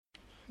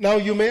Now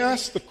you may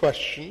ask the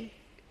question,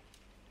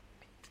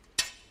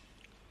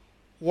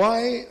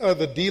 why are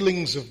the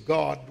dealings of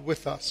God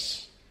with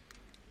us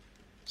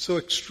so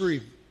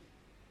extreme?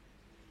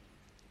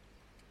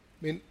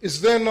 I mean, is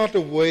there not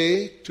a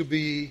way to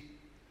be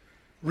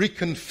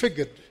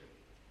reconfigured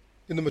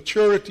in the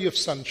maturity of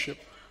sonship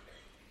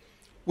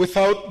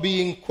without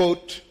being,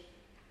 quote,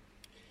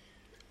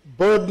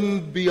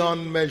 burdened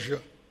beyond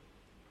measure,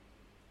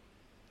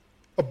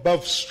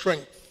 above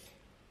strength,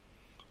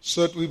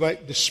 so that we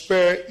might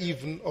despair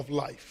even of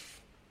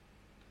life?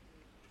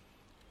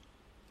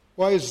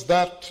 Why is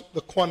that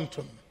the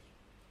quantum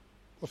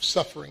of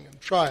suffering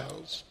and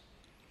trials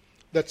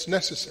that's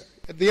necessary?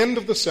 At the end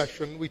of the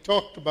session, we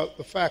talked about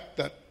the fact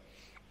that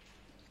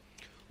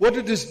what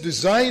it is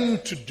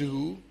designed to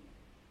do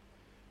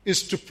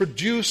is to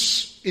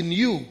produce in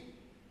you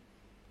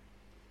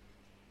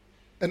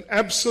an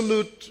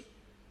absolute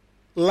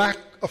lack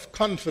of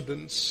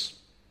confidence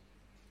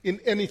in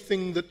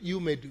anything that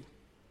you may do.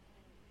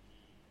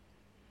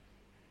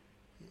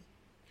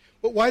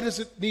 But why does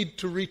it need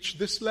to reach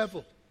this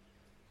level?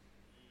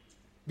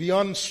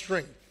 Beyond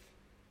strength,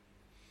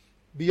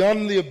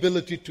 beyond the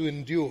ability to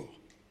endure.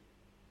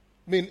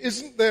 I mean,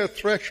 isn't there a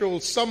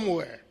threshold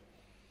somewhere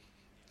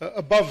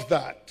above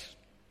that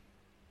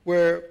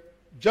where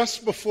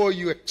just before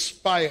you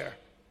expire,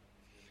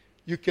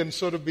 you can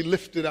sort of be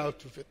lifted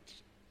out of it?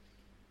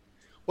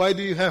 Why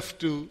do you have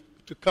to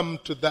come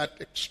to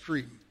that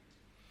extreme?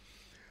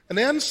 And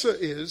the answer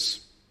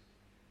is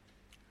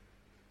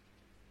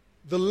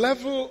the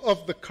level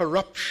of the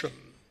corruption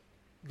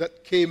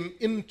that came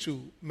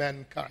into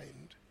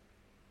mankind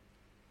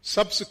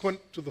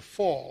subsequent to the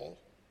fall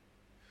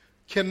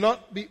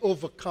cannot be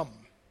overcome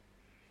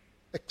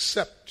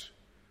except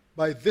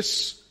by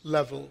this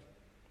level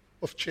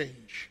of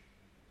change.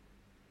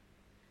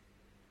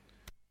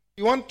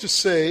 You want to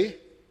say,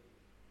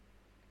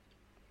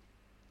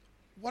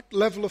 what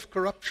level of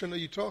corruption are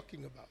you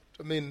talking about?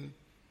 I mean,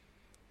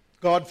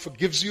 God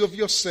forgives you of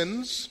your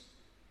sins.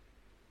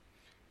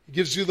 He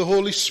gives you the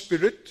Holy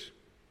Spirit.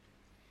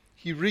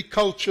 He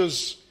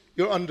recultures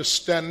your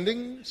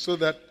understanding so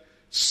that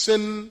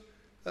sin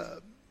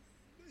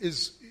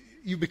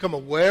you become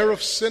aware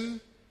of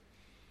sin,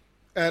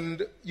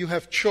 and you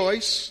have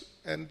choice,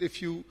 and if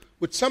you,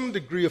 with some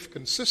degree of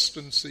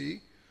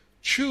consistency,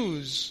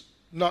 choose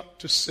not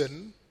to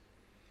sin,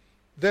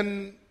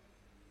 then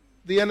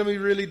the enemy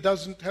really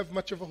doesn't have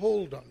much of a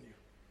hold on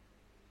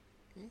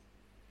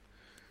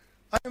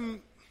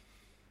you.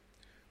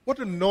 What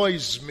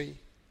annoys me,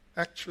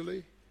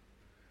 actually,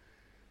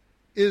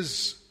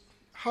 is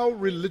how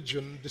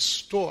religion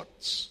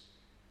distorts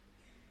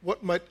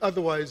what might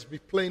otherwise be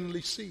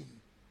plainly seen.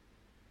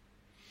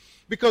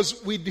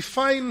 Because we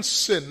define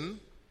sin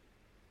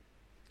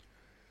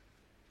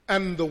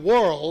and the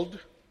world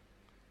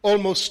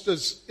almost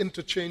as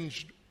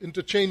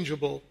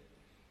interchangeable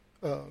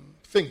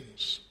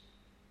things.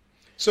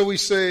 So we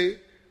say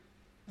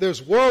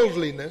there's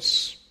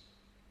worldliness,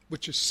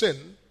 which is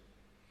sin,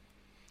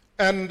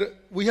 and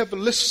we have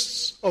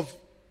lists of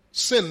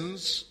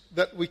sins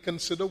that we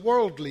consider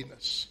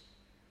worldliness.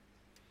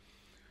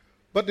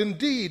 But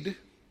indeed,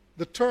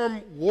 the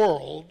term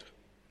world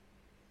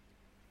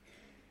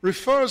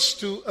refers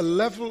to a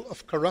level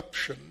of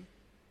corruption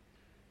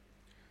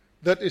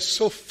that is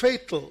so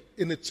fatal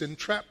in its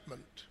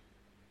entrapment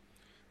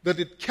that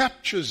it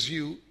captures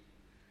you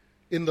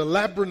in the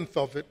labyrinth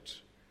of it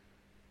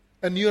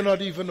and you're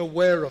not even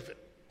aware of it.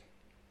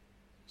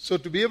 So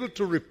to be able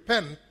to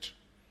repent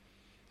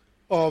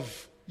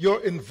of your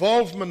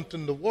involvement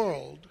in the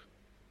world,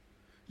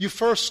 you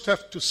first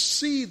have to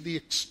see the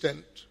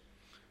extent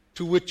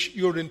to which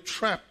you're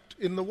entrapped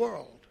in the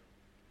world.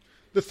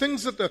 The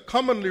things that are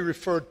commonly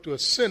referred to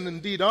as sin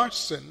indeed are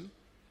sin,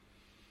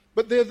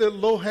 but they're the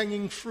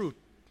low-hanging fruit.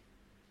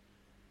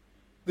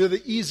 They're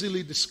the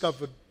easily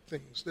discovered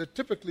things. They're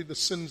typically the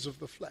sins of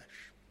the flesh.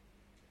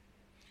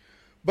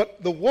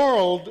 But the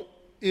world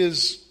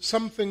is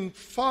something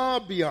far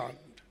beyond,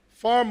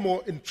 far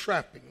more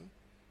entrapping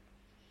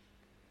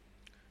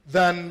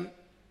than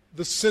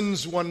the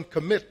sins one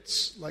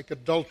commits, like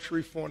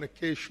adultery,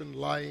 fornication,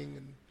 lying,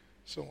 and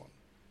so on.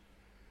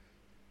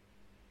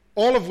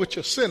 All of which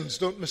are sins,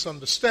 don't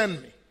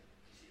misunderstand me.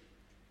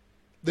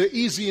 They're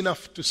easy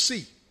enough to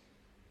see.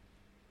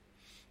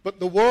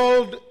 But the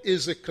world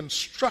is a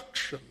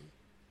construction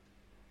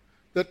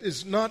that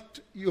is not,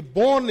 you're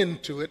born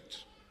into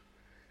it,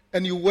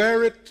 and you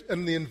wear it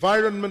and the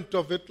environment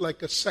of it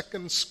like a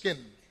second skin.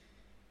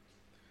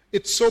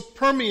 It so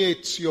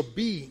permeates your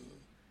being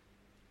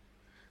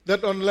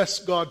that unless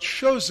God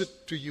shows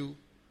it to you,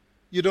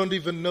 you don't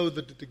even know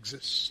that it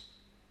exists.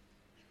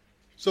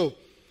 So,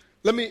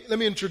 let me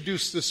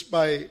introduce this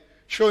by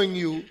showing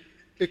you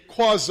a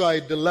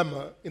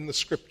quasi-dilemma in the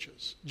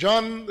Scriptures.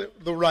 John,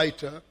 the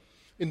writer,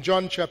 in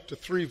John chapter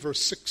 3, verse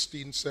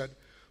 16 said,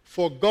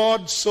 "For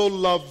God so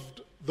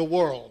loved the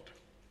world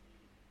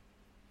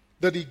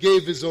that he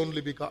gave his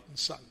only begotten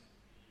Son.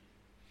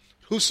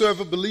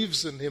 Whosoever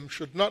believes in him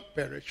should not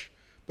perish,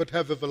 but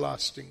have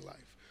everlasting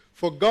life.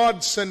 For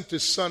God sent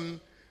his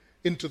Son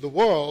into the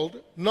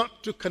world,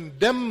 not to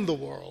condemn the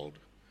world,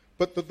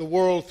 but that the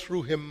world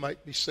through him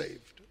might be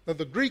saved. Now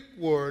the Greek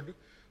word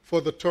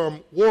for the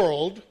term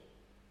world,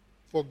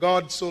 for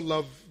God so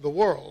loved the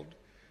world,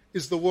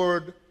 is the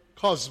word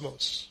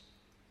cosmos.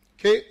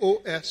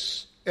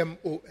 K-O-S-M-O-S,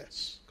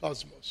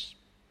 cosmos.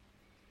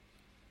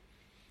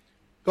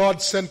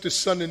 God sent his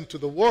Son into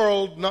the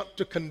world not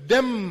to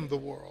condemn the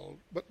world,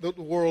 but that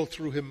the world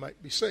through him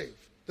might be saved.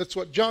 That's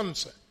what John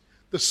said.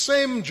 The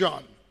same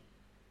John,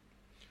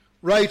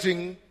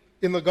 writing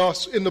in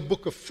the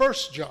book of 1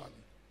 John,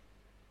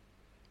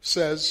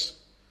 says,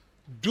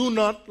 do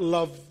not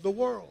love the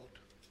world.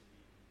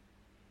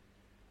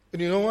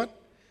 And you know what?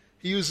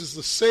 He uses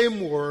the same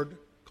word,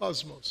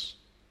 cosmos.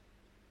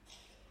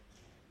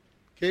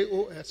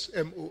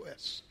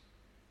 K-O-S-M-O-S.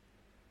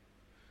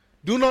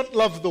 Do not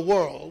love the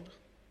world,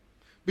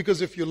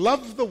 because if you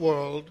love the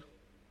world,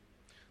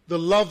 the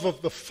love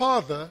of the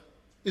Father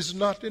is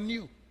not in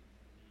you.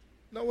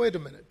 Now wait a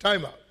minute,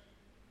 time out.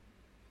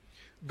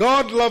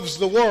 God loves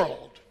the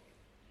world,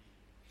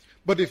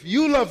 but if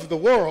you love the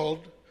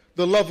world,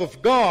 the love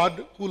of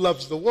God who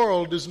loves the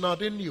world is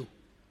not in you.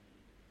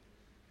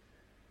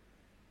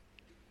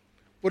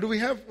 What do we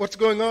have? What's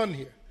going on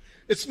here?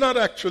 It's not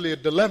actually a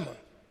dilemma.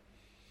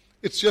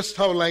 It's just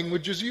how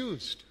language is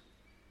used.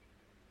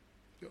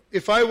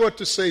 If I were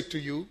to say to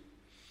you,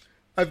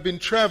 I've been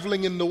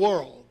traveling in the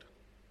world,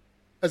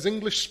 as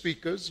English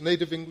speakers,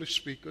 native English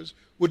speakers,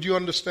 would you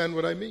understand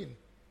what I mean?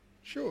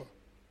 Sure.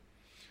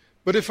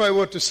 But if I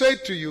were to say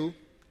to you,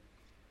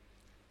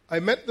 I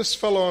met this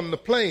fellow on the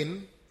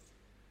plane,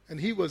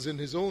 and he was in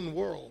his own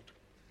world,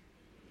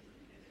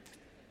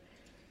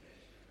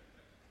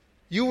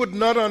 you would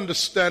not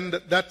understand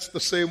that that's the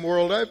same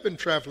world I've been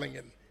traveling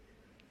in.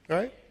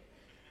 Right?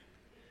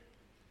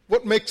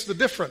 What makes the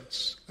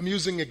difference? I'm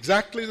using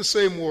exactly the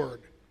same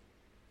word.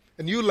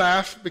 And you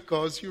laugh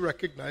because you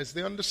recognize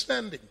the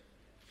understanding,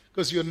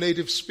 because you're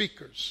native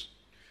speakers.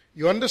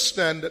 You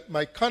understand that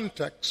my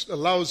context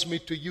allows me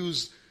to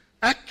use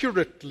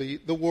accurately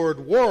the word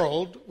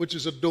world, which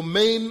is a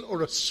domain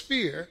or a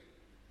sphere,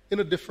 in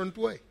a different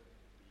way.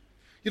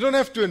 You don't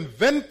have to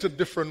invent a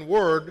different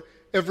word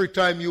every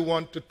time you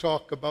want to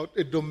talk about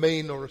a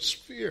domain or a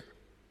sphere.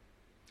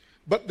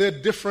 But they're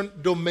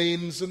different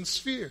domains and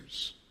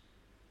spheres.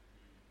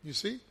 You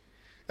see?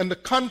 And the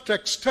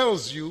context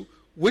tells you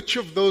which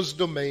of those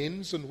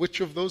domains and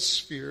which of those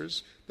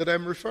spheres that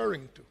I'm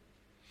referring to.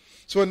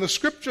 So when the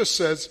scripture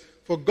says,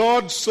 for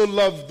God so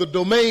loved the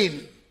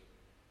domain,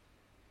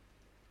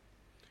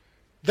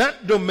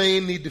 that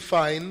domain he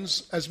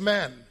defines as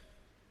man.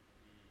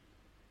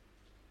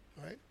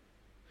 Right?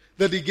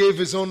 That he gave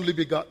his only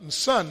begotten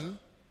Son,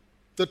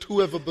 that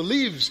whoever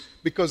believes,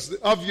 because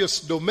the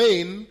obvious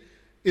domain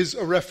is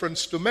a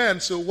reference to man,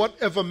 so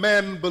whatever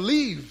man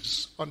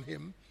believes on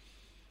him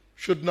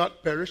should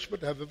not perish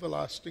but have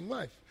everlasting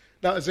life.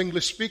 Now, as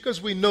English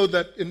speakers, we know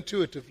that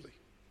intuitively.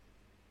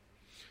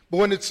 But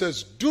when it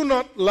says, do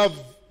not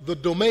love the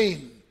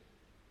domain,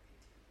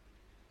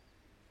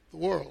 the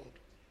world,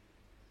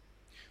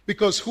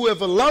 because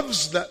whoever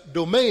loves that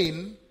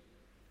domain,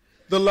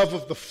 the love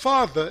of the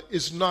Father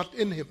is not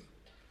in him.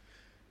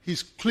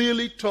 He's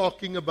clearly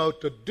talking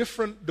about a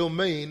different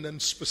domain, and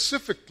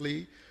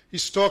specifically,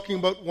 he's talking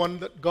about one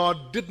that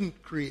God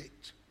didn't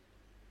create.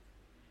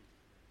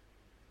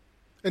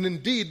 And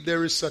indeed,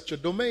 there is such a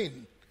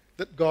domain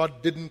that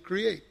God didn't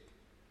create.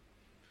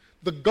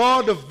 The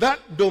God of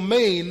that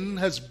domain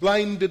has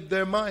blinded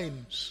their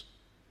minds.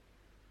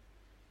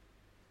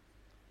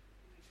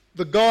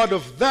 The God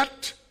of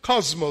that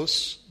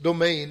cosmos,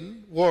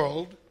 domain,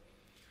 world,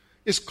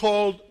 is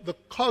called the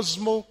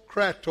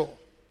cosmokrator,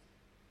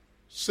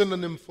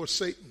 synonym for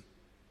Satan.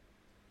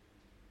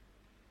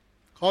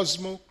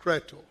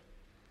 Cosmokrator.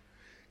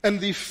 And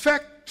the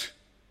effect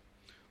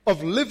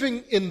of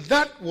living in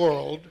that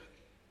world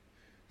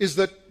is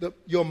that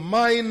your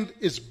mind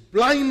is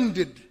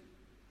blinded,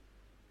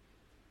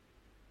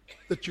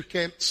 that you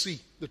can't see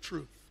the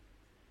truth.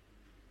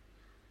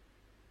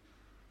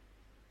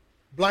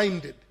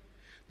 Blinded.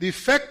 The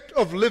effect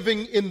of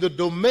living in the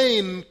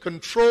domain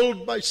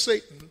controlled by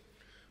Satan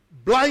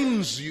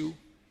blinds you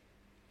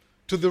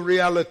to the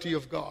reality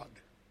of God.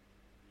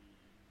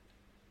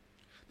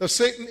 Now,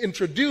 Satan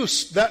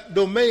introduced that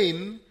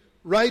domain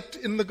right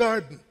in the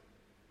garden,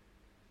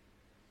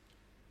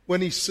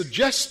 when he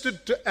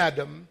suggested to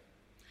Adam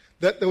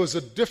that there was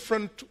a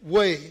different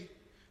way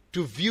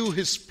to view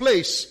his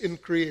place in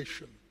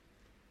creation.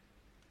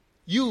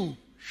 You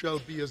shall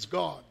be as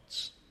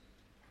gods,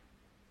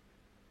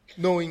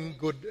 knowing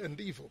good and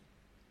evil.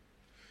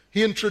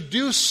 He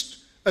introduced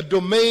a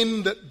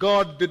domain that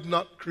God did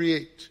not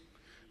create,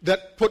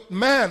 that put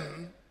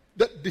man,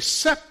 that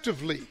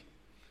deceptively,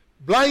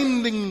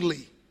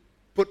 blindingly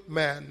put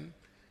man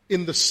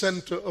in the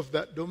center of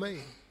that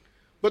domain.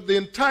 But the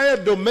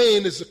entire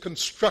domain is a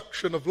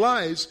construction of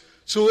lies,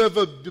 so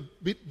whoever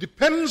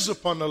depends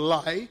upon a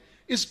lie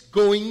is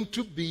going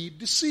to be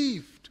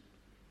deceived.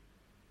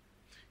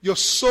 Your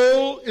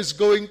soul is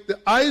going, the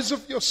eyes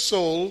of your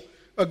soul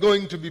are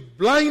going to be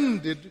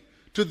blinded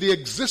to the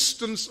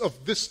existence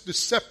of this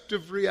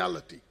deceptive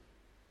reality.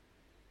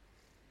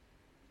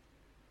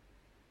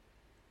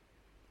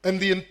 And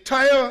the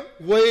entire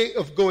way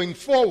of going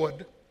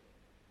forward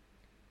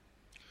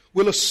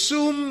will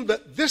assume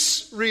that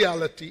this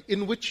reality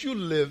in which you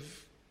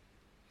live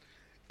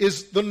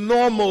is the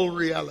normal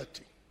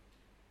reality.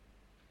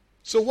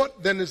 So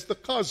what then is the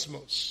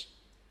cosmos?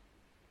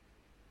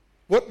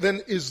 What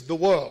then is the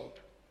world?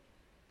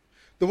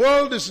 The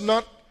world is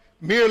not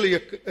merely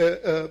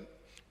the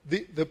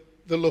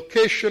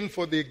location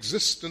for the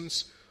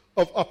existence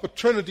of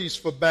opportunities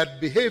for bad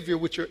behavior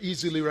which are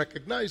easily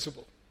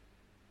recognizable.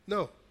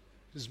 No,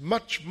 it is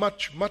much,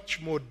 much,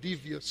 much more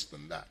devious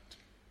than that.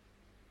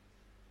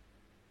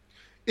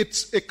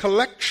 It's a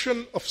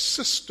collection of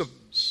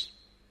systems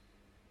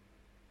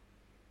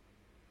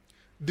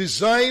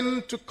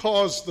designed to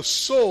cause the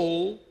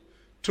soul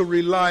to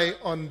rely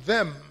on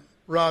them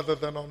rather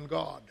than on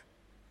God.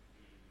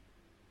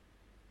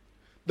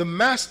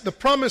 The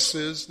promise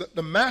is that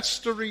the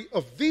mastery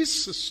of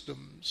these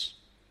systems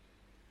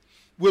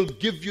will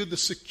give you the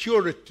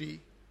security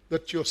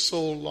that your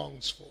soul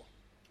longs for.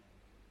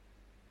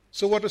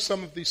 So what are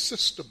some of these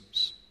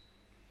systems?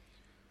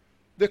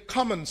 They're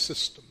common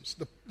systems.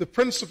 The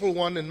principal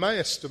one, in my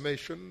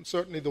estimation,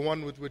 certainly the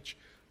one with which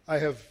I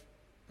have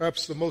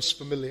perhaps the most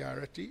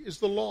familiarity, is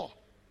the law.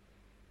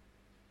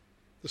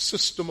 The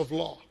system of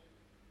law.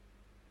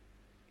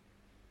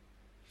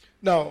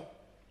 Now,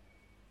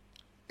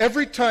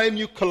 every time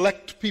you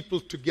collect people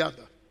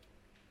together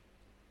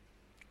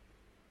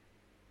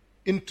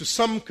into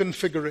some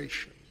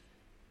configuration,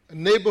 a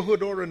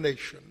neighborhood or a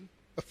nation,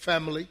 a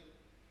family,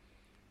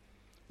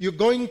 you're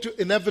going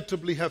to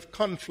inevitably have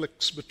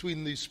conflicts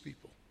between these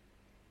people.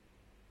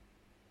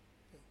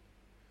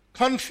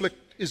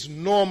 Conflict is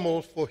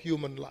normal for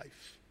human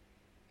life.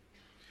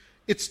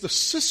 It's the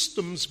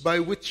systems by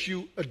which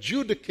you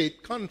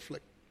adjudicate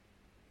conflict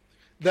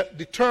that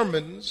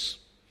determines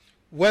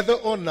whether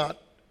or not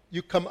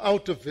you come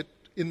out of it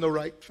in the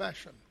right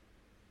fashion.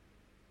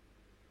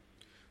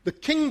 The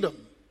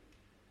kingdom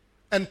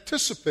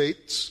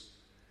anticipates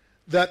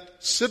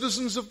that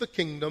citizens of the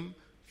kingdom,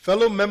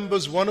 fellow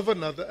members one of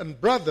another, and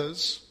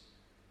brothers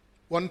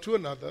one to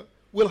another,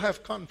 will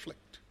have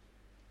conflict.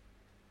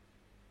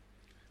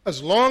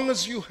 As long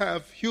as you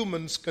have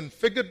humans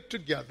configured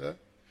together,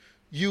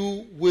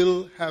 you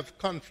will have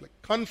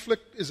conflict.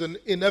 Conflict is an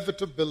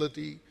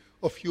inevitability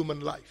of human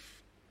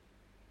life.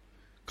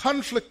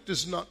 Conflict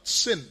is not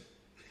sin.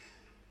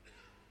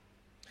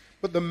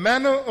 But the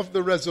manner of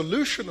the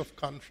resolution of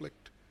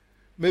conflict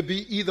may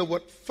be either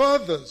what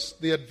furthers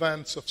the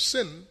advance of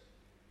sin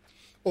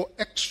or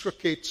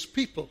extricates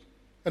people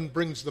and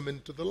brings them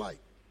into the light.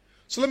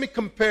 So let me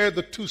compare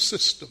the two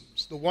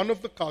systems, the one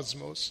of the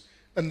cosmos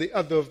and the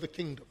other of the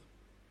kingdom.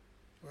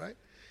 All right?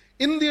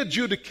 In the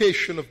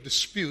adjudication of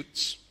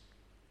disputes,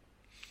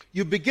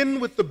 you begin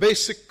with the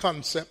basic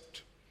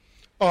concept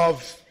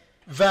of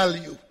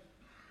value.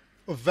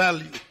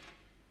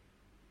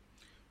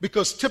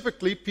 Because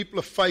typically people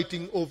are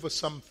fighting over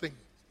something.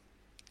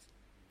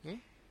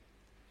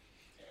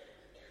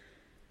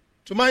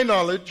 To my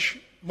knowledge,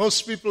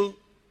 most people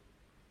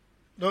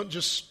don't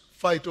just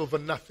fight over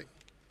nothing.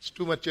 It's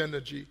too much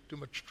energy, too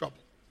much trouble.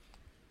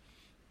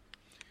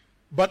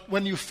 But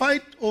when you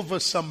fight over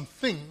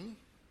something,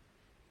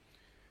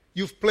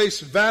 you've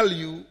placed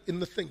value in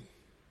the thing.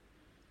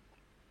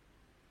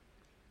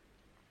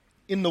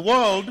 In the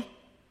world,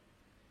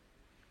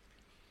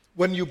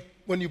 when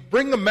you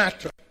bring a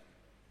matter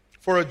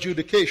for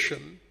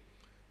adjudication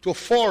to a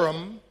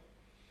forum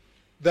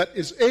that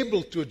is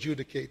able to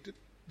adjudicate it,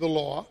 the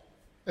law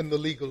and the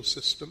legal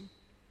system,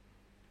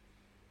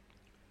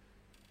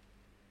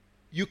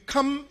 you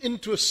come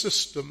into a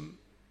system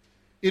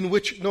in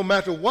which no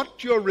matter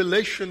what your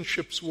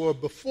relationships were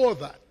before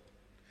that,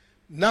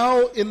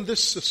 now in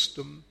this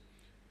system,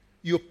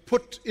 you're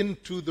put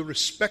into the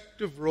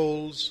respective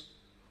roles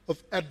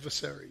of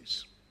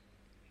adversaries.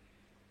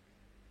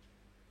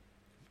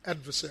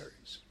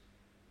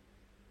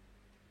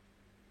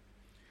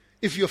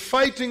 If you're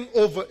fighting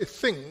over a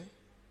thing,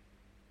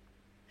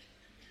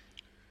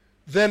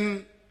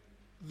 then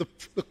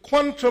the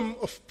quantum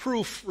of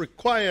proof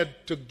required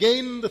to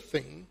gain the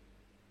thing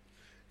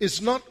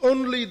is not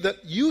only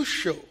that you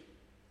show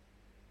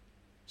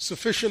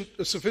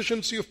a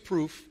sufficiency of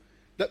proof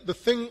that the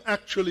thing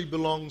actually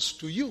belongs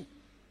to you,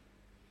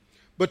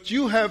 but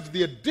you have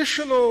the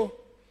additional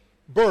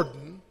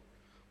burden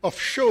of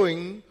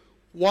showing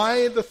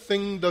why the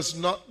thing does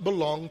not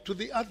belong to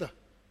the other.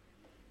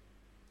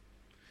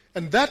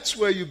 And that's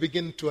where you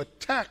begin to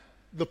attack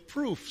the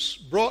proofs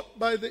brought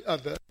by the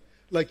other.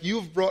 Like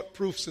you've brought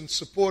proofs in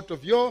support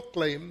of your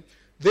claim,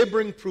 they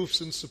bring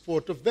proofs in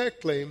support of their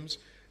claims,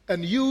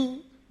 and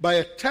you, by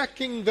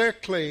attacking their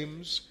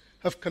claims,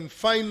 have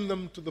confined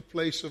them to the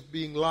place of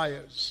being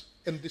liars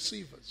and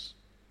deceivers.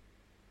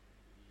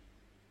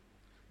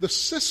 The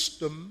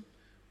system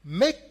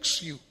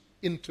makes you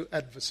into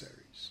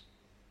adversaries.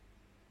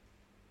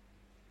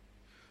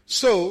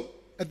 So,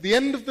 at the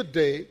end of the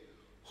day,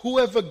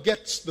 whoever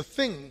gets the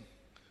thing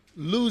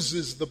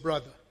loses the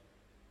brother.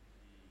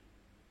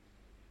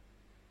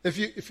 If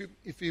you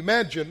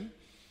imagine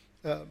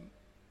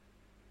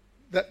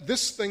that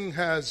this thing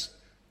has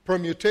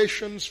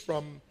permutations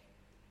from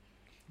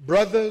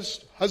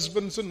brothers,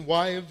 husbands and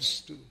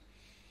wives, to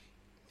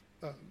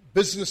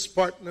business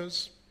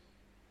partners,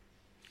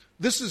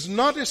 this is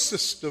not a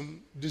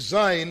system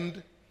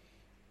designed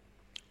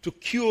to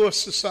cure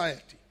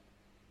society.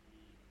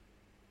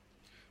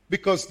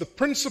 Because the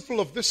principle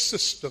of this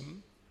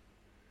system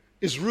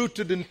is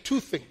rooted in two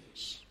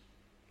things.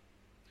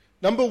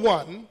 Number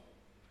one,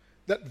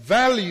 that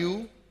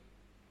value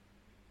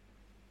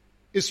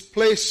is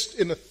placed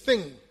in a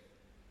thing.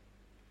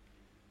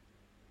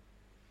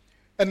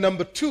 And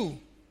number two,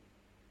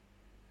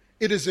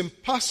 it is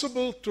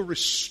impossible to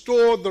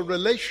restore the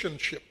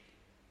relationship.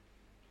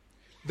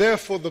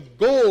 Therefore, the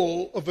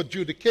goal of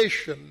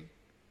adjudication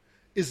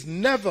is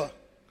never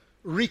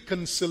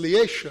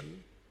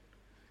reconciliation.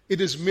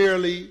 It is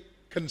merely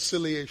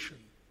conciliation.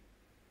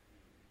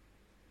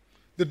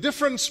 The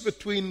difference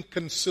between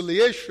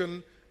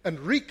conciliation and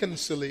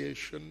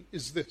reconciliation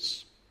is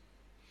this.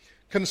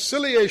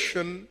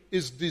 Conciliation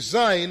is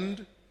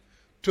designed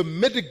to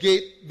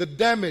mitigate the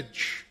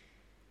damage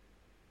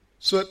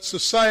so that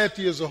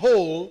society as a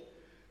whole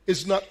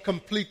is not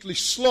completely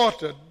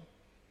slaughtered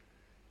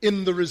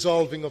in the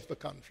resolving of the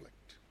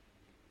conflict.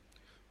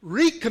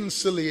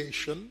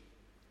 Reconciliation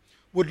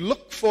would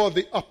look for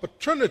the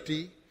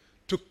opportunity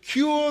to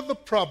cure the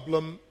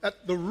problem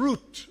at the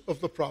root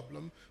of the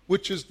problem,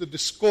 which is the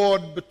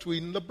discord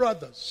between the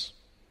brothers.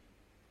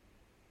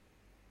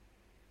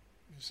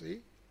 You see?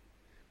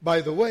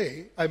 By the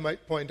way, I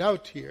might point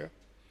out here,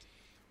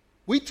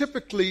 we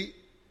typically,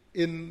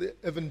 in the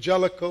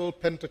evangelical,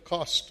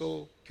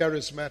 Pentecostal,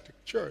 charismatic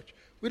church,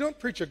 we don't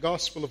preach a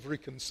gospel of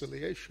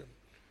reconciliation.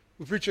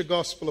 We preach a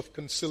gospel of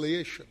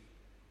conciliation.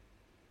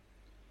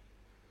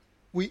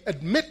 We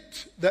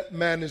admit that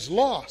man is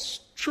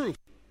lost, true.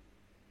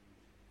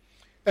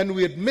 And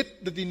we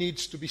admit that he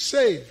needs to be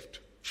saved,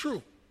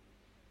 true.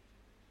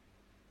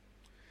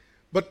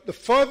 But the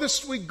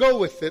farthest we go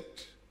with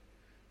it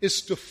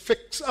is to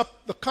fix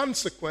up the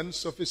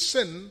consequence of his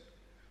sin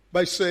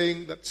by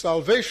saying that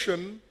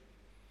salvation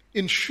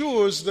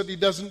ensures that he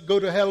doesn't go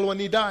to hell when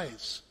he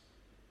dies.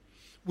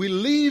 We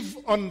leave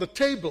on the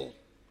table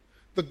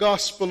the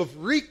gospel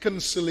of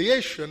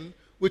reconciliation,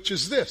 which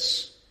is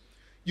this.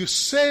 You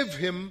save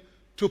him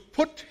to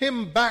put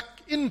him back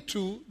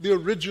into the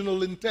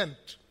original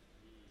intent.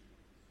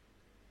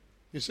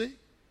 You see?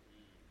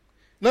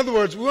 In other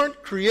words, we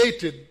weren't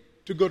created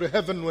to go to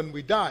heaven when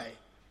we die.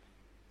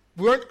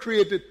 We weren't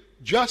created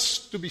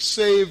just to be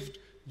saved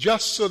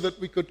just so that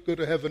we could go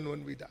to heaven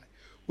when we die.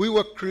 We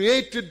were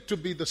created to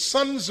be the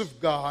sons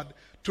of God,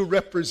 to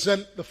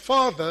represent the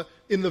Father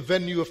in the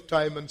venue of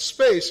time and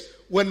space.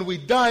 When we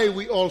die,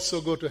 we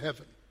also go to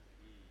heaven.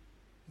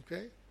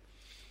 Okay?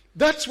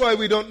 That's why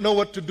we don't know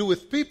what to do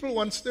with people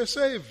once they're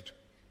saved.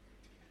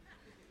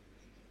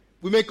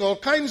 We make all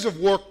kinds of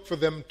work for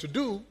them to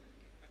do,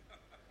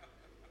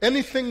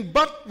 anything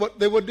but what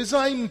they were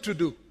designed to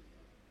do.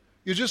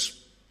 You're just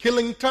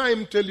killing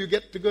time till you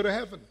get to go to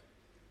heaven.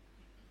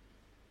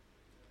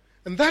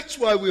 And that's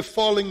why we're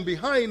falling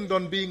behind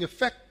on being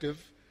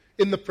effective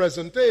in the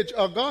present age.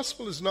 Our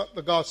gospel is not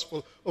the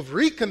gospel of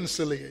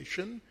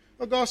reconciliation.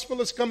 Our gospel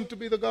has come to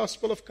be the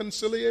gospel of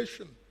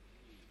conciliation.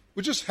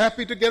 We're just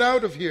happy to get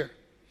out of here.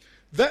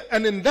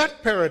 And in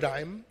that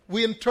paradigm,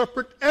 we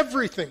interpret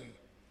everything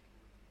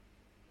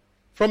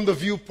from the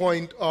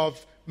viewpoint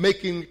of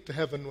making it to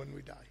heaven when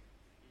we die.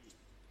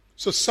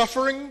 So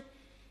suffering,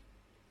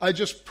 I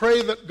just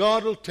pray that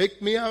God will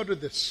take me out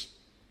of this.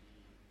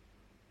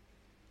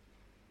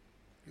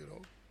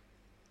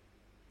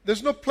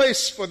 There's no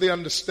place for the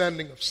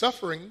understanding of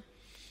suffering,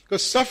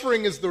 because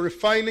suffering is the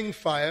refining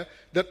fire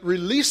that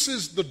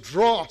releases the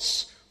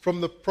dross from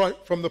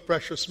the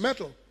precious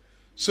metal,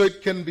 so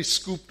it can be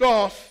scooped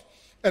off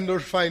and the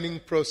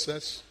refining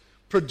process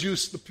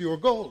produce the pure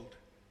gold,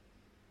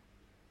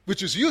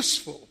 which is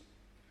useful,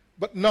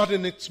 but not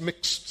in its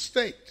mixed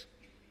state.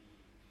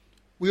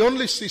 We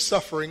only see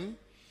suffering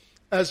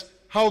as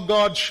how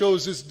God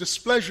shows his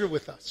displeasure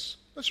with us.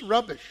 That's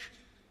rubbish.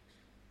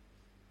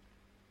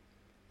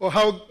 Or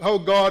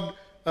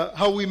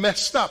how we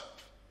messed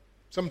up.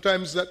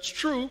 Sometimes that's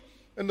true,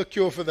 and the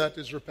cure for that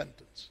is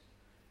repentance.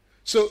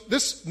 So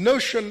this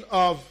notion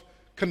of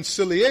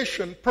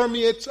conciliation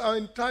permeates our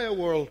entire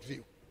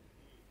worldview.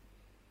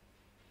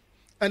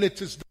 And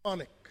it is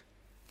demonic.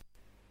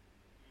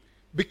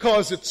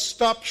 Because it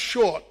stops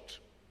short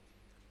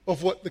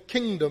of what the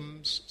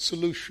kingdom's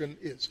solution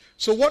is.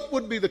 So what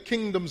would be the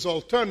kingdom's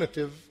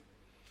alternative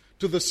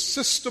to the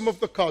system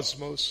of the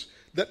cosmos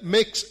that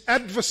makes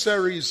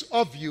adversaries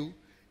of you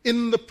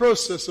in the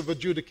process of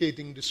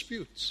adjudicating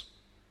disputes?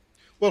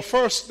 Well,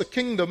 first, the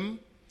kingdom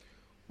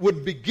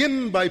would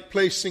begin by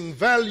placing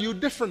value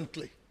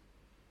differently.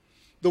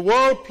 The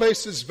world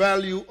places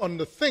value on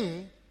the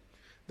thing.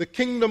 The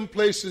kingdom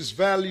places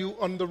value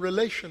on the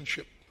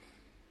relationship.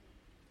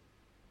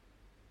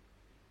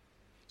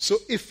 So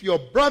if your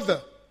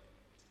brother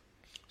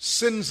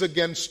sins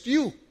against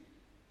you.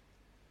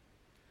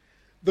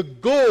 The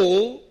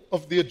goal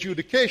of the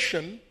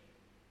adjudication,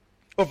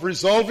 of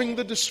resolving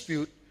the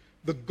dispute,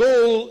 the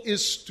goal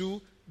is to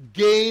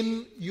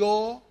gain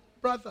your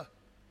brother.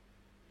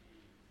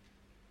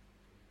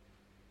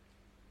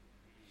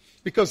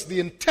 Because the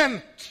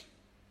intent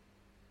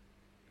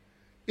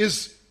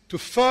is to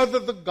further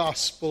the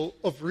gospel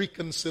of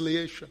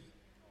reconciliation,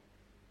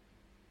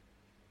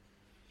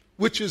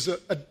 which is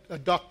a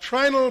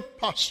doctrinal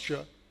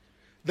posture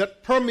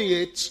that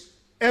permeates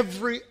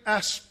every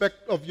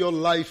aspect of your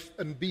life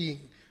and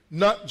being,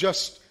 not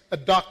just a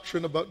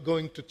doctrine about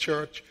going to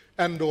church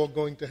and or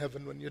going to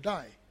heaven when you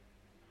die.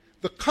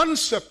 The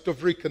concept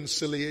of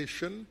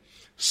reconciliation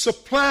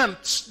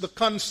supplants the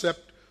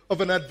concept of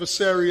an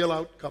adversarial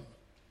outcome.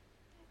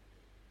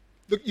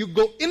 You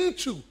go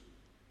into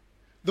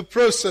the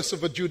process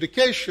of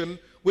adjudication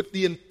with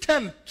the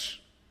intent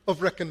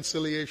of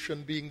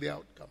reconciliation being the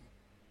outcome.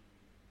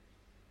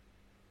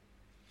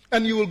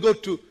 And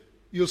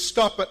you'll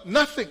stop at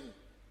nothing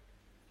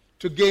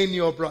to gain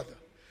your brother.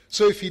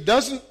 So if he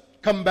doesn't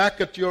come back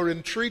at your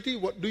entreaty,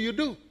 what do?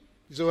 You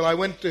say, well, I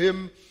went to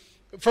him.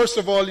 First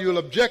of all, you'll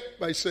object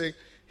by saying,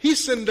 he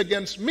sinned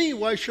against me,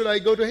 why should I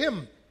go to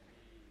him?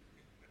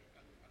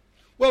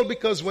 Well,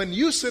 because when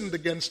you sinned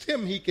against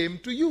him, he came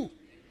to you.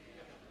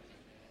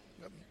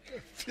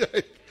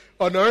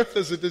 On earth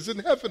as it is in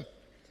heaven.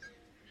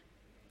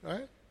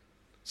 Right?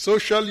 So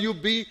shall you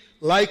be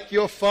like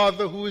your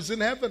Father who is in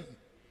heaven.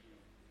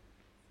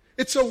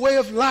 It's a way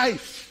of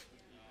life.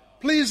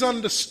 Please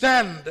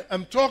understand,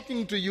 I'm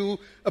talking to you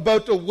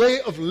about a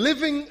way of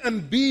living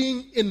and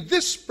being in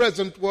this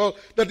present world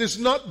that is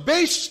not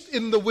based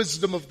in the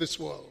wisdom of this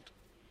world.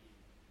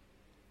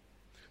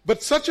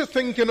 But such a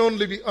thing can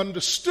only be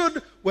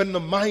understood when the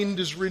mind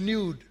is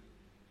renewed.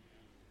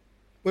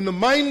 When the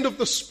mind of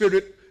the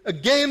Spirit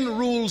again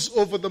rules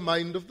over the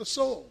mind of the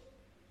soul.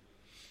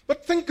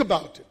 But think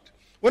about it.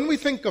 When we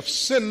think of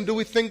sin, do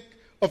we think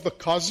of the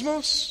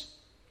cosmos?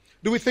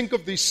 Do we think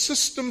of these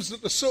systems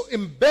that are so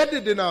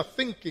embedded in our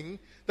thinking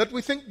that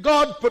we think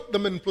God put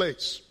them in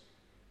place?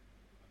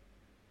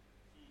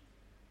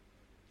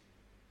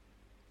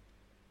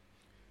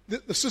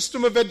 The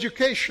system of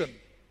education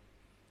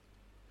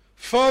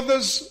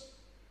furthers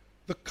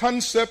the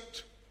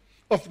concept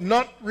of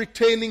not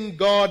retaining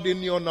God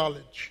in your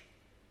knowledge.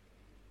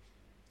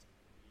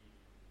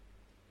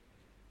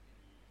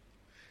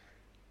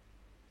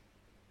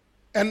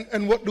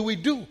 And what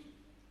do?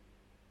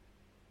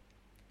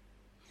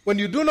 When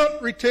you do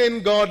not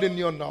retain God in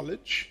your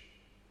knowledge,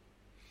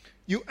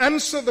 you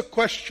answer the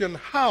question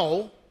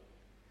how,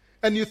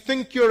 and you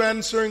think you're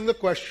answering the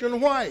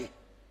question why.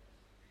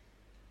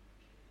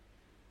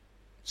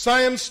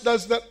 Science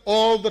does that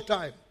all the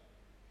time.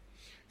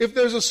 If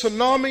there's a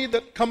tsunami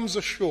that comes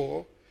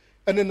ashore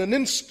and in an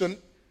instant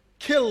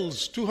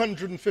kills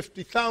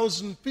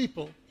 250,000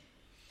 people,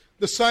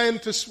 the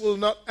scientists will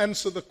not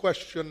answer the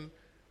question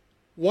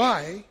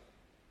why,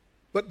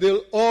 but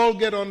they'll all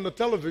get on the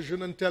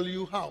television and tell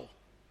you how.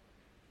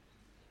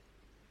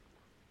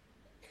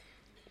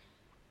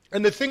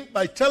 And they think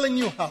by telling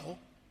you how,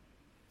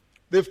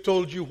 they've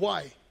told you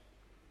why.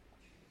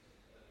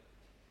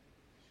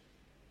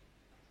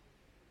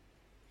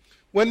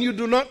 When you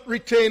do not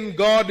retain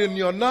God in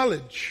your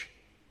knowledge,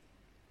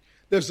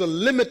 there's a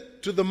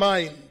limit to the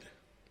mind.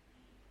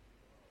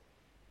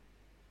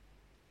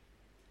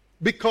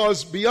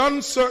 Because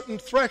beyond certain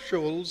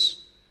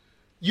thresholds,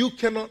 you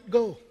cannot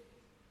go.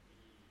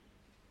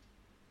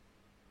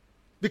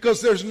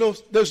 Because there's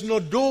no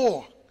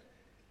door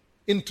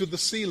into the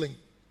ceiling.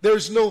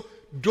 There's no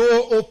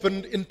door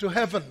opened into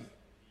heaven.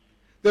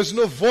 There's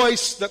no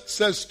voice that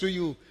says to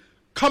you,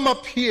 come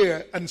up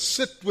here and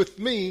sit with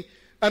me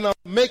and I'll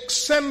make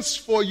sense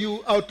for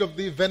you out of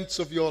the events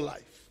of your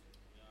life.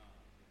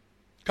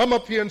 Come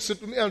up here and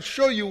sit with me. I'll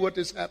show you what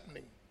is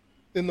happening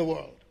in the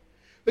world.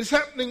 It's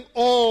happening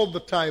all the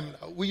time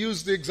now. We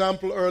used the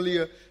example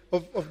earlier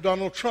of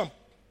Donald Trump,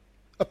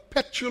 a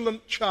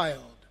petulant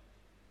child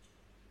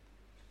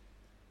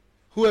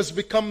who has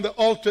become the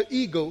alter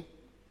ego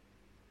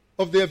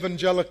of the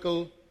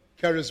evangelical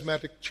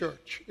charismatic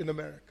church in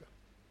America.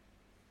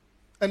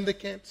 And they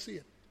can't see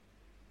it.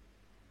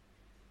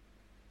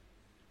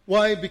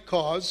 Why?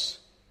 Because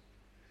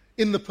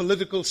in the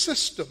political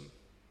system,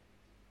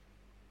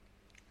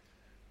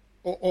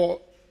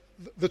 or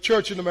the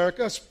church in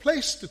America has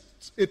placed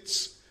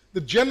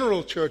the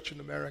general church in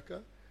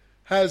America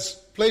has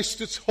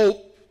placed its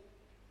hope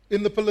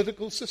in the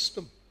political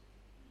system.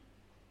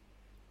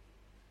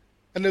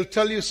 And they'll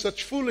tell you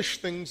such foolish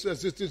things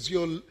as it is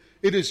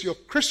your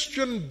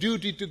Christian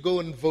duty to go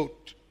and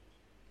vote.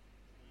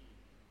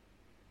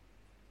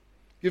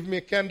 Give me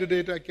a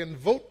candidate I can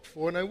vote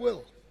for and I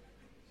will.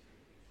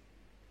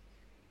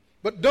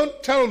 But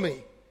don't tell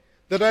me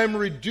that I'm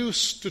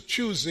reduced to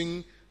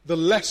choosing the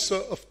lesser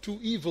of two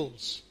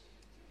evils,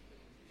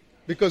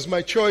 because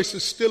my choice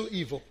is still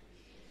evil.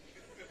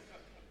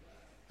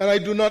 And I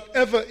do not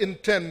ever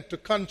intend to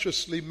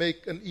consciously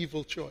make an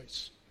evil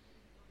choice.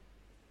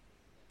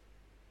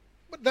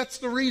 But that's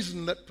the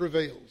reason that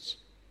prevails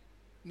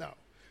now.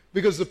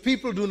 Because the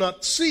people do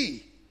not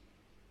see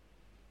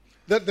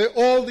that there are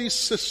all these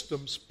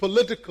systems,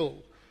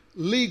 political,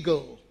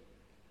 legal,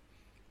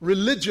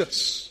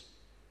 religious,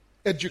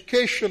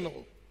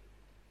 educational,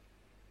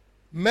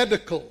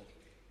 medical,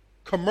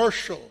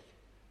 commercial.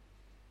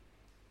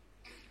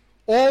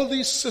 All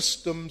these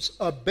systems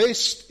are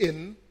based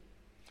in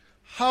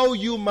how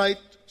you might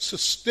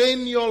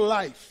sustain your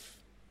life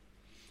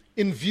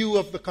in view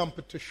of the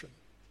competition.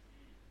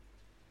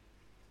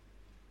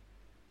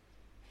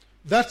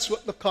 That's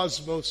what the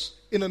cosmos,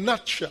 in a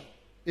nutshell,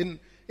 in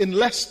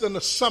less than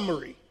a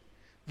summary,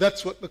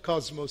 that's what the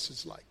cosmos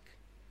is like.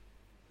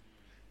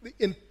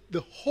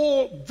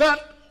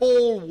 That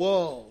whole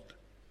world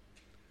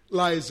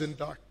lies in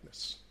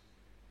darkness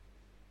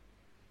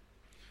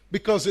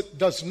because it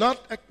does not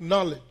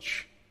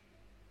acknowledge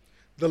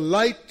the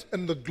light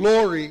and the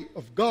glory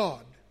of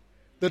God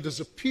that has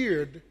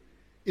appeared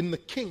in the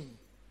King,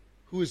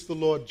 who is the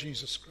Lord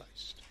Jesus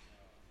Christ.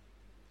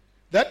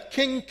 That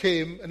King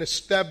came and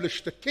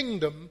established a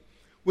kingdom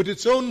with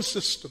its own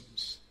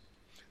systems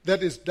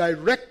that is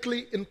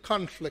directly in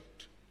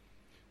conflict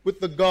with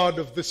the God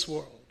of this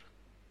world.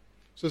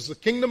 So there's the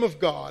kingdom of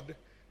God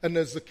and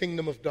there's the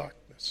kingdom of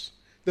darkness.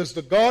 There's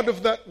the God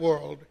of that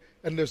world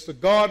and there's the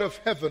God of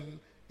heaven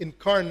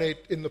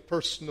incarnate in the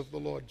person of the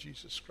Lord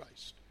Jesus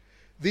Christ.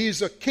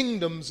 These are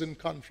kingdoms in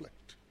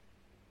conflict.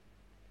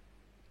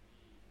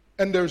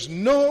 And there's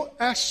no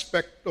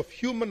aspect of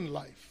human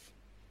life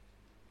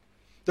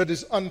that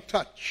is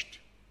untouched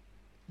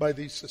by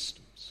these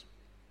systems.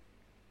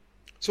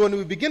 So when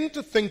we begin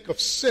to think of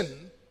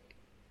sin,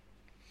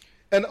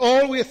 and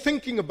all we're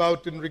thinking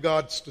about in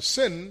regards to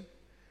sin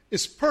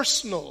is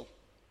personal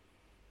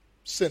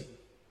sin,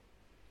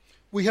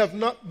 we have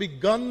not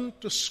begun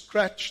to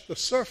scratch the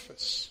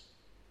surface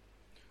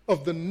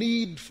of the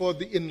need for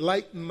the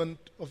enlightenment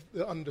of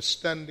the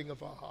understanding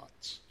of our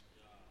hearts,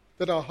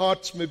 that our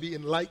hearts may be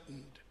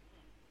enlightened.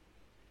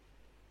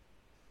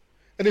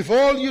 And if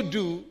all you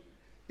do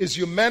is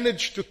you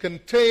manage to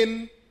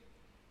contain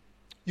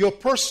your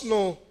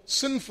personal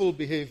sinful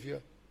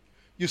behavior,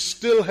 you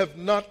still have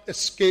not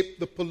escaped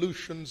the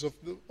pollutions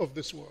of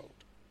this world.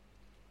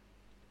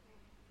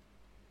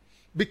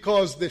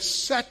 Because they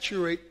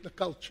saturate the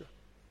culture.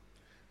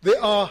 They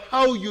are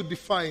how you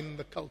define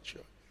the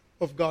culture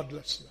of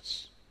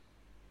godlessness.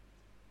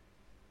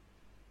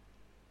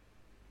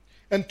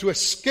 And to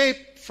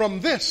escape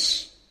from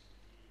this,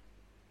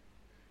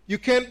 you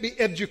can't be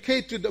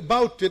educated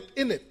about it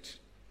in it.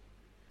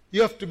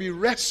 You have to be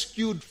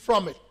rescued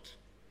from it.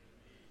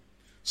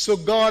 So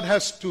God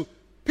has to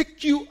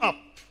pick you up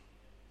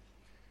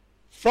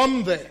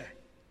from there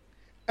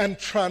and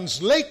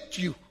translate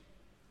you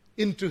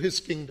into his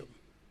kingdom.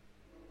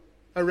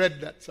 I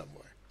read that somewhere.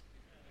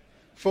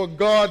 For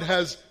God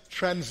has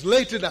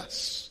translated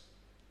us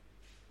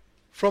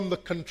from the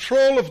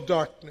control of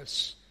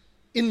darkness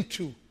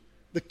into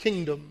the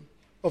kingdom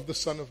of the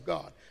Son of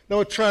God.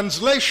 Now, a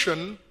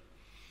translation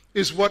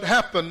is what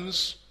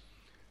happens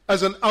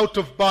as an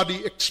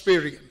out-of-body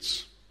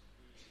experience.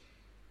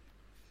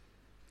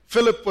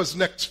 Philip was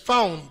next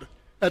found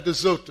at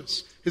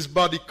Azotus. His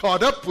body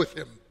caught up with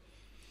him,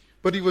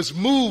 but he was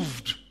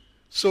moved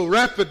so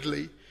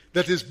rapidly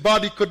that his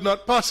body could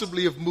not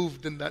possibly have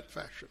moved in that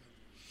fashion.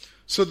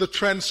 So the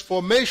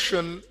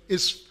transformation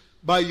is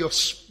by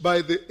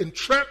the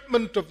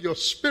entrapment of your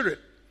spirit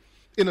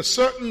in a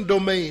certain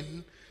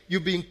domain, you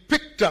being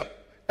picked up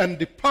and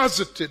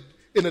deposited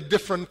in a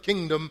different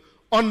kingdom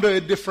under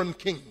a different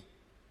king.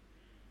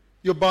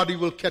 Your body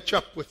will catch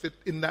up with it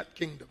in that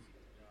kingdom.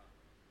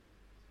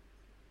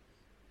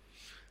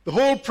 The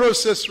whole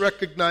process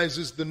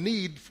recognizes the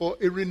need for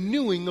a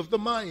renewing of the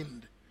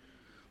mind,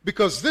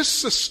 because this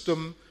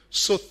system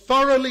so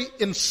thoroughly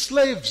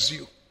enslaves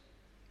you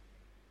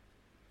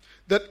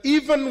that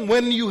even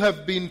when you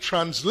have been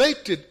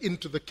translated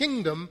into the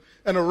kingdom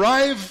and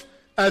arrive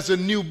as a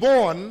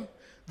newborn,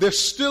 there's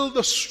still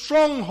the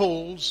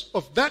strongholds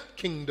of that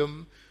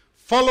kingdom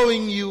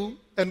following you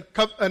and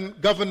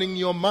governing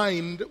your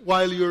mind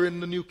while you're in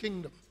the new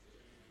kingdom.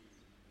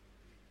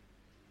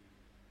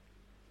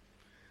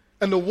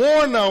 And the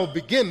war now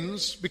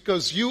begins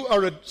because you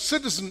are a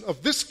citizen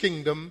of this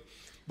kingdom,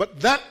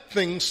 but that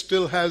thing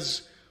still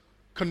has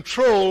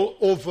control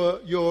over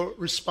your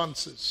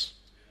responses.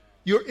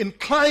 You're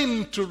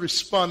inclined to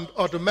respond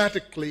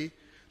automatically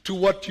to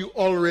what you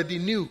already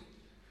knew.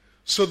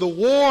 So the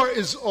war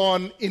is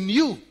on in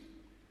you.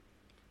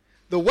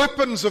 The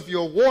weapons of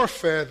your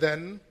warfare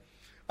then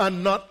are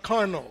not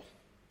carnal.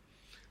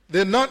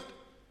 They're not,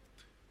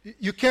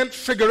 you can't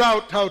figure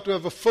out how to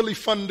have a fully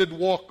funded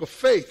walk of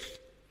faith.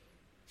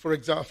 For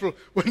example,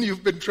 when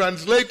you've been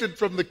translated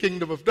from the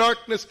kingdom of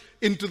darkness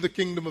into the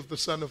kingdom of the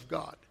Son of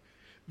God.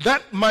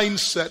 That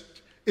mindset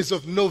is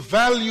of no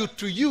value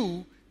to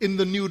you in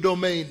the new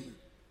domain.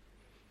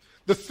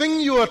 The thing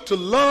you are to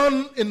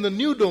learn in the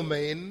new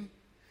domain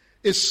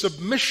is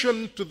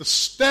submission to the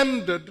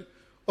standard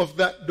of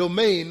that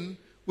domain,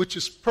 which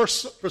is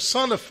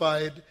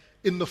personified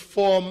in the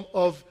form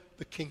of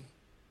the king.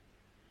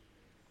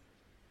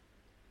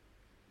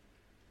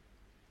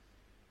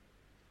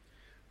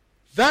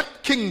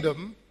 That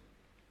kingdom,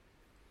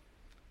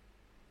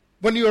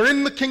 when you are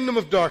in the kingdom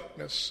of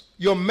darkness,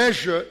 your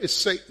measure is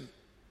Satan.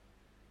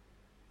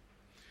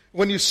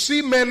 When you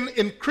see men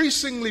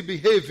increasingly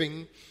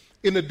behaving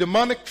in a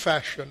demonic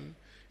fashion,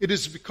 it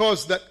is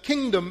because that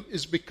kingdom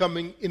is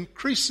becoming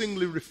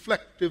increasingly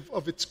reflective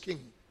of its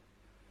king.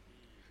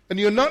 And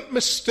you're not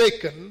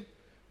mistaken,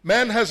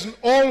 man hasn't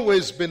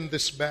always been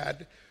this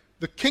bad.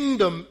 The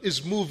kingdom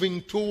is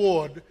moving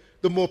toward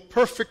the more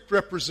perfect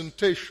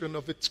representation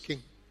of its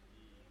king.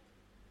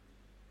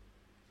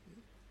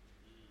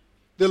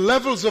 The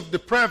levels of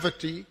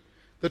depravity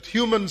that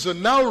humans are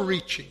now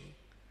reaching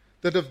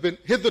that have been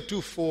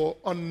hitherto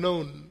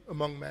unknown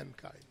among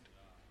mankind.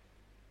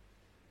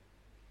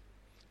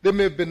 There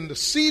may have been the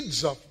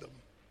seeds of them,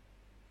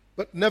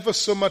 but never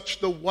so much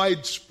the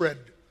widespread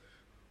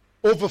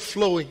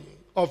overflowing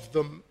of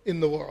them in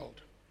the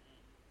world.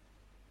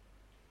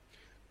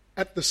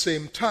 At the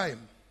same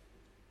time,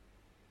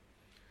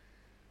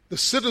 the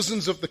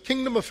citizens of the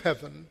kingdom of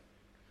heaven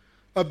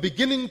are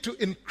beginning to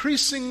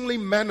increasingly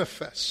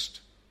manifest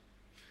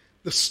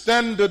the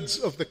standards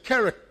of the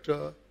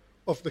character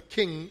of the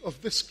king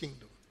of this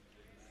kingdom.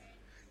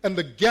 And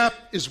the gap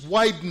is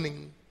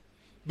widening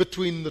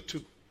between the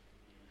two.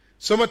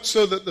 So much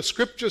so that the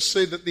scriptures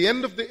say that the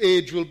end of the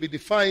age will be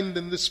defined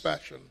in this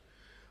fashion.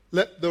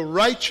 Let the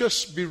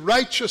righteous be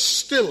righteous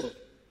still,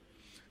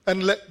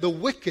 and let the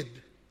wicked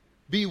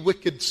be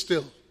wicked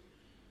still.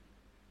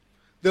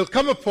 There'll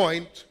come a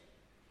point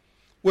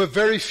where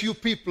very few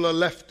people are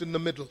left in the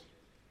middle.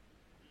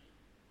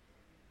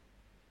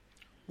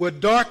 Where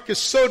dark is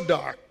so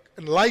dark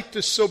and light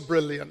is so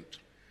brilliant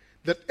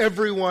that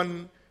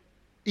everyone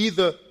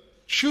either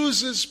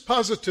chooses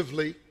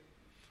positively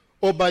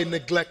or by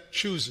neglect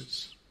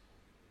chooses.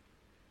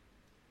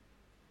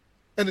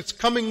 And it's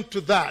coming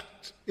to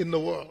that in the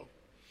world.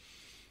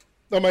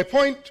 Now my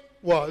point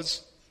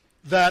was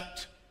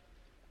that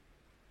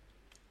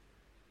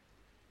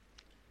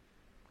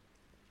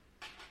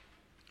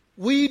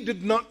we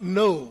did not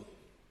know,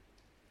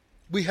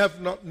 we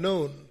have not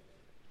known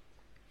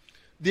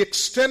the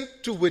extent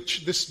to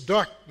which this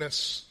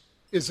darkness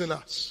is in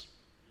us.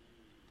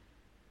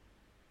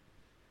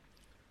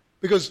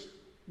 Because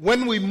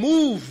when we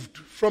moved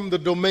from the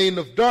domain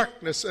of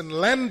darkness and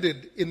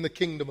landed in the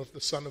kingdom of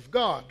the Son of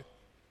God,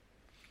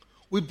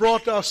 we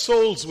brought our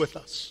souls with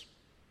us.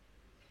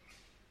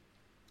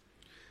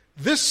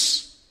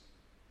 This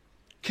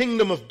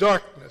kingdom of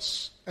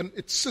darkness and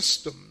its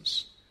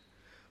systems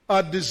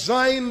are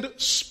designed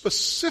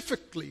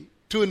specifically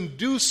to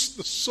induce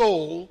the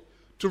soul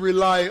to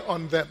rely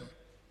on them.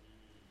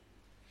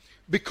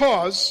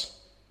 Because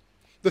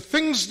the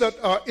things that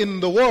are in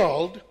the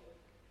world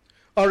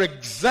are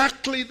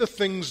exactly the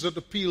things that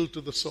appeal to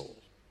the soul.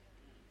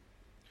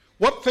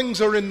 What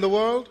things are in the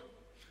world?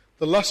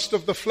 The lust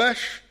of the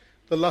flesh,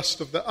 the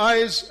lust of the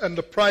eyes, and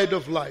the pride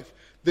of life.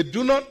 They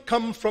do not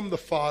come from the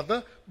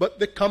Father, but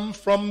they come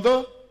from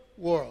the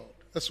world.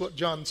 That's what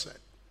John said.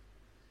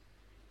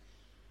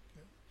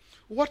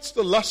 What's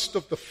the lust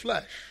of the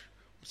flesh?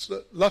 What's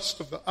the lust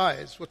of the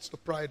eyes? What's the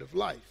pride of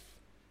life?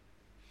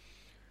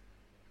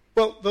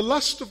 Well, the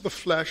lust of the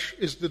flesh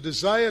is the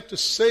desire to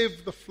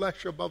save the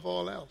flesh above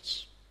all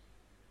else.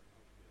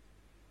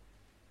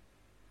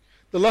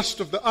 The lust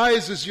of the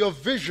eyes is your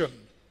vision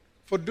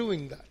for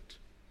doing that.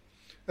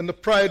 And the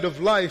pride of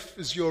life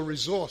is your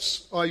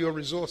resource, or your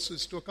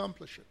resources to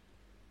accomplish it.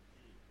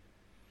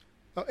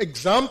 Now,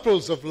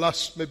 examples of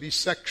lust may be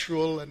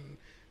sexual and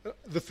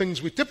the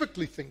things we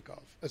typically think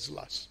of as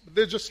lust, but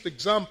they're just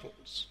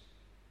examples.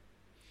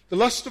 The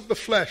lust of the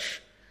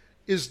flesh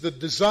is the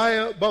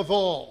desire above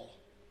all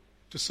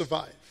to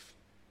survive.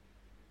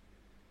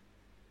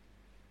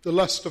 The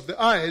lust of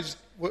the eyes,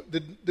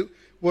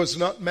 was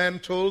not man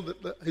told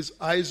that his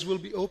eyes will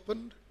be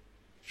opened?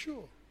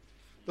 Sure.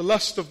 The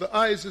lust of the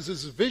eyes is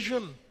his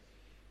vision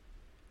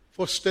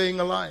for staying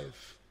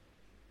alive.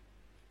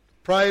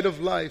 The pride of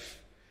life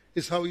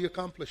is how he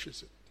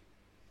accomplishes it.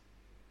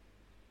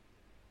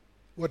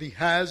 What he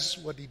has,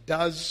 what he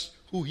does,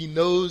 who he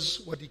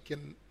knows, what he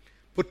can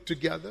put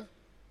together.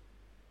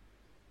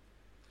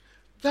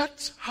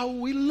 That's how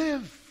we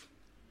live.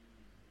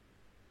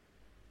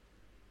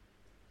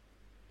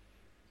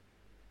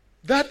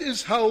 That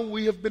is how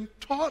we have been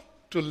taught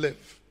to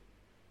live.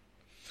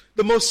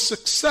 The most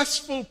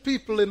successful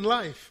people in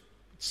life,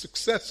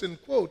 success in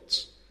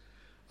quotes,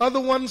 are the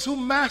ones who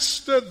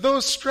master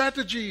those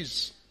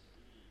strategies.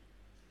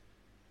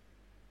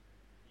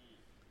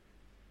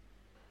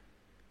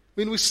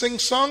 I mean, we sing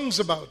songs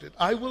about it.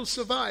 I will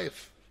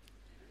survive.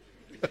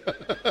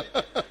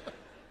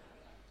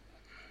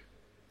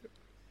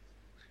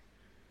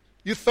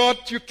 You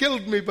thought you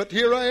killed me, but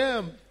here I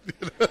am.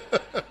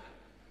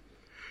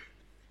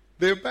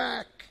 They're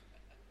back.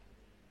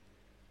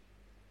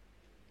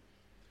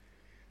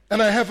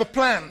 And I have a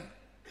plan.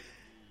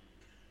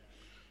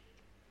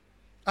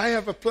 I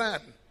have a plan.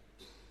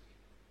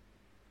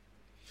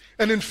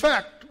 And in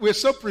fact, we're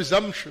so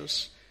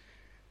presumptuous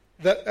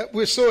that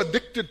we're so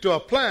addicted to our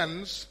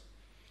plans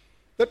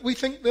that we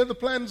think they're the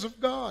plans of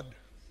God.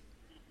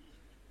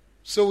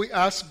 So we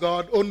ask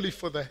God only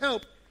for the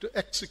help to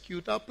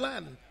execute our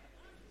plan.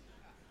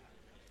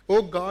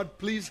 Oh God,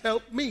 please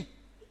help me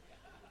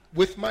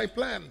with my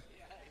plan.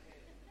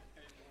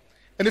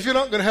 And if you're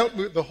not going to help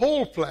me with the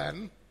whole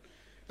plan,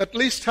 at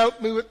least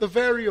help me with the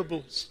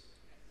variables.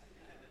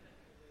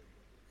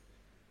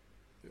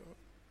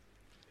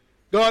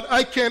 God,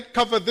 I can't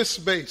cover this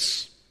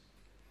base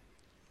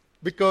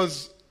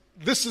because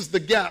this is the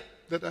gap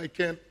that I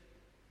can't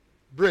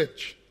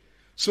bridge.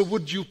 So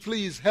would you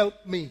please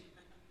help me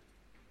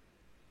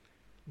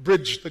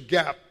bridge the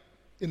gap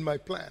in my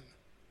plan?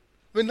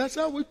 I mean, that's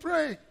how we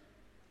pray.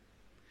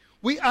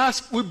 We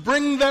ask, we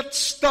bring that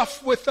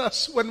stuff with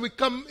us when we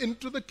come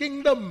into the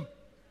kingdom.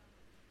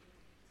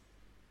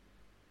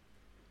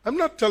 I'm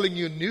not telling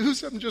you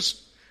news, I'm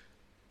just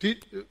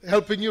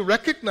helping you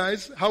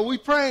recognize how we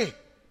pray.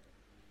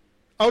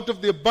 Out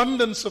of the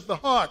abundance of the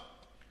heart,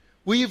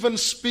 we even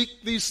speak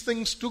these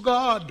things to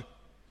God.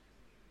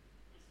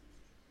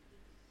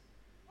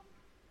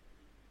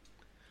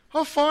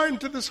 How far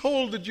into this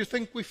hole did you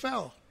think we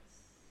fell?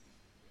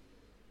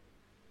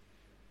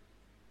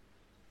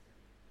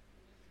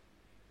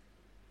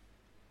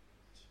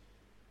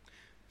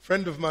 A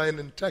friend of mine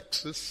in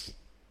Texas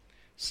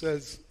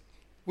says,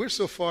 we're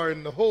so far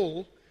in the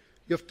hole,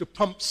 you have to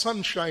pump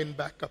sunshine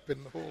back up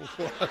in the hole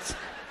for us.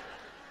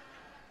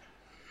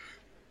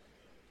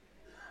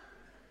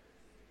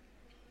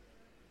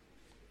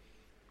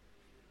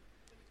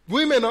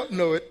 We may not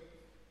know it,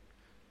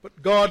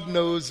 but God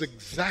knows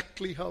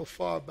exactly how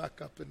far back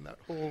up in that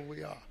hole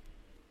we are.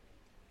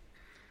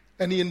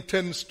 And He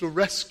intends to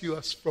rescue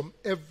us from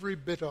every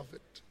bit of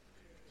it.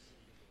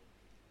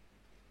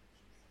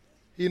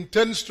 He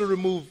intends to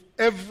remove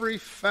every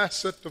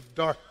facet of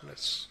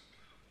darkness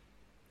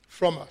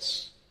from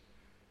us,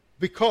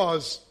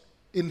 because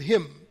in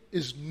Him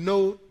is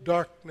no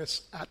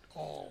darkness at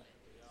all.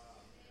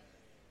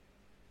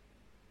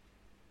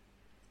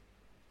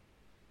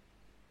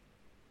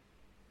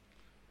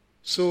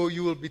 So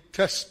you will be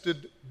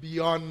tested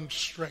beyond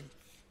strength,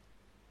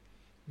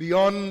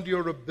 beyond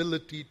your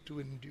ability to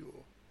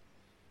endure.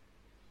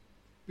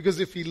 Because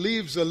if He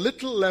leaves a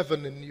little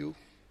leaven in you,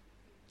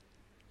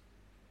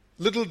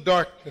 little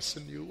darkness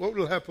in you, what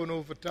will happen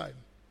over time?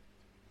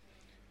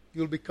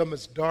 You'll become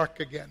as dark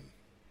again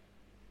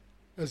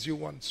as you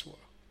once were.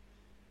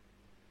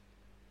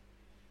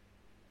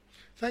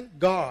 Thank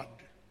God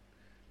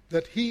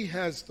that He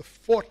has the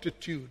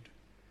fortitude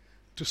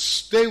to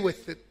stay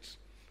with it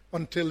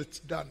until it's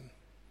done,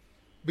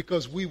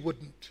 because we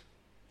wouldn't.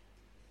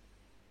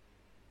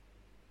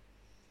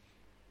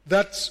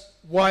 That's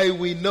why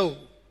we know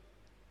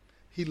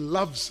He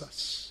loves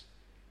us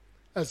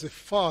as a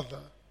father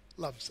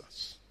loves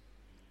us.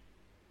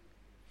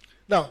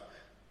 Now,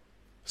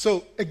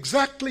 so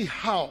exactly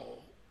how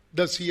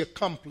does He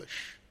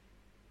accomplish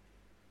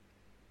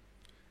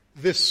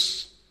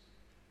this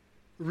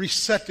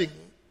resetting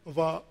of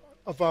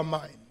our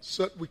minds,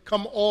 so that we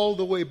come all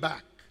the way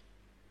back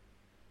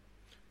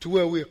to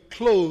where we are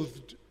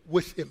clothed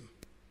with Him?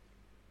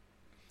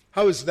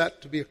 How is that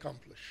to be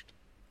accomplished?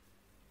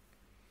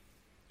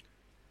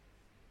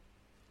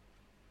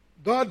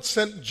 God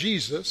sent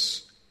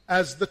Jesus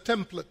as the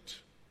template.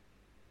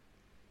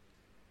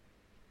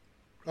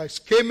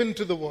 Christ came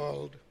into the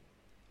world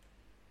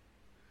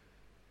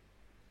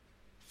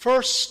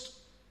first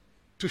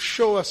to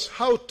show us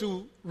how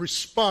to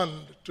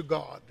respond to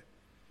God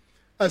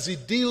as He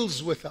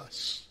deals with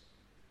us,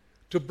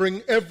 to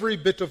bring every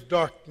bit of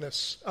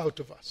darkness out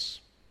of us.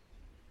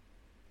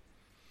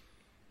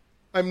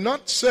 I'm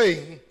not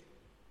saying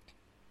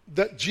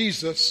that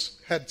Jesus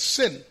had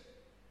sin.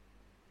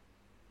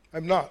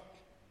 I'm not.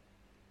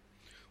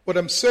 What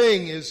I'm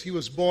saying is He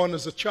was born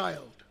as a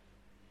child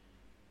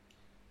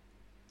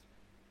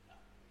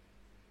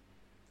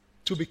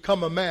to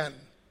become a man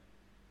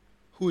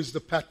who is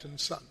the pattern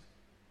son.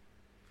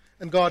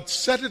 And God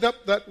set it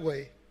up that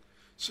way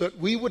so that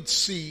we would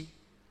see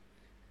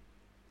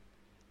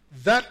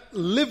that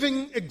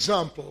living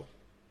example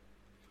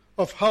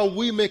of how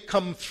we may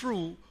come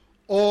through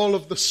all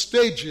of the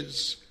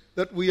stages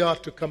that we are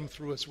to come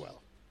through as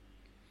well.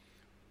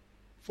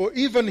 For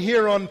even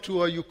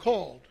hereunto are you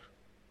called,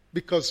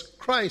 because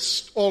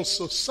Christ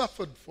also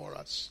suffered for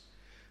us,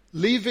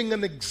 leaving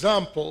an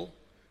example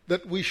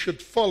that we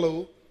should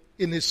follow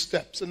in His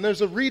steps. And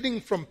there's a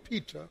reading from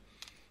Peter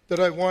that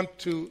I want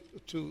to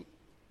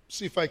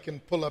see if I can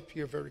pull up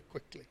here very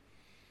quickly.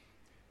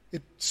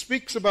 It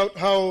speaks about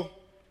how,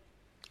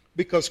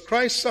 because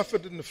Christ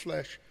suffered in the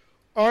flesh,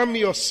 arm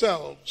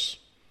yourselves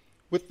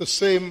with the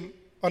same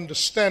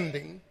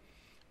understanding,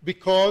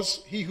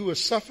 because he who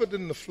has suffered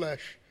in the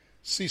flesh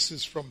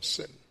ceases from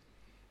sin.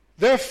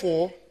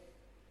 Therefore,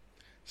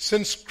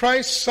 since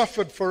Christ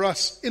suffered for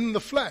us in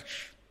the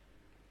flesh,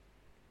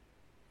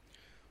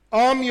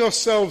 arm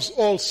yourselves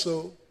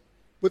also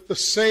with the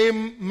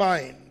same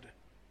mind.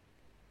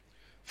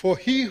 For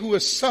he who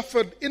has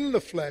suffered in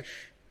the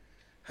flesh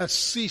has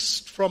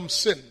ceased from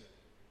sin,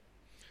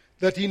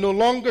 that he no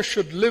longer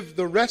should live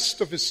the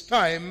rest of his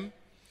time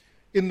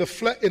in the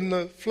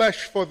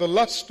flesh for the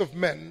lust of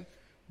men,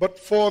 but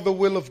for the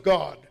will of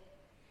God.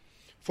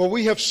 For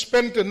we have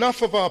spent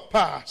enough of our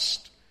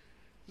past,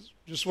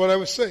 just what I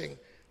was saying,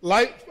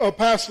 our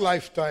past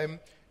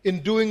lifetime, in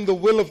doing the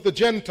will of the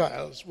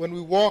Gentiles, when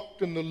we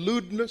walked in the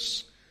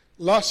lewdness,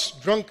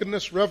 lust,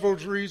 drunkenness,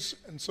 revelries,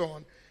 and so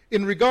on.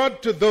 In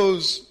regard to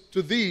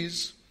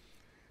these,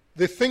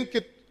 they think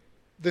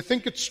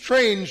it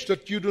strange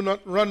that you do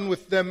not run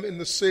with them in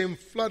the same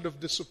flood of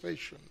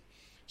dissipation,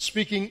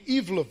 speaking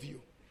evil of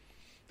you.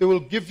 They will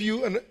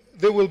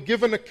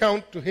give an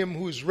account to him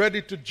who is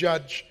ready to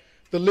judge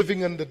the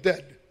living and the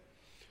dead.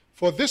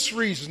 For this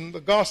reason,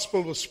 the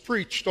gospel was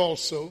preached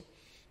also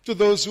to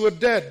those who are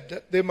dead,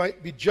 that they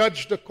might be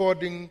judged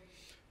according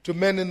to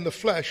men in the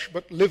flesh,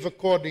 but live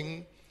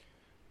according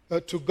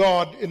to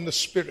God in the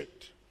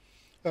Spirit.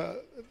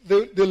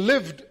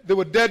 They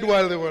were dead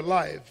while they were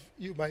alive,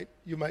 you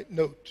might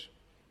note.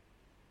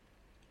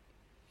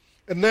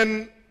 And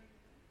then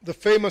the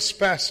famous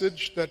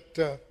passage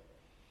that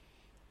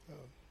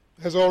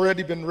has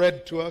already been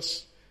read to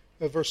us,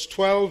 verse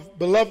 12,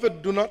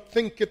 Beloved, do not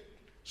think it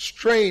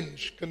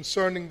strange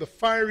concerning the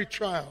fiery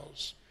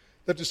trials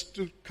that is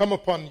to come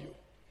upon you,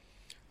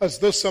 as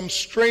though some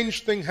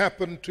strange thing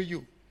happened to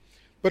you.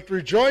 But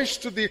rejoice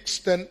to the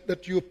extent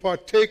that you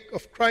partake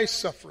of Christ's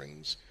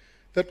sufferings,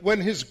 that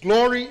when his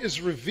glory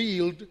is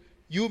revealed,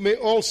 you may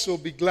also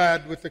be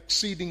glad with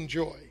exceeding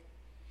joy.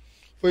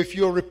 For if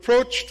you are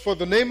reproached for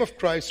the name of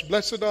Christ,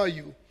 blessed are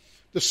you.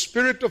 The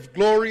Spirit of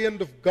glory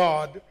and of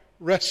God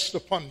rests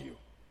upon you.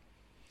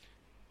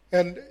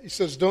 And he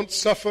says, don't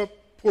suffer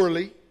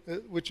poorly,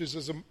 which is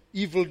as an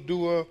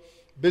evildoer,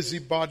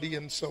 busybody,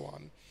 and so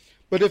on.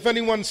 But if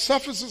anyone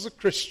suffers as a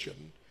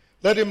Christian,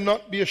 let him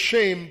not be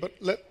ashamed, but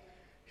let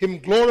him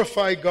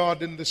glorify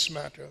God in this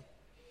matter.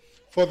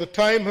 For the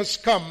time has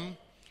come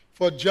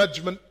for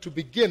judgment to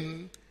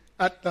begin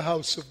at the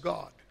house of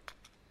God.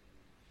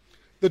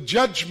 The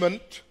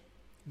judgment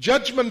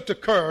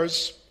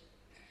occurs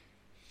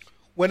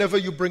whenever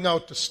you bring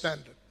out the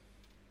standard.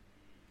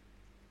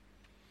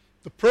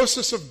 The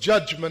process of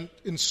judgment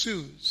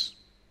ensues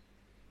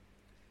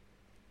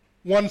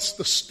once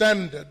the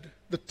standard,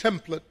 the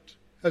template,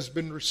 has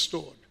been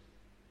restored.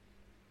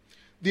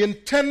 The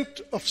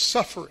intent of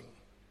suffering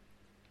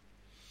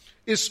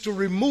is to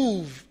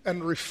remove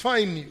and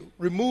refine you,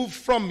 remove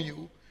from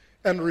you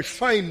and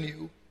refine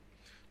you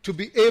to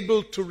be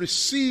able to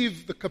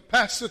receive the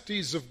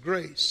capacities of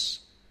grace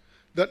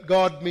that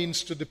God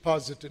means to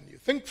deposit in you.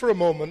 Think for a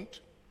moment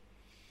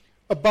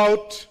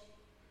about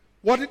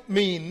what it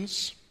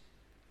means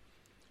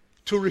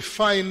to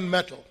refine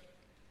metal.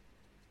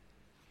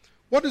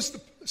 What is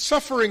the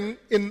suffering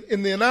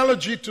in the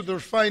analogy to the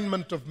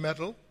refinement of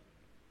metal?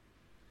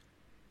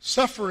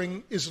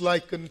 Suffering is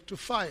likened to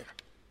fire.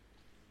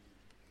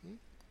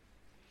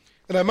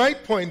 And I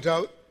might point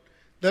out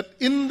that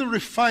in the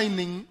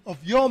refining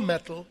of your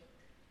metal,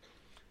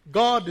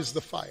 God is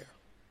the fire.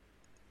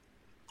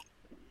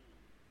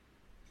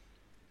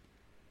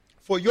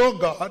 For your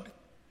God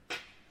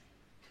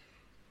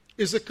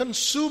is a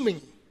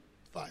consuming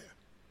fire.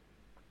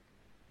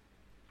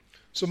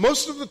 So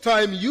most of the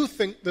time you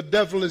think the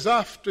devil is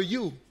after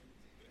you.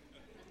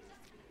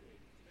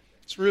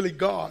 It's really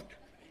God.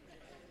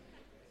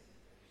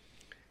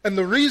 And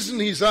the reason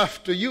he's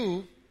after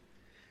you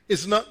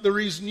is not the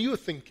reason you're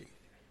thinking.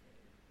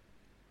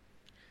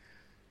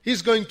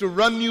 He's going to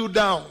run you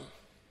down.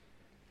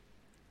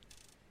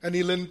 And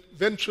he'll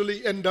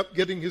eventually end up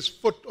getting his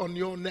foot on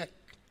your neck.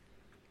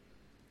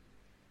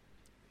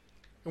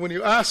 And when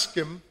you ask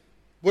him,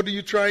 what are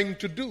you trying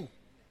to do?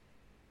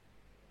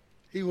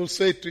 He will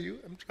say to you,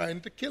 I'm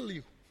trying to kill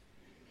you.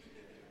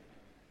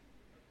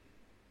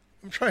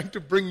 I'm trying to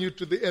bring you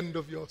to the end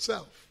of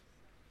yourself.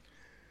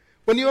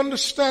 When you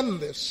understand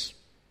this,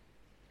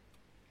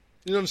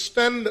 you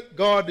understand that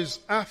God is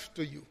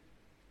after you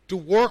to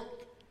work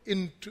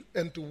into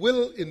and to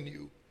will in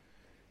you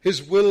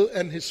his will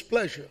and his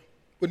pleasure.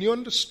 When you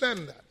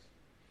understand that,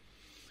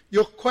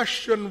 your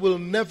question will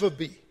never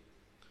be,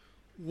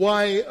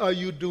 why are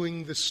you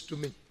doing this to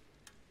me?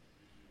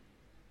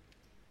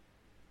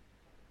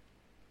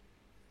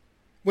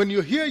 When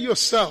you hear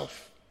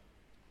yourself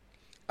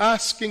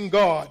asking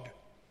God,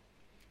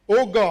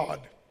 oh God,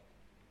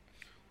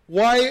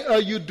 why are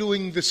you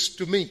doing this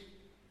to me?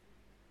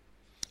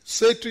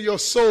 Say to your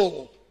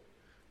soul,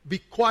 be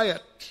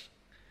quiet.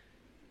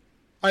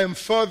 I am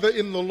further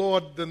in the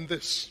Lord than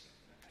this.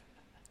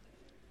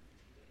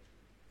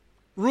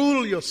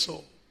 Rule your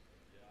soul.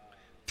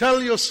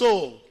 Tell your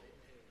soul,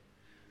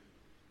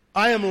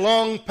 I am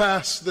long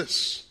past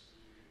this,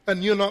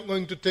 and you're not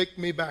going to take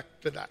me back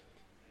to that.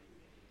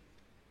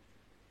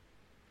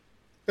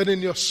 And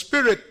in your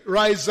spirit,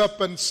 rise up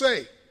and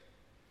say,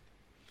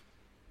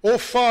 oh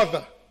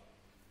Father,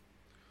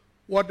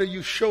 what are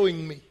you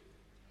showing me?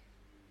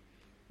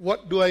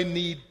 What do I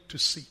need to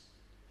see?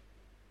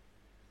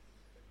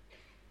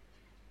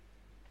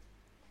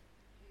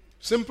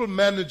 Simple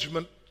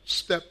management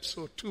steps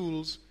or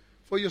tools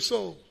for your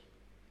soul.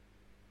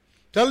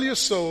 Tell your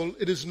soul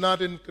it is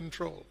not in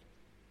control.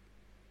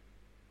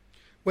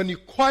 When you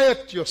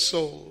quiet your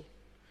soul,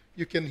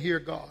 you can hear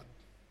God.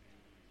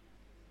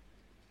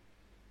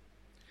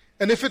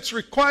 And if it's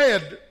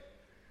required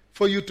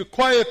for you to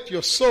quiet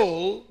your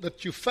soul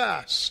that you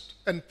fast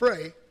and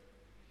pray,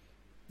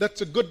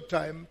 that's a good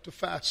time to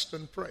fast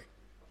and pray.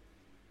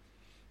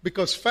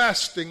 Because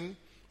fasting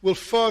will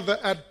further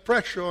add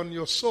pressure on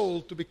your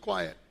soul to be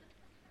quiet.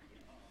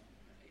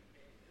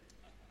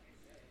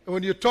 And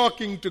when you're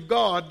talking to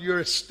God,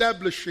 you're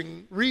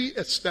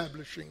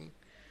re-establishing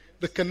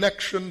the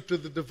connection to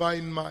the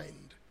divine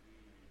mind.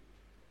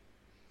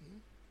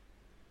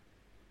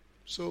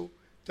 So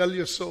tell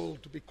your soul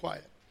to be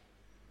quiet.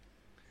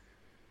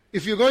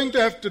 If you're going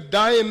to have to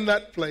die in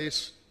that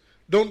place,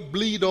 don't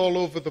bleed all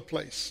over the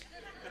place.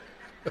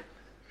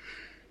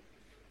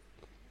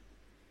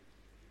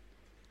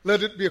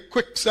 Let it be a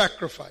quick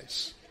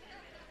sacrifice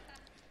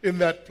in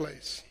that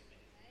place.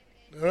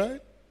 All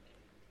right?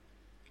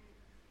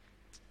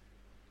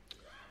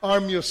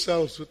 Arm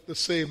yourselves with the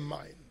same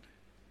mind.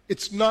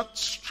 It's not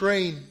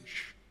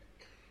strange.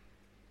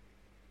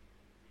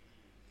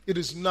 It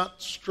is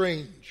not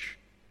strange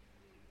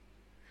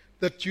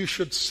that you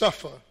should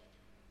suffer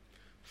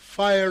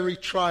fiery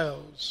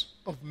trials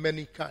of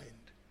many kinds.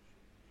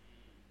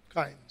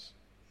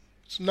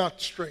 It's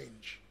not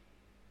strange.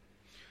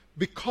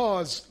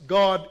 Because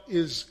God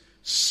is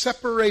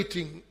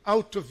separating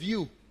out of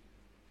you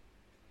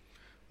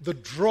the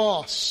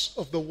dross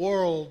of the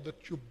world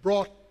that you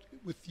brought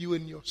with you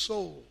in your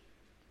soul,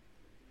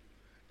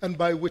 and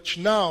by which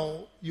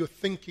now you're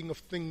thinking of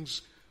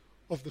things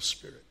of the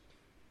Spirit.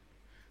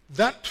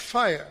 That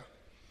fire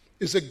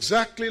is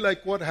exactly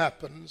like what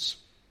happens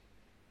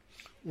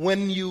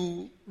when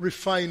you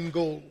refine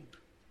gold.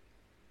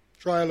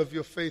 Trial of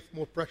your faith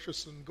more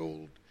precious than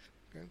gold.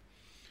 Okay?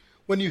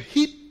 When you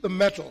heat the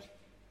metal,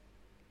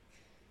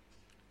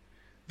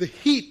 the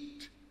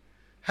heat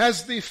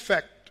has the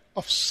effect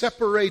of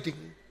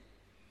separating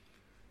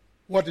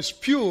what is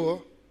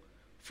pure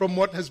from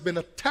what has been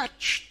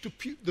attached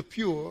to the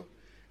pure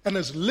and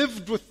has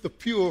lived with the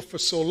pure for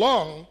so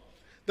long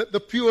that the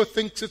pure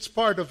thinks it's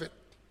part of it.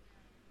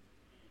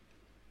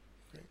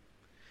 Okay?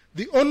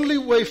 The only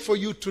way for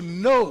you to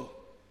know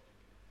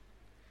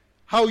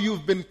how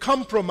you've been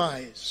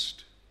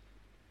compromised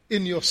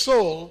in your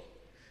soul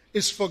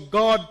is for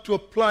God to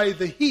apply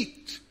the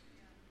heat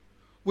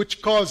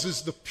which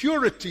causes the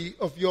purity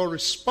of your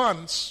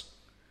response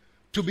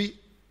to be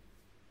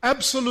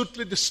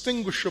absolutely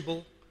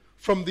distinguishable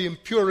from the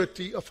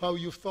impurity of how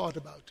you've thought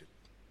about it.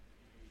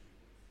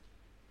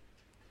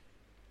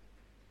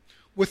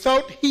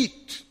 Without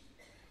heat,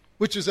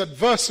 which is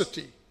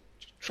adversity,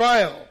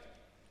 trial,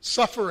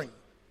 suffering,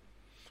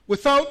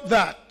 without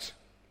that,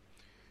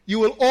 you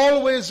will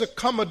always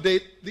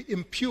accommodate the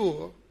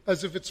impure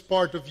as if it's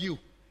part of you.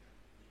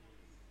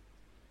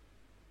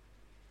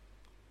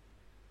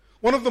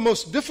 One of the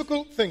most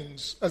difficult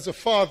things as a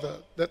father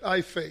that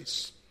I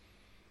face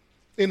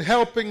in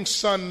helping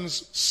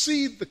sons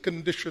see the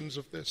conditions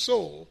of their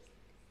soul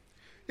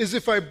is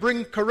if I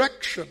bring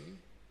correction,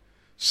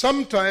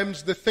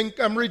 sometimes they think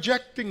I'm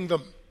rejecting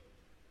them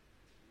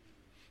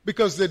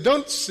because they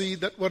don't see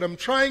that what I'm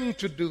trying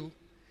to do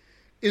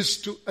is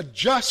to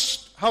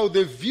adjust how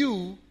they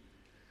view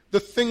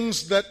the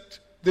things that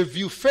they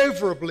view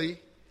favorably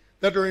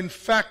that are in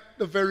fact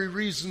the very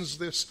reasons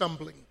they're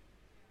stumbling.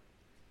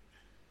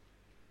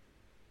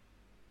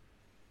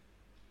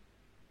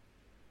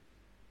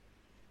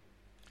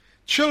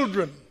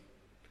 Children,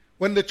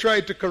 when they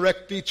try to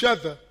correct each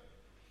other,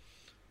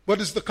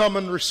 what is the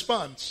common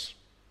response?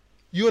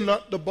 You're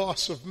not the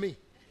boss of me.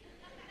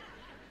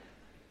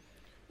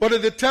 What are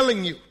they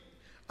telling you?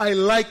 I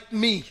like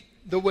me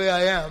the way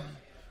I am,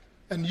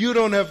 and you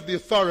don't have the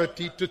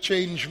authority to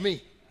change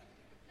me.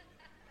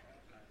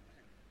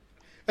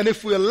 And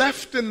if we're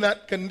left in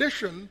that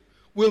condition,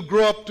 we'll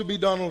grow up to be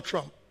Donald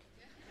Trump.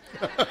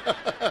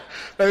 Now,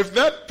 if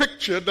that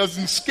picture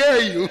doesn't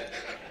scare you,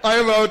 I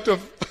am out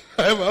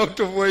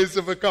of ways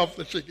of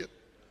accomplishing it.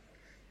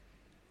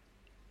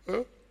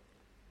 Huh?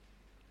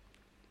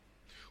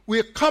 We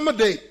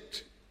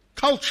accommodate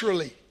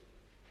culturally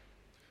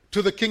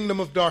to the kingdom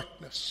of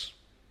darkness.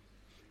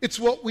 It's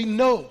what we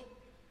know.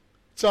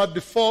 It's our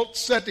default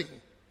setting.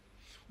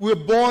 We're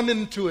born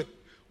into it.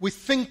 We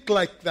think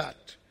like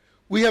that.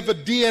 We have a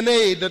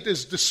DNA that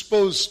is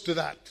disposed to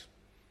that.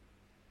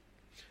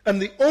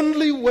 And the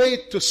only way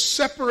to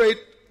separate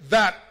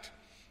that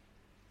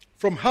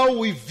from how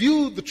we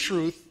view the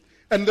truth,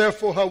 and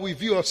therefore how we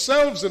view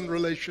ourselves in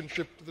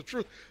relationship to the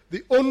truth,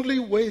 the only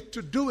way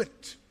to do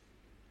it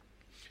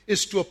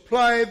is to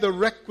apply the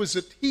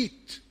requisite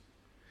heat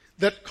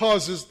that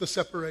causes the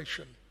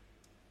separation.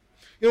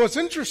 You know, what's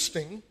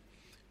interesting,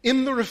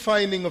 in the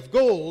refining of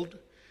gold,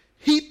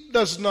 heat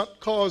does not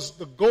cause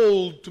the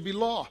gold to be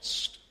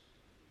lost.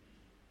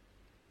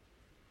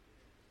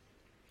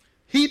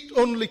 Heat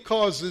only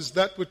causes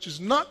that which is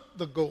not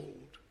the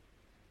gold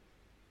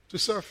to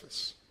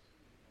surface.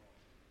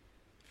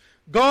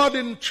 God,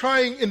 in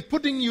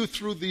putting you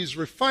through these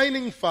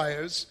refining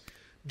fires,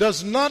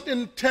 does not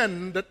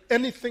intend that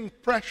anything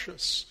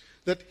precious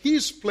that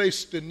He's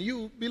placed in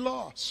you be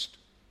lost.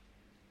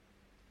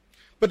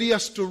 but he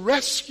has to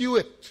rescue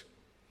it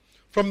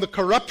from the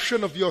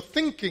corruption of your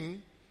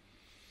thinking,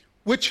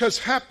 which has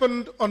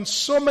happened on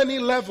so many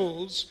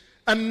levels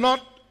and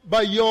not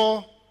by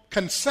your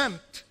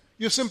consent.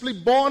 You're simply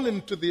born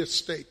into the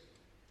estate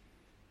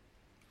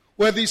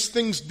where these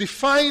things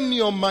define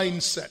your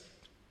mindset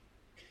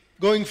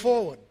going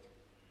forward.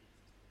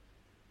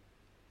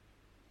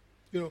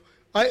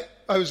 I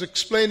was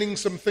explaining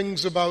some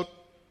things about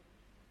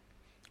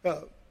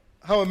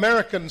how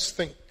Americans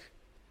think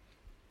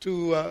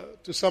to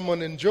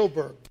someone in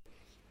Joburg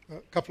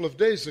a couple of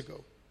days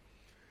ago.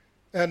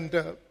 And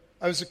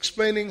I was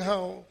explaining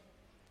how,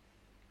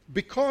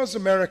 because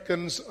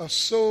Americans are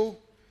so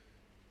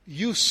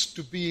used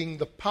to being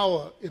the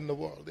power in the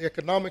world, the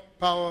economic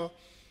power,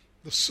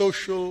 the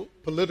social,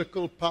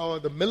 political power,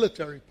 the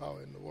military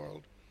power in the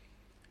world,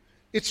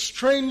 it's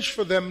strange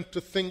for them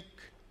to think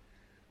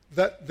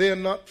that they're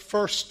not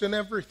first in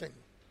everything.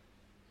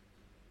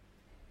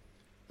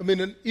 I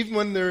mean, even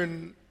when they're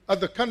in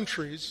other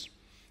countries,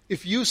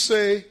 if you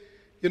say,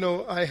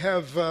 I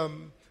have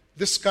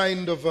this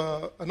kind of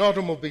an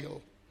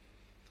automobile,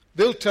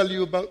 they'll tell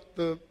you about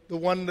the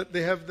one that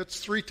they have that's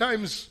 3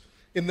 times,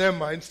 in their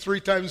minds, 3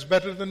 times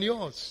better than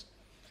yours.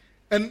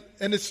 And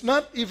it's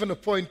not even a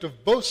point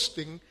of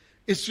boasting,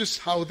 it's just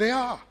how they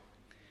are.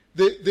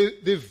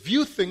 They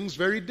view things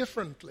very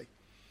differently.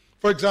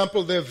 For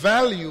example, their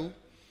value,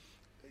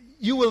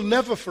 you will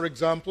never, for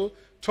example,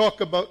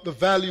 talk about the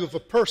value of a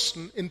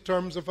person in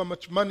terms of how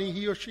much money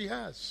he or she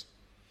has.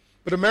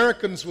 But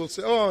Americans will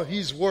say, oh,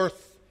 he's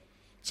worth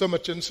so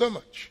much and so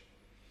much.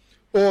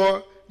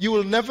 Or you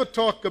will never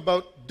talk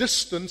about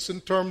distance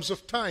in terms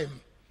of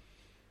time.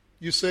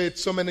 You say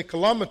it's so many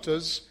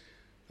kilometers,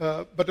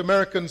 but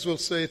Americans will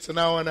say it's an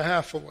hour and a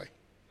half away.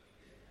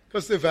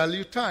 Because they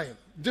value time.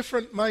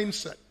 Different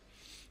mindset.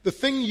 The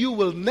thing you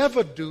will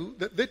never do,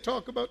 that they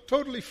talk about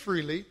totally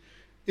freely,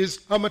 is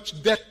how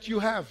much debt you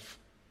have.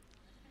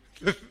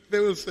 They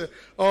will say,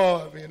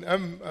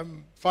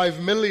 I'm $5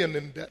 million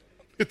in debt.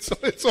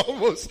 It's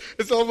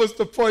almost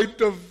a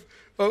point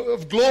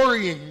of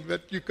glorying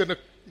that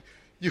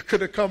you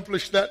can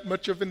accomplish that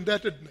much of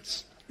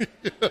indebtedness.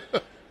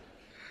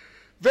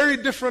 Very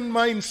different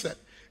mindset.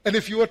 And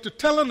if you were to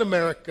tell an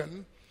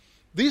American,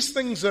 these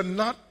things are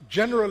not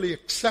generally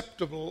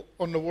acceptable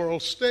on the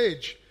world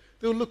stage,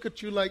 they'll look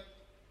at you like,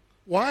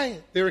 why?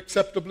 They're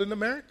acceptable in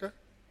America.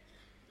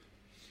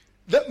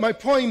 My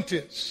point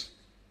is,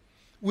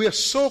 we are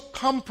so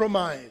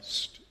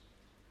compromised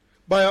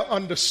by our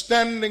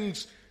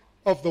understandings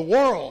of the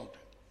world,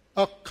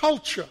 our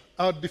culture,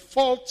 our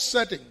default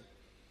setting,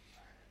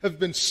 have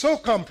been so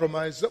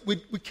compromised that we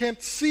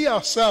can't see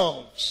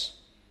ourselves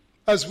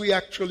as we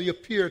actually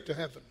appear to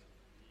heaven,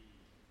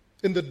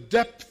 in the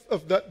depth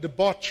of that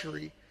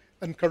debauchery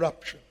and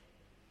corruption.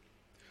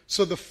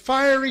 So the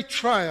fiery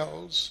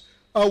trials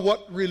are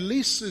what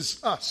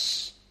releases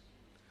us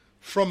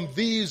from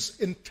these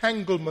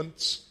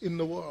entanglements in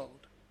the world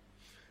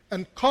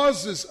and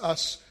causes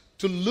us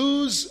to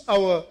lose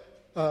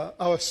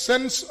our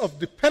sense of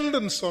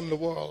dependence on the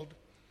world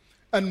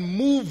and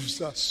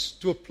moves us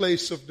to a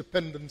place of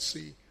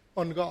dependency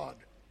on God.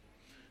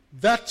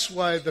 That's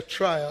why the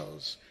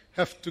trials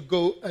have to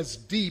go as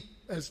deep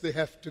as they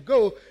have to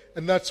go,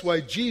 and that's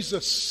why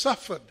Jesus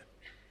suffered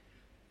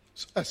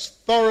as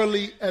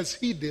thoroughly as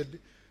he did,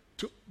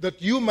 that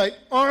you might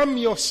arm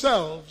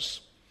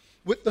yourselves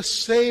with the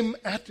same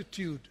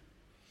attitude.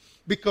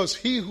 Because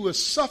he who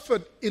has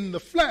suffered in the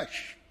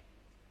flesh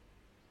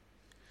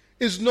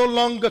is no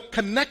longer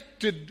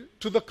connected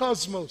to the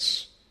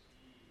cosmos.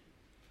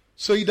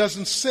 So he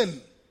doesn't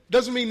sin.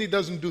 Doesn't mean he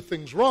doesn't do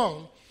things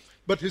wrong,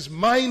 but his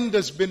mind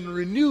has been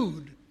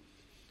renewed.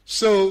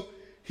 So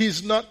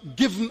he's not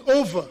given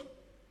over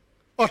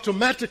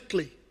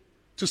automatically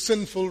to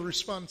sinful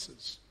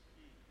responses.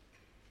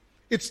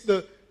 It's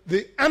the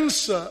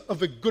answer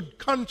of a good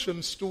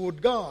conscience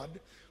toward God,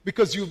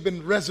 because you've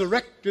been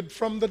resurrected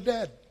from the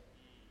dead.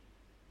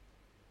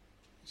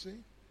 See?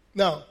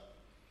 Now,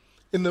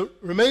 in the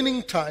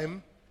remaining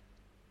time,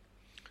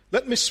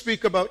 let me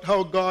speak about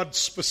how God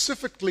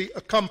specifically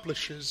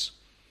accomplishes.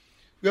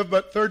 We have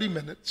about 30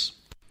 minutes.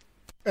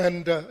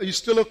 And are you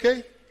still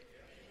okay?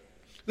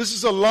 This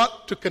is a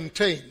lot to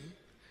contain.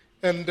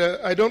 And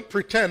I don't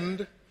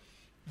pretend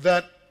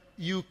that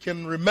you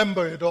can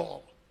remember it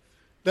all.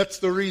 That's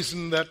the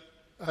reason that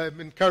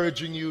I'm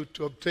encouraging you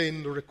to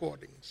obtain the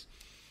recordings.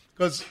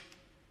 Because,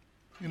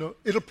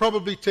 it'll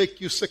probably take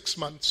you 6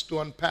 months to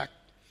unpack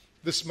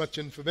this much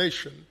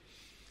information,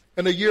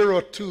 and a year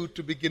or 2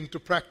 to begin to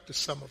practice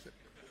some of it.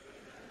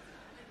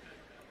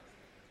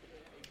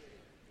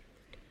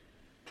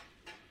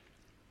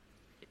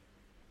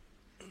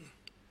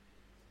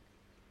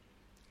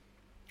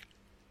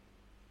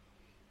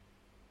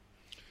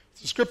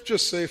 The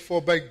scriptures say,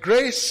 "For by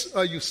grace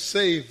are you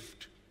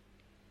saved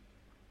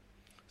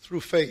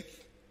through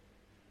faith,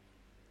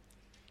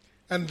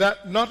 and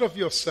that not of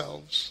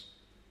yourselves,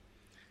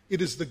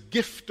 it is the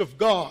gift of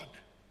God,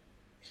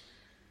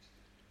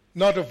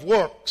 not of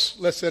works,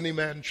 lest any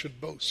man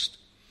should boast."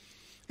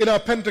 In our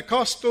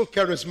Pentecostal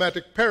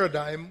charismatic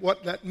paradigm,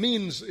 what that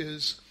means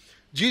is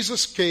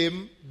Jesus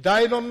came,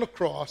 died on the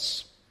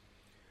cross,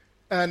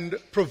 and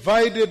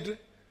provided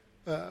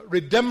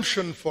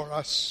redemption for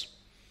us,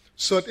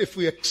 so that if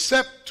we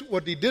accept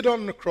what he did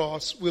on the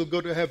cross, we'll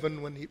go to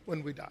heaven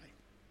when we die.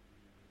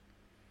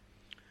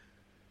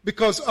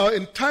 Because our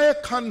entire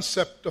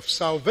concept of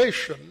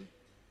salvation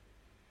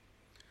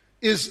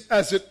is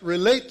as it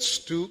relates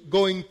to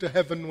going to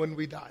heaven when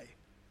we die.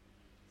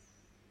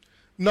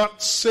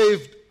 Not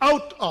saved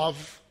out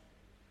of,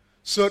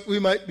 so that we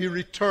might be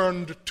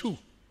returned to.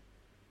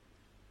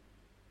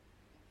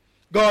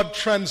 God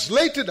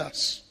translated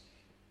us,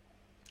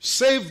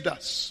 saved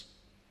us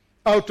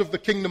out of the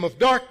kingdom of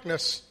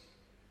darkness,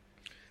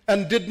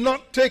 and did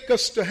not take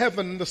us to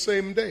heaven the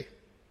same day.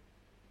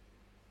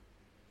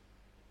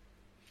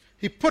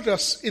 He put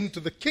us into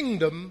the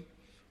kingdom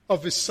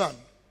of his Son.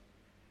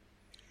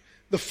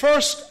 The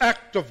first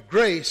act of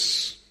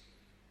grace,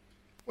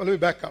 well, let me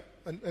back up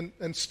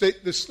and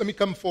state this. Let me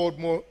come forward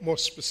more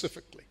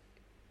specifically.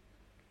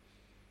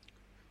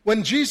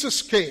 When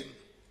Jesus came,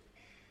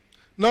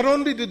 not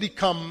only did he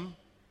come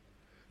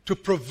to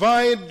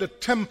provide the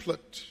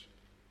template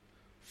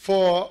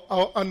for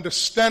our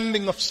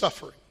understanding of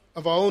suffering,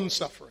 of our own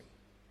suffering,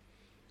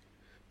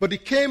 but he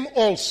came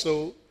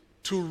also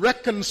to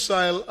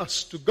reconcile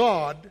us to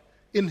God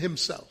in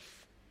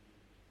himself.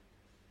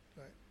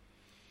 Right.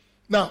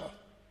 Now,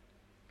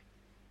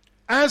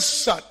 as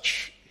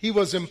such, he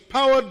was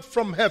empowered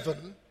from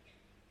heaven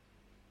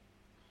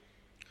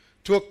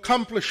to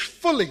accomplish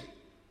fully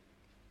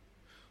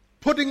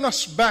putting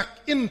us back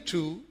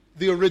into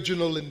the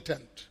original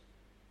intent.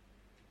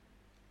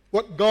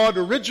 What God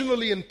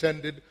originally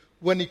intended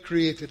when he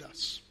created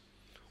us.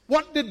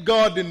 What did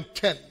God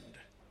intend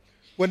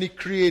when he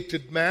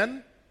created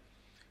man?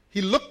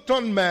 He looked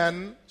on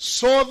man,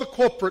 saw the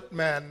corporate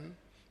man,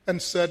 and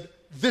said,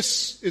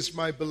 "This is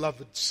my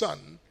beloved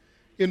Son,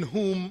 in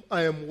whom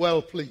I am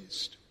well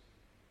pleased."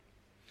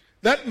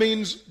 That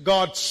means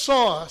God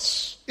saw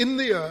us in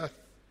the earth,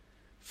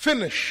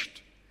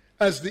 finished,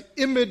 as the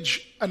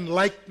image and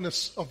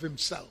likeness of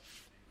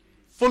himself,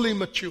 fully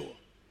mature.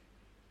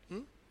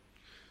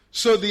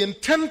 So the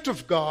intent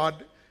of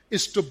God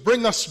is to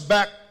bring us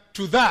back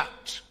to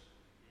that.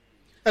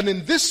 And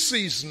in this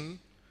season,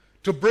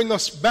 to bring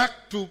us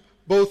back to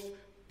both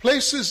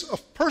places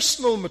of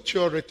personal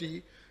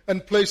maturity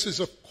and places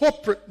of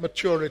corporate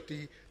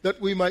maturity,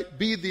 that we might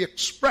be the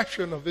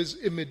expression of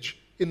his image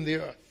in the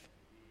earth.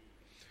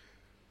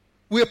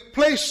 We are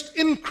placed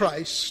in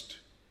Christ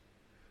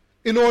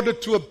in order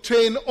to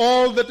obtain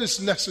all that is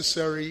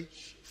necessary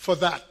for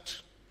that.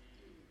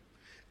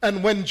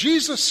 And when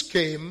Jesus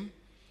came,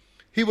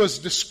 he was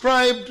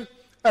described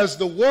as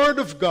the Word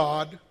of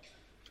God,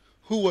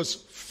 who was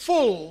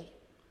full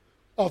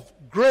of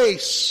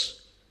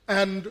grace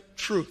and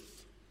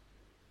truth.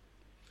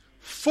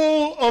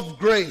 Full of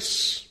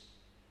grace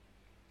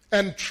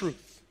and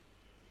truth.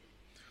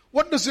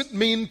 What does it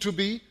mean to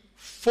be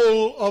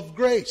full of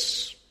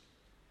grace?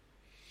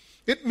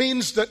 It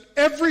means that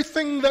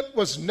everything that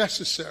was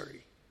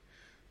necessary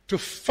to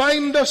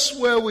find us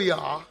where we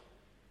are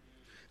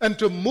and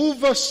to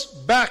move us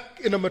back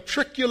in a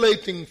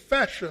matriculating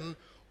fashion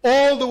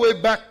all the way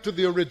back to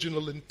the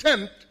original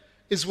intent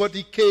is what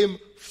he came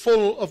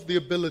full of the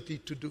ability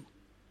to do.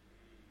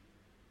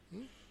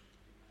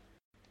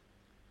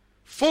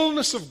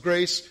 Fullness of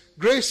grace.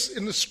 Grace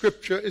in the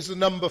scripture is the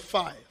number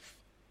 5.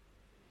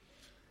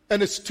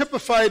 And it's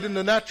typified in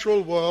the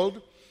natural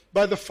world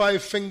by the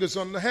 5 fingers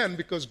on the hand,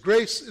 because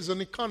grace is an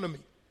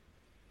economy.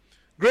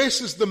 Grace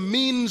is the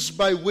means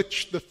by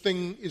which the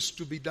thing is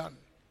to be done.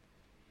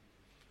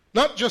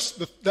 Not just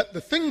that the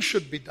thing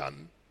should be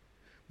done,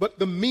 but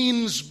the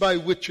means by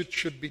which it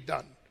should be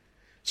done.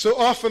 So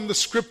often the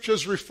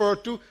scriptures refer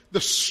to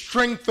the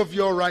strength of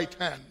your right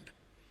hand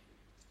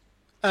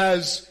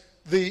as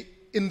the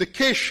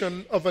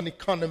indication of an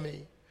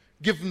economy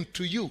given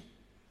to you.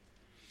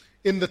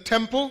 In the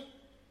temple,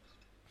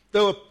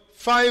 there were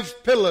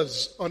 5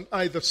 pillars on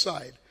either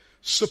side,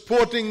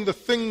 supporting the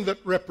thing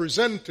that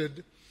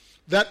represented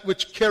that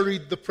which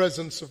carried the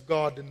presence of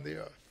God in the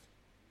earth,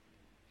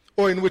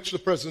 or in which the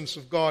presence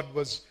of God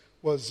was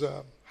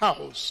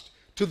housed,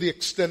 to the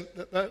extent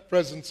that that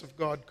presence of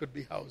God could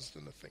be housed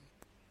in a thing.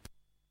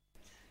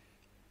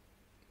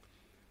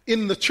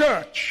 In the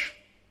church,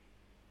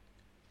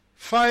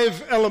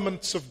 5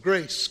 elements of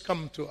grace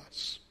come to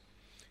us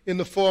in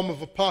the form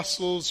of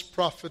apostles,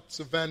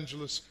 prophets,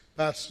 evangelists,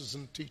 pastors,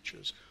 and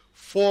teachers,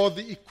 for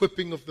the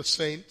equipping of the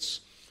saints,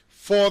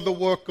 for the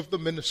work of the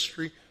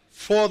ministry,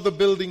 for the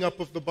building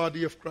up of the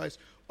body of Christ,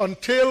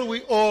 until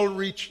we all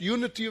reach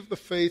unity of the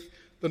faith,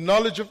 the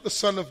knowledge of the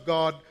Son of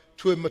God,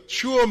 to a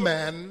mature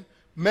man,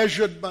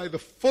 measured by the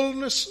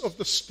fullness of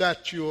the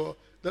stature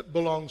that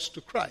belongs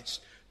to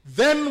Christ.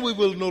 Then we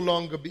will no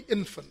longer be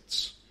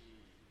infants,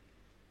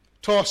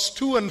 tossed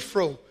to and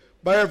fro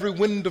by every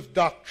wind of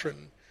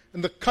doctrine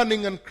and the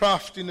cunning and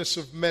craftiness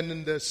of men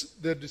in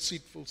their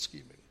deceitful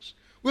schemings.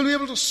 We'll be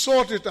able to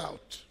sort it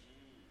out.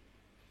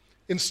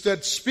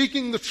 Instead,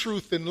 speaking the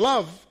truth in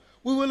love,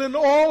 we will in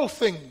all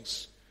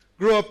things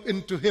grow up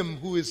into him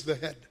who is the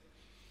head,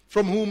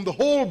 from whom the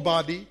whole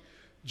body,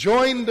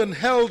 joined and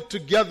held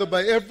together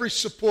by every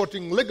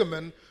supporting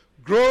ligament,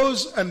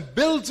 grows and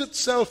builds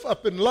itself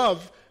up in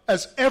love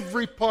as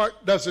every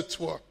part does its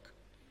work.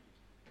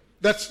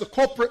 That's the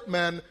corporate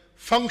man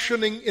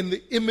functioning in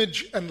the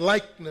image and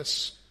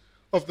likeness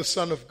of the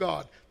Son of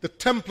God, the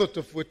template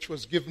of which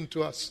was given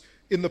to us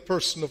in the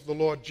person of the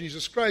Lord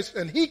Jesus Christ.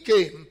 And he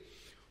came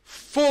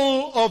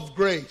full of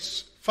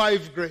grace,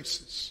 5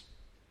 graces,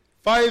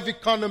 5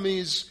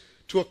 economies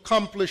to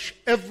accomplish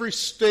every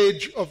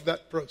stage of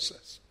that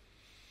process.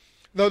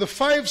 Now, the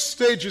 5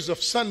 stages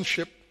of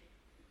sonship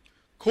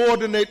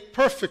coordinate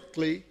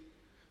perfectly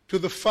to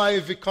the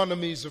 5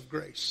 economies of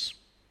grace.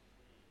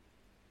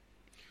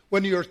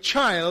 When you're a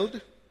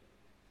child,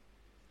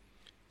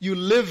 you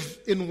live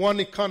in one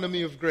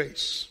economy of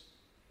grace.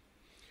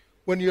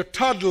 When you're a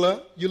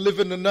toddler, you live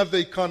in another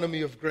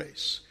economy of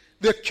grace.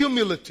 They're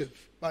cumulative,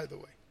 by the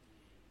way.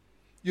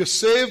 You're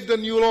saved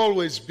and you'll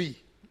always be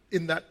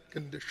in that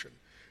condition.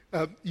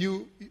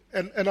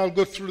 And I'll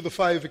go through the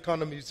 5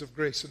 economies of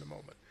grace in a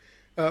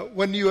moment.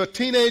 When you're a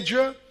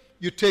teenager,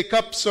 you take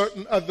up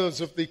certain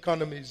others of the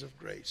economies of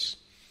grace.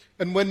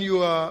 And when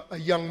you are a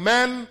young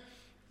man,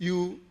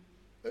 you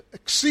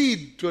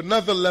exceed to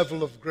another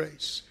level of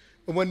grace.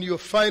 And when you're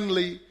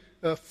finally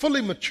a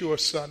fully mature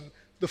son,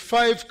 the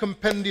 5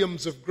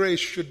 compendiums of grace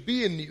should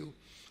be in you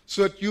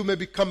so that you may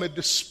become a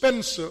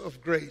dispenser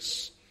of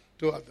grace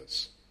to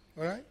others.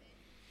 All right?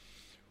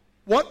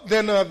 What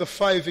then are the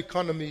 5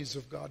 economies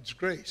of God's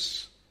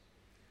grace?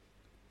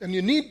 And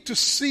you need to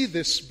see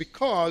this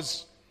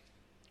because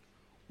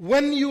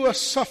when you are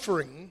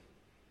suffering,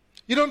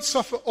 you don't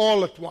suffer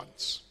all at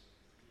once.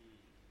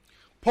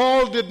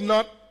 Paul did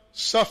not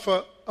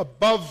suffer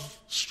above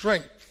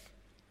strength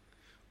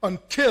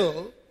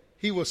until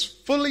he was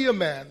fully a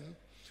man,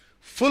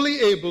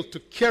 fully able to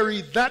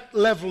carry that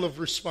level of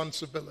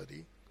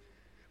responsibility.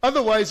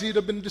 Otherwise, he'd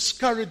have been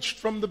discouraged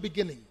from the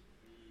beginning.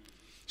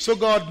 So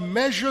God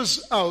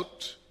measures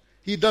out.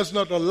 He does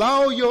not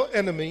allow your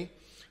enemy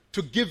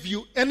to give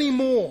you any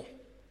more.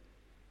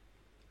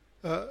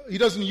 He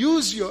doesn't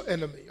use your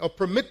enemy or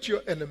permit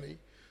your enemy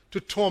to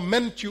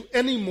torment you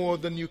any more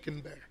than you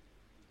can bear.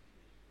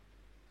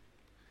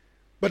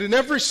 But in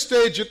every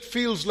stage, it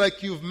feels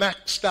like you've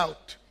maxed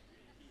out.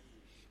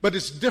 But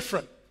it's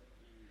different.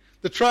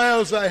 The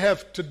trials I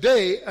have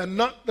today are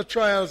not the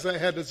trials I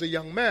had as a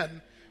young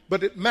man,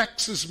 but it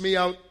maxes me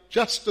out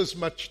just as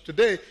much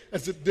today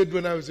as it did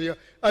when I was a young.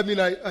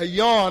 I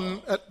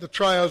yawn at the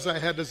trials I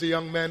had as a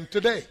young man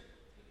today.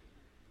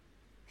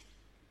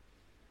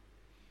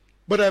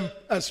 But I'm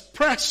as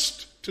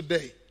pressed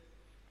today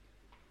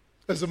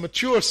as a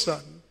mature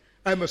son.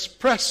 I'm as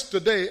pressed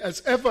today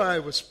as ever I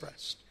was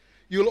pressed.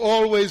 You'll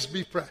always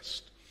be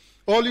pressed.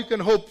 All you can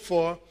hope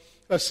for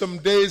are some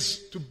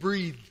days to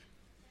breathe.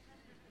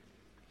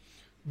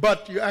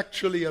 But you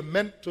actually are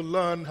meant to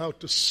learn how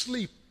to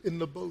sleep in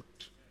the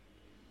boat.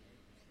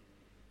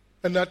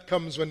 And that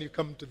comes when you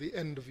come to the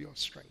end of your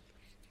strength.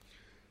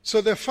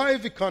 So there are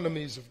 5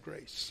 economies of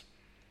grace,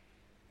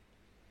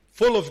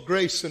 full of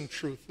grace and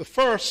truth. The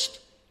first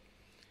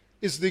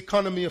is the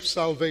economy of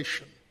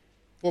salvation.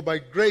 For by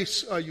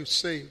grace are you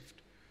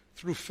saved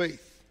through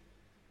faith.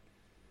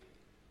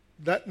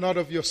 That not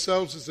of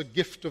yourselves is a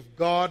gift of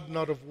God,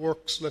 not of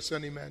works, lest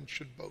any man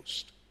should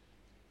boast.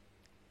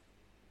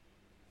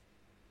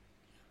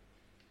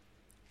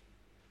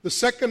 The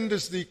second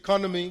is the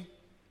economy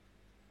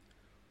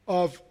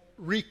of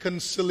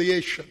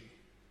reconciliation.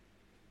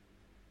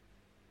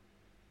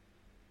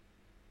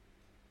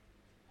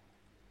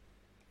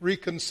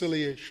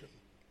 Reconciliation.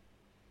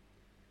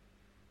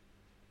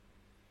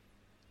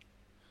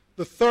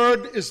 The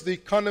third is the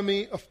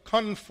economy of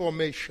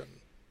conformation.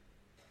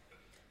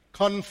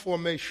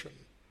 Conformation.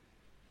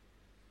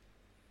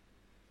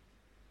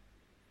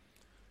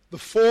 The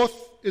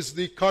fourth is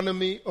the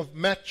economy of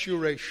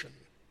maturation.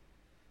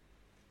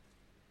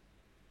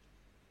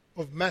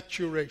 Of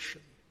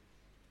maturation.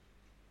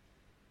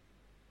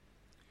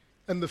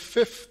 And the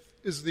fifth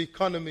is the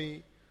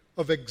economy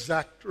of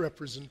exact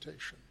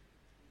representation.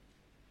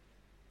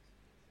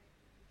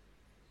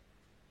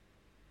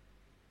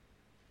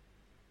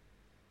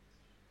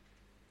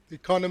 The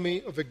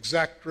economy of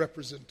exact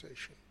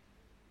representation.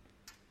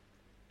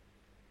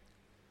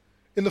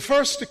 In the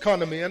first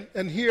economy,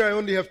 and here I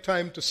only have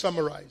time to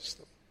summarize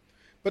them,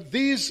 but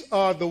these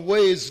are the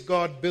ways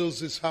God builds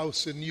his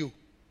house in you.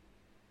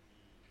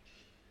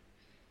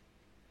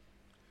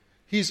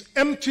 He's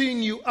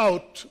emptying you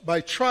out by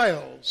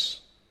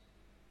trials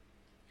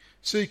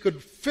so he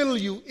could fill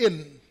you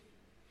in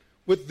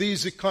with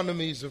these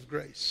economies of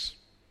grace.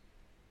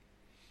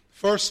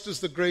 First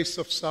is the grace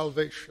of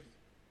salvation.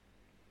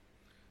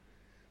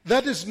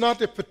 That is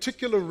not a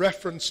particular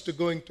reference to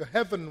going to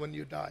heaven when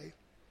you die,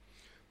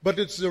 but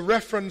it's a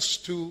reference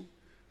to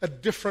a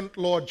different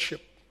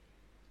lordship.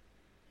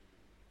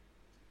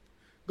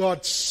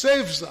 God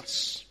saves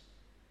us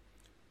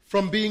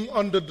from being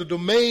under the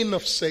domain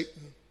of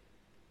Satan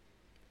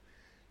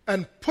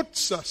and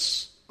puts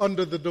us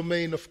under the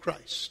domain of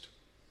Christ.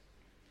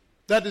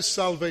 That is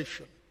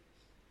salvation.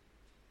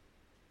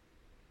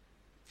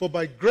 For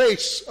by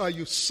grace are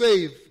you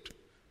saved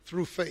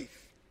through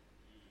faith,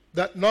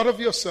 that not of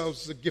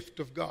yourselves is a gift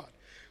of God.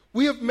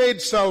 We have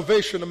made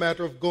salvation a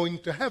matter of going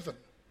to heaven.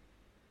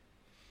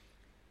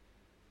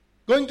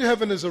 Going to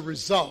heaven is a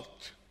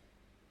result.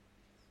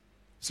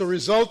 It's a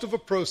result of a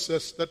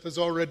process that has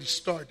already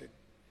started.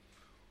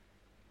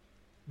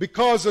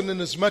 Because and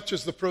inasmuch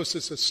as the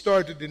process has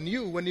started in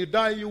you, when you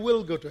die, you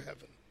will go to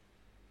heaven.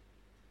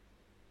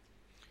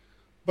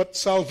 But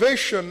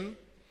salvation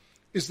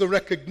is the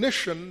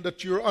recognition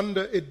that you're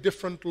under a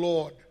different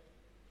Lord.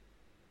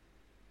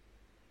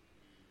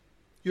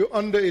 You're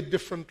under a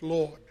different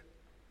Lord.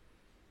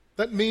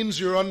 That means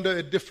you're under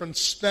a different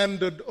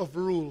standard of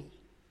rule.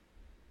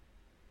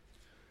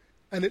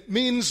 And it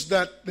means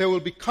that there will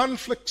be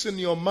conflicts in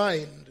your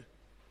mind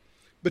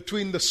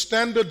between the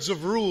standards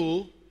of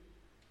rule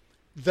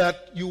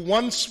that you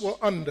once were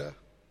under,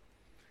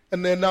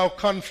 and there are now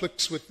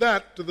conflicts with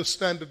that to the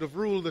standard of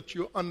rule that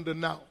you're under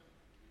now.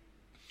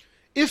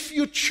 If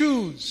you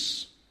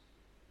choose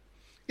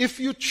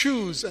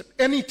at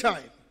any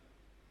time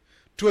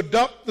to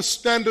adopt the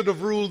standard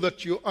of rule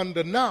that you're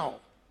under now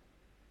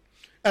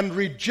and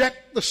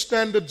reject the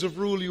standards of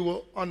rule you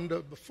were under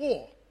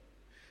before,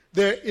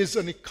 there is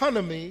an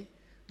economy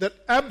that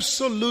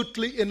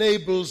absolutely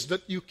enables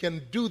that you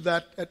can do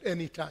that at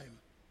any time.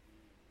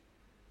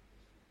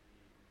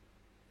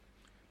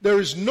 There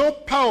is no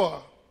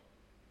power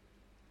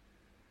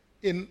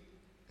in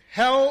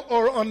hell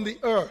or on the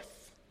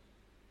earth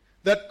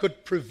that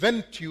could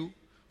prevent you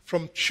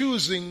from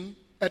choosing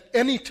at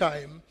any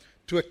time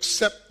to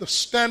accept the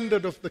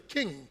standard of the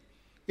King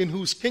in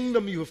whose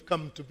kingdom you have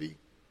come to be,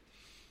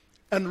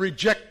 and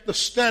reject the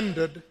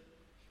standard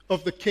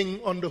of the king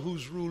under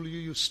whose rule you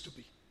used to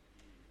be.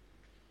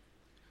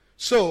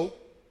 So,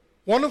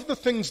 one of the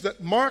things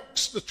that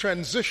marks the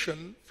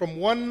transition from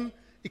one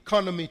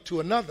economy to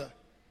another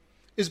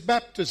is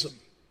baptism.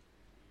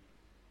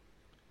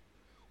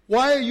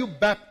 Why are you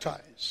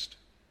baptized?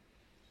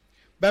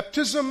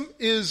 Baptism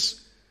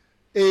is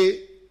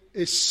a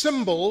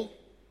symbol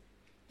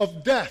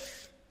of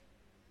death.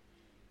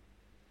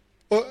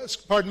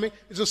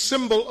 It's a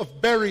symbol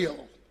of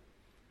burial,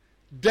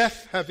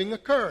 death having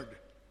occurred.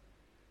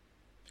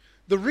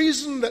 The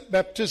reason that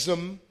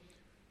baptism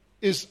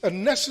is a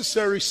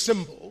necessary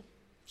symbol,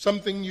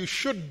 something you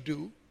should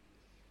do,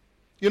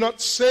 you're not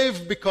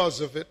saved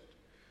because of it,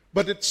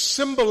 but it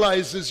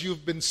symbolizes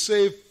you've been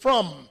saved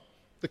from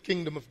the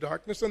kingdom of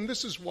darkness, and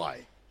this is why.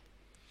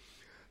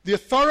 The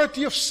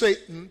authority of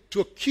Satan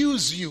to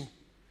accuse you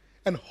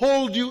and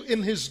hold you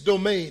in his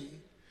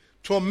domain,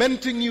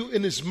 tormenting you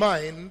in his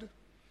mind,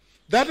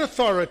 that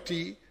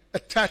authority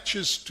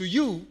attaches to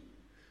you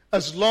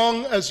as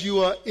long as you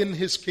are in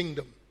his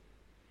kingdom.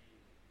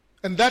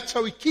 And that's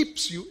how he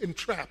keeps you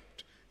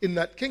entrapped in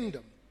that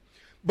kingdom.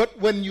 But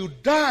when you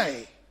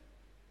die,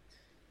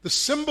 the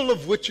symbol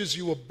of which is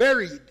you were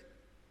buried,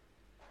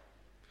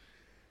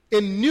 a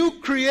new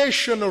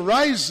creation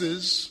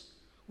arises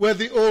where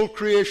the old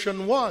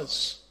creation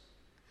was.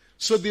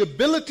 So the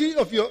ability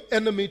of your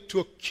enemy to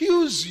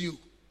accuse you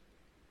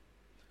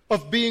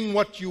of being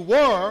what you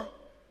were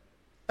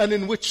and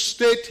in which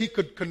state he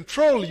could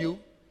control you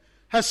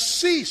has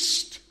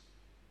ceased.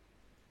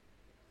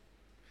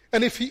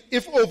 And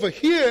if over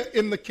here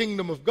in the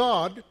kingdom of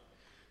God,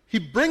 he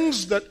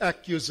brings that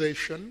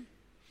accusation,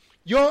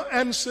 your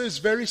answer is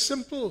very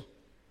simple.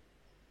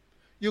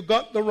 You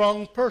got the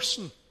wrong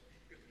person.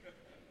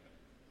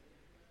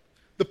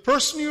 The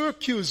person you're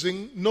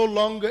accusing no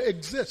longer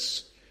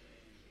exists.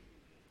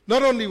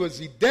 Not only was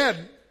he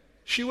dead,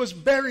 she was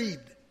buried.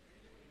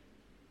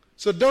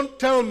 So don't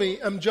tell me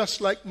I'm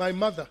just like my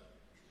mother.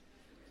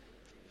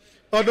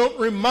 Or don't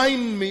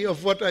remind me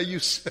of what I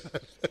used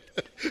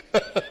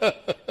to.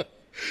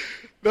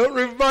 Don't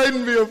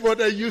remind me of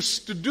what I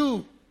used to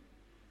do.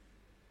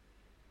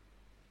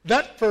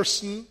 That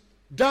person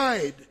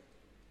died.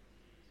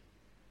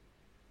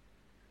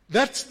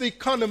 That's the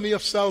economy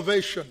of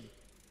salvation.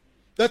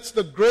 That's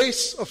the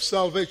grace of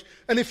salvation.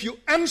 And if you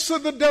answer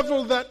the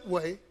devil that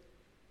way,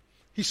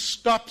 he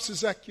stops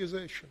his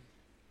accusation.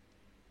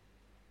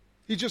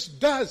 He just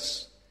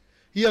does.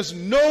 He has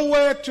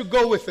nowhere to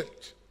go with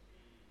it,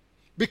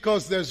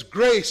 because there's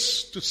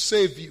grace to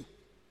save you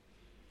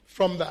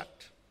from that.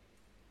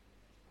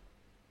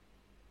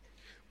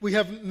 We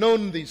haven't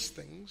known these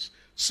things,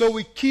 so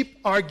we keep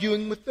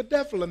arguing with the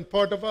devil, and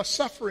part of our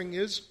suffering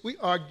is we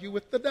argue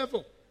with the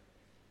devil.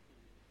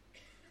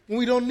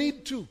 We don't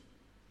need to.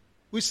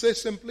 We say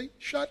simply,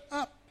 shut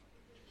up.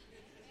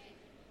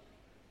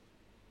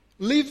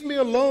 Leave me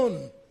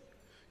alone.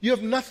 You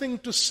have nothing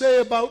to say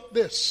about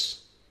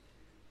this.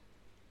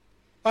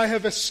 I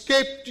have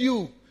escaped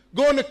you.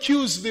 Go and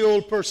accuse the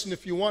old person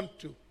if you want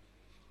to.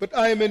 But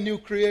I am a new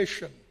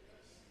creation.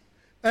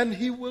 And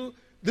he will,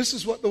 this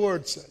is what the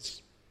word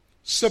says.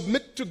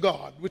 Submit to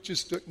God, which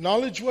is to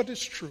acknowledge what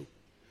is true.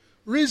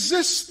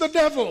 Resist the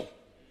devil.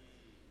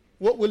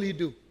 What will he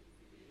do?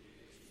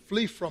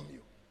 Flee from you.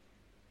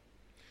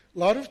 A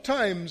lot of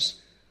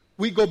times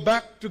we go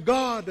back to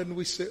God and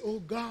we say, oh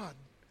God,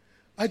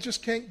 I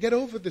just can't get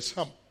over this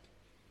hump.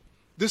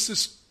 This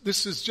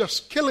is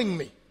just killing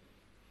me.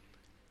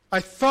 I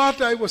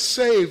thought I was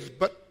saved,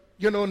 but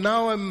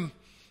now I'm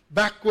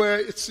back where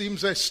it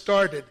seems I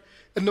started.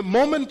 And the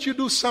moment you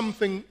do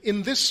something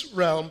in this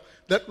realm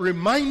that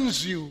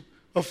reminds you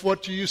of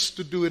what you used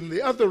to do in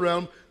the other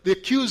realm, the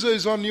accuser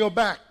is on your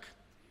back.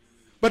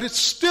 But it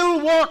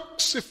still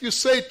works if you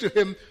say to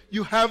him,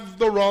 you have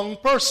the wrong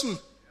person.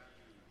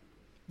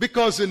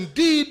 Because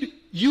indeed,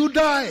 you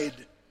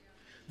died.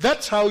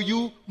 That's how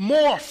you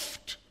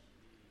morphed.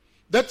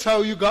 That's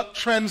how you got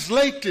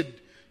translated.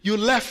 You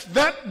left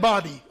that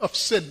body of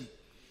sin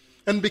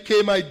and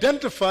became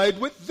identified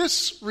with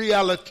this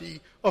reality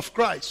of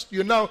Christ.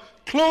 You're now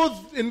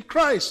clothed in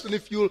Christ. And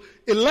if you'll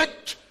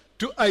elect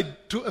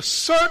to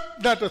assert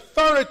that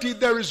authority,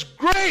 there is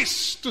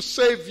grace to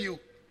save you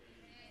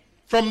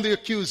from the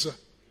accuser.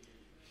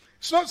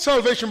 It's not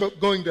salvation about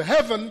going to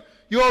heaven.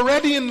 You're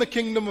already in the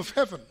kingdom of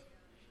heaven.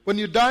 When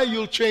you die,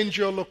 you'll change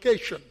your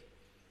location.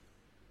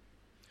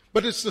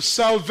 But it's the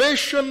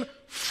salvation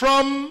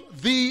from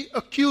the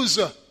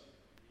accuser.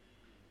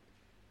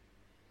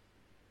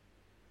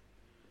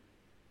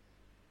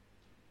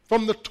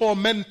 From the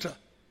tormentor.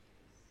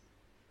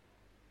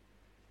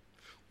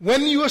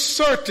 When you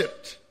assert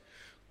it,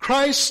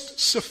 Christ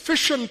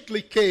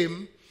sufficiently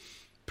came,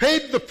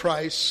 paid the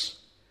price,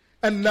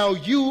 and now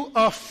you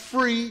are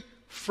free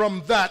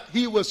from that.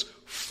 He was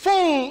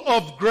full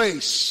of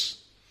grace.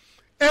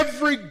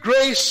 Every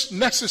grace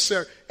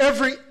necessary,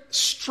 every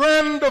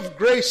strand of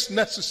grace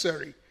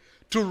necessary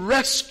to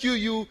rescue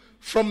you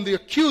from the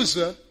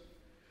accuser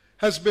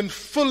has been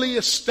fully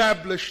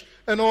established,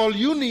 and all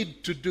you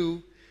need to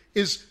do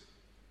is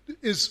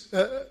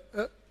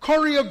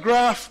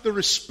choreograph the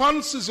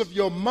responses of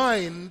your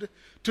mind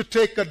to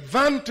take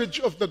advantage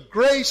of the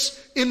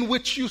grace in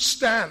which you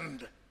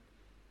stand.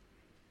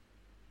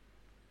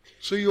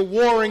 So you're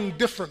warring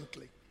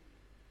differently.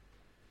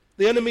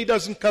 The enemy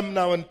doesn't come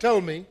now and tell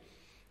me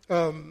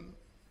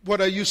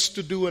what I used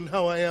to do and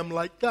how I am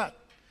like that.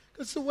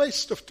 It's a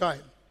waste of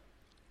time.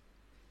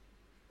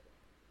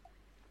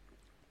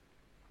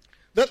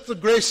 That's the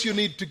grace you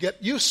need to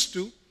get used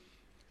to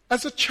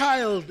as a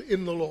child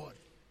in the Lord.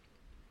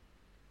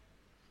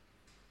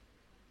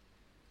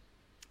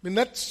 I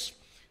mean,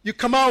 you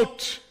come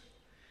out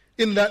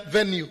in that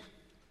venue.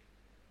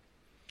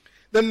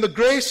 Then the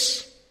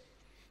grace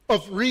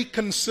of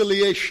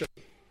reconciliation.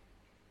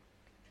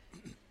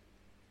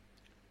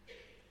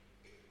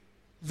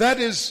 That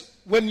is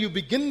when you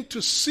begin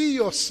to see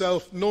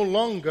yourself no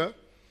longer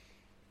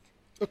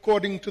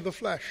according to the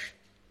flesh,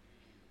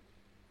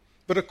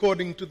 but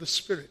according to the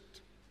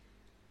Spirit.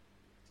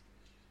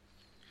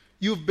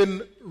 You've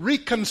been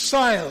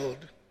reconciled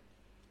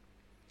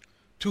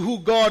to who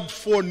God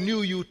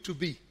foreknew you to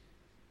be.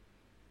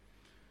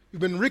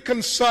 You've been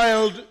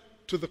reconciled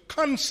to the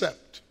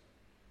concept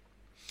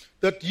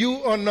that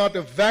you are not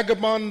a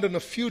vagabond and a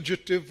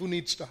fugitive who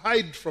needs to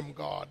hide from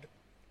God,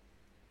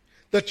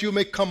 that you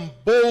may come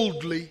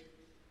boldly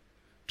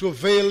to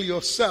avail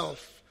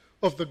yourself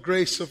of the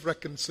grace of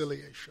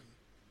reconciliation.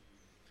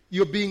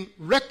 You're being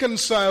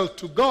reconciled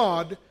to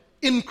God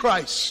in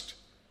Christ.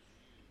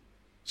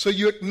 So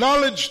you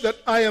acknowledge that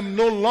I am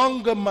no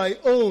longer my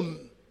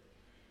own.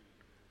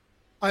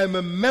 I am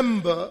a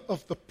member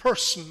of the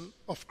person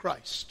of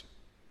Christ.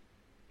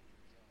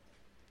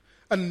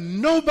 And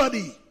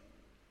nobody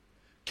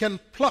can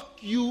pluck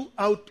you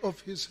out of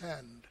his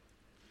hand.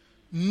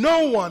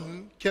 No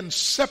one can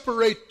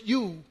separate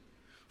you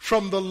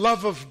from the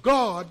love of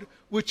God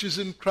which is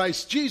in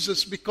Christ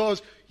Jesus,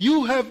 because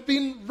you have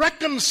been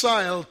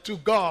reconciled to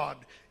God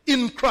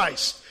in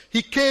Christ.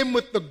 He came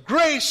with the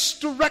grace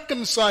to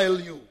reconcile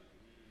you.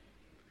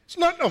 It's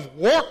not of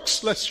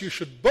works lest you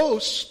should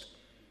boast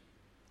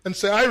and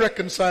say, I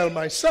reconcile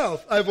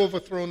myself, I've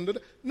overthrown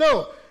it.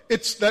 No,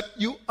 it's that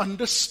you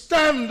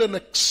understand and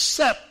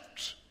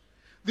accept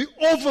the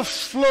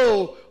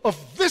overflow of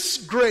this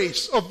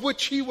grace of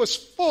which he was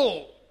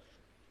full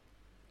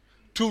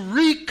to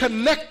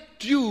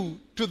reconnect you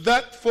to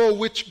that for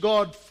which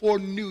God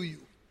foreknew you.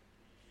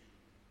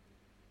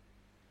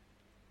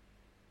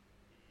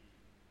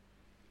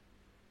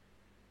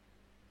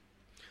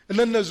 And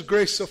then there's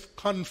grace of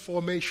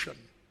conformation.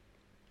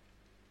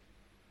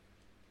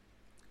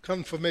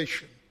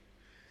 Confirmation.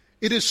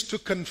 It is to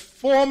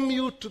conform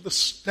you to the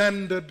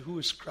standard who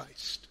is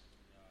Christ.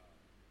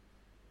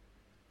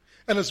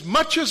 And as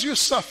much as you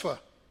suffer,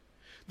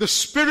 the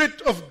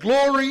Spirit of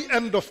glory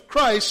and of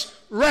Christ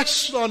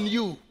rests on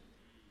you.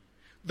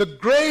 The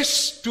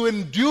grace to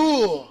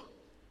endure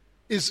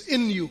is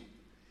in you,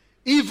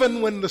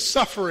 even when the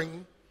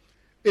suffering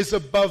is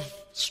above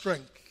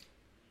strength.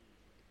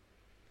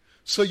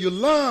 So you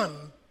learn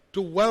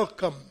to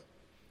welcome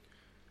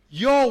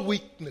your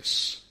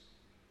weakness,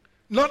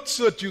 not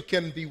so that you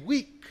can be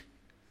weak,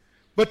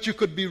 but you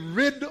could be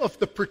rid of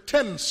the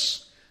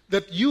pretense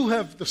that you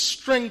have the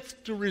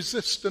strength to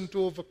resist and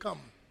to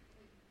overcome.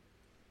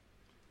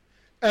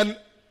 And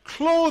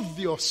clothe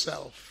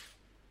yourself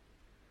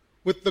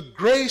with the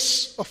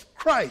grace of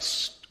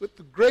Christ, with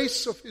the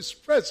grace of his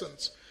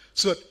presence,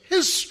 so that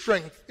his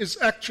strength is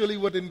actually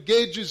what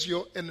engages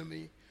your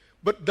enemy,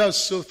 but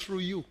does so through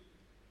you.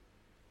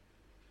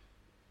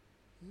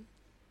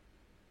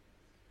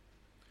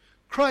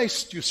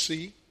 Christ, you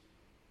see,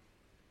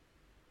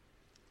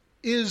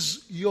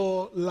 is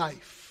your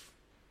life.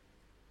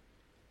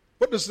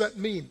 What does that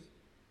mean?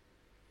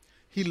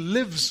 He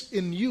lives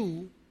in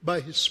you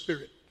by his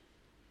Spirit.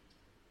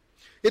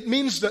 It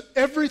means that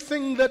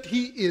everything that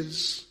he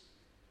is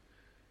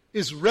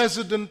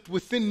resident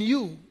within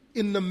you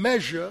in the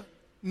measure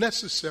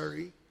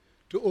necessary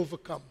to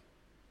overcome.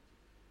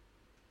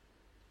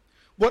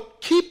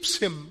 What keeps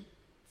him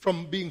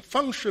from being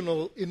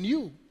functional in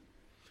you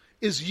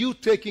is you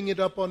taking it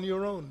up on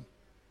your own.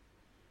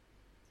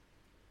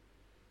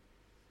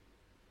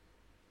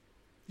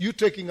 You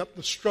taking up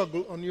the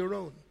struggle on your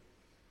own.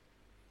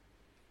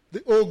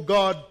 The "oh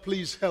God,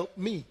 please help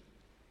me"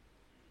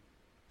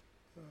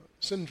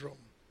 syndrome.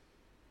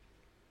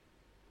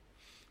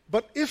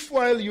 But if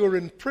while you're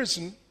in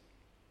prison,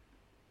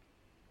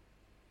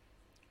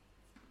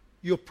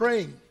 you're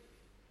praying,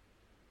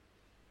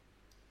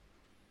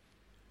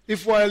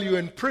 if while you're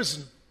in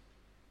prison,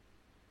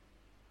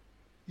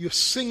 you're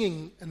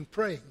singing and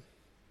praying,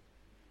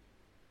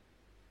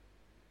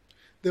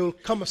 there will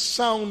come a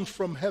sound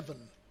from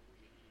heaven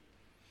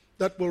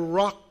that will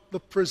rock the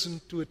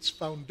prison to its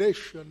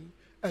foundation,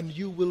 and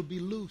you will be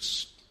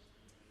loosed.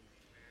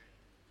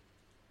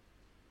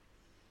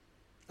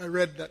 I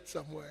read that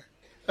somewhere.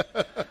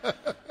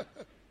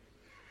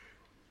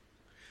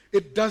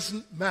 It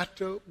doesn't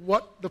matter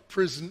what the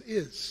prison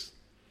is.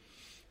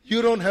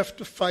 You don't have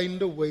to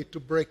find a way to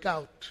break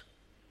out.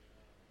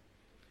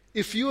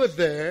 If you are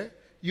there,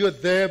 you're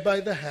there by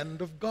the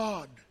hand of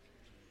God.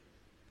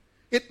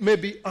 It may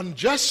be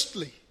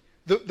unjustly.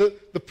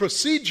 The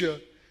procedure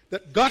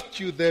that got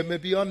you there may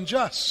be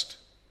unjust,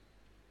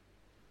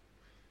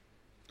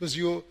 because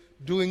you're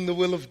doing the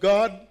will of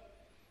God,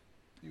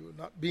 you're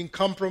not being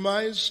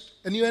compromised,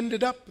 and you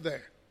ended up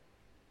there.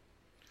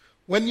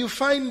 When you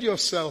find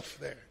yourself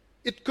there,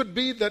 it could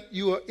be that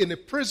you are in a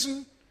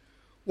prison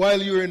while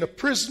you're in a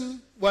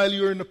prison while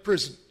you're in a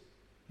prison,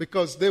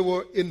 because they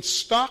were in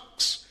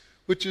stocks,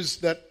 which is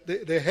that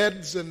their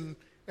heads and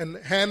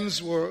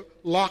hands were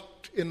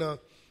locked in a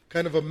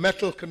kind of a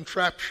metal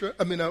contraption,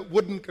 a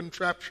wooden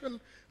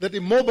contraption that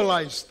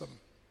immobilized them.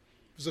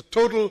 It was a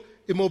total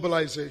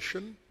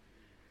immobilization.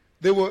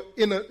 They were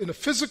in a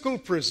physical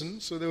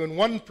prison, so they were in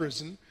one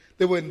prison.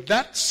 They were in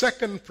that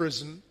second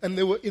prison, and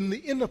they were in the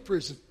inner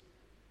prison.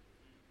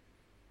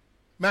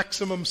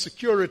 Maximum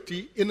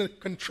security in a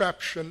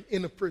contraption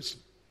in a prison.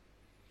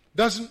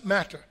 Doesn't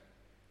matter.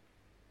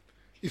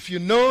 If you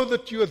know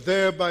that you are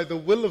there by the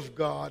will of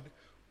God,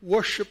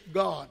 worship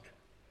God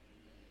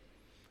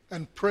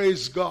and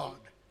praise God.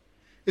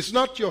 It's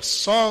not your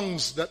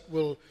songs that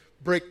will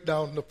break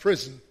down the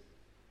prison.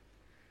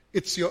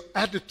 It's your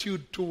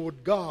attitude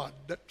toward God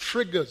that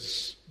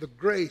triggers the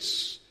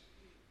grace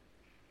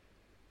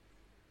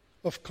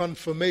of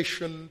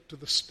confirmation to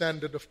the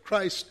standard of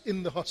Christ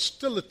in the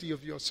hostility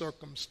of your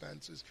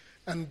circumstances.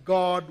 And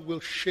God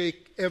will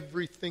shake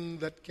everything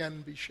that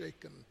can be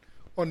shaken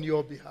on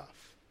your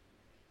behalf.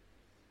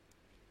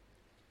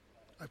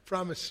 I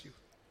promise you,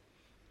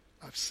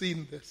 I've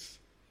seen this.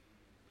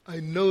 I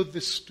know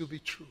this to be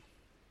true.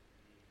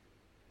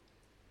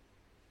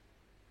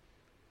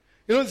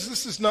 You know,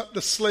 this is not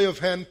the sleight of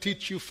hand,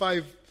 teach you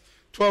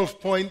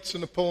 12 points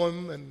in a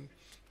poem and,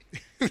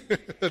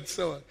 and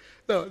so on.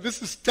 No,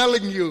 this is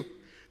telling you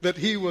that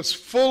he was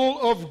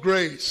full of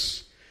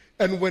grace.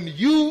 And when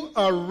you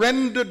are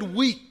rendered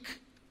weak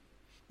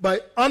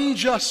by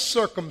unjust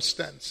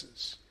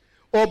circumstances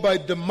or by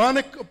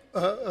demonic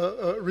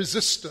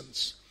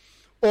resistance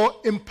or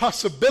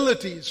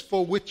impossibilities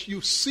for which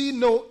you see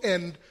no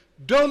end,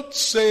 don't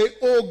say,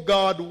 "Oh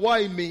God,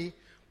 why me?"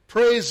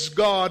 Praise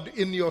God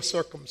in your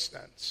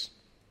circumstance.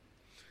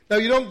 Now,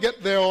 you don't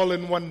get there all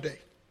in one day.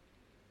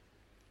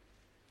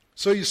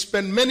 So you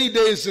spend many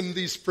days in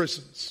these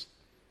prisons.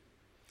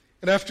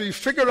 And after you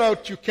figure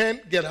out you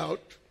can't get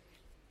out,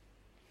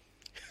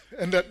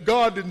 and that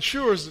God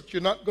ensures that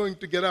you're not going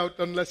to get out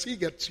unless he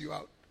gets you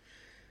out,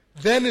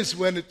 then is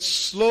when it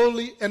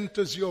slowly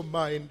enters your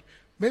mind,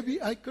 maybe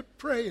I could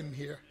pray in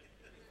here.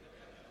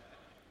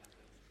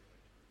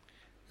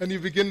 And you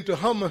begin to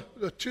hum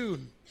a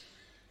tune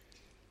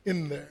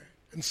in there.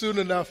 And soon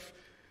enough,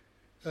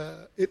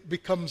 it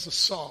becomes a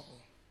song.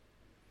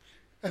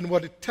 And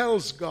what it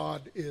tells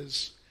God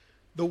is,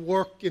 the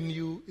work in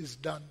you is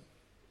done.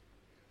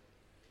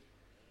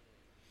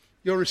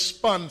 Your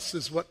response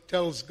is what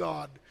tells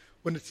God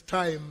when it's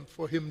time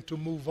for him to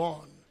move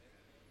on.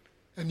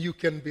 And you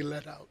can be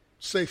let out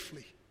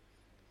safely.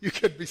 You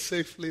can be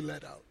safely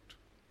let out.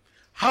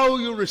 How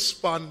you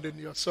respond in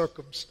your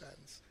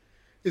circumstance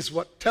is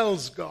what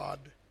tells God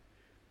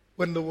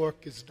when the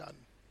work is done.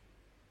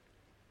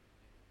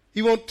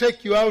 He won't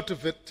take you out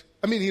of it.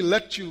 He'll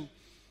let you,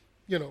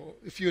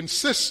 if you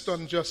insist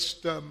on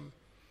just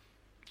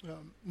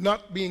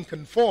not being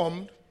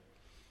conformed,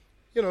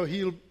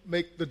 he'll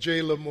make the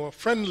jailer more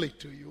friendly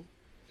to you,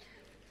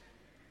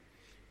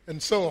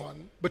 and so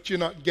on, but you're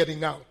not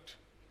getting out.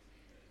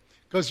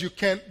 Because you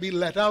can't be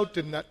let out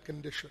in that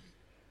condition.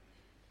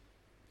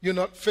 You're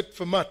not fit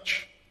for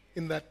much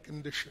in that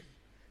condition.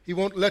 He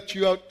won't let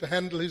you out to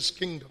handle his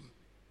kingdom.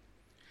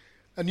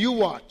 And you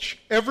watch,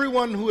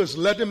 everyone who has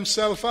let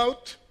himself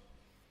out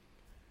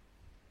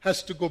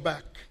has to go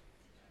back.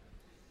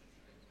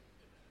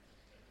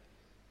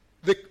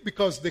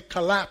 Because they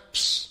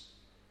collapse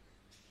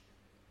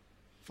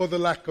for the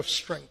lack of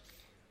strength.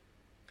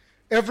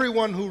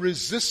 Everyone who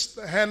resists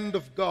the hand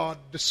of God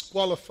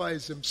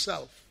disqualifies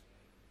himself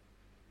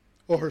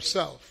or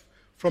herself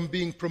from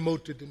being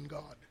promoted in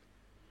God.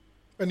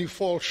 And you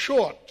fall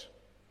short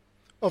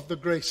of the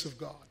grace of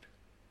God,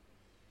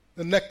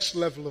 the next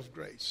level of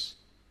grace.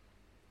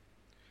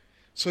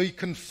 So he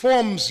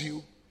conforms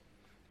you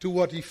to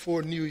what he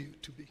foreknew you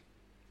to be.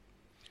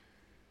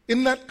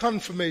 In that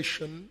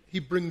confirmation, he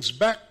brings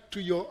back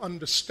to your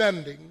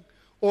understanding,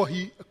 or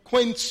he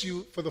acquaints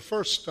you for the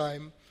first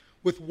time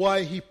with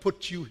why he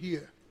put you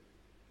here.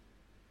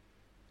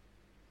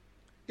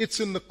 It's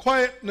in the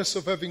quietness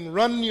of having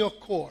run your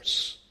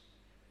course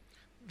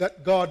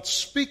that God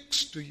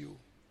speaks to you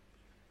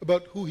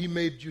about who he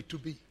made you to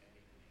be.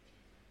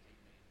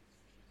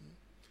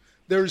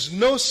 There is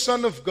no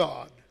son of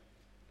God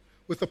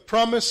with a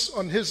promise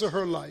on his or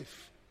her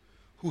life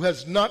who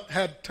has not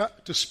had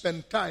to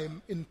spend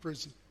time in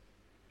prison.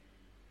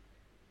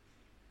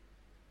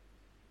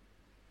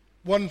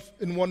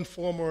 In one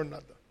form or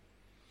another.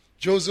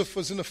 Joseph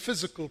was in a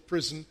physical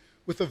prison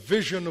with a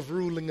vision of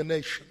ruling a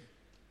nation.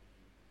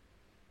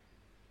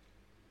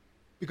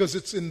 Because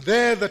it's in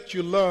there that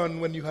you learn,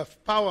 when you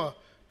have power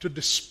to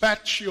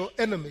dispatch your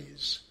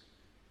enemies,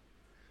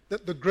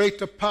 that the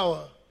greater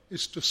power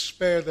is to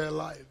spare their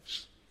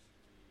lives.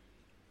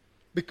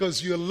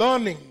 Because you're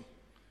learning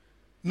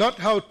not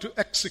how to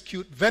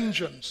execute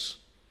vengeance,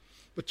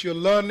 but you're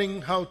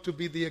learning how to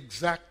be the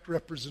exact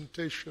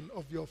representation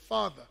of your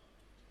Father.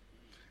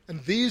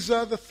 And these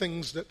are the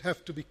things that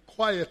have to be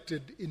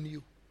quieted in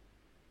you.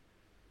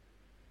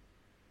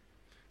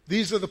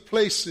 These are the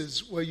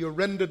places where you're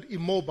rendered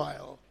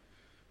immobile,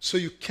 so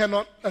you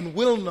cannot and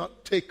will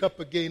not take up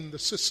again the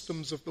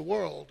systems of the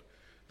world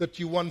that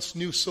you once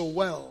knew so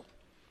well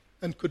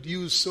and could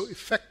use so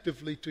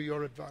effectively to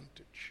your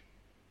advantage.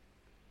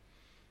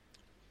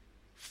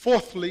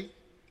 Fourthly,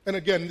 and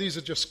again, these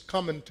are just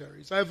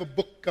commentaries. I have a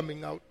book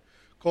coming out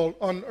called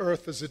On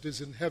Earth as It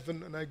Is in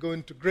Heaven, and I go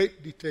into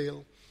great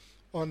detail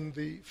on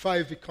the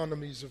 5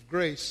 economies of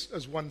grace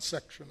as one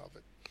section of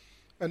it.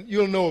 And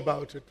you'll know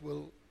about it.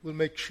 We'll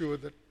make sure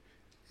that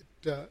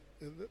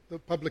the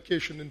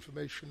publication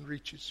information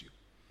reaches you.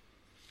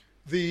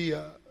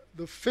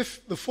 The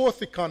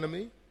fourth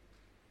economy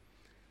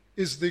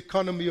is the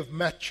economy of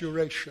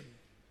maturation.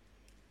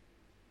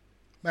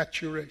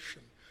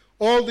 Maturation.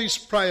 All these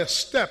prior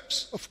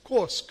steps, of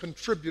course,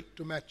 contribute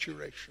to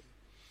maturation.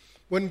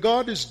 When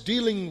God is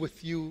dealing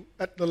with you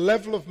at the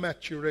level of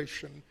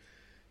maturation,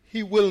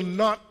 he will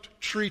not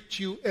treat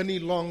you any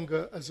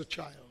longer as a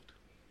child.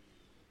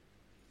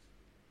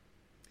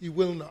 He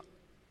will not.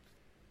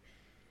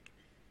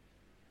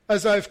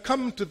 As I've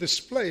come to this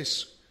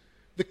place,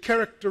 the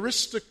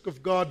characteristic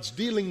of God's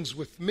dealings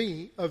with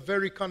me are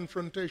very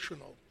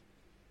confrontational.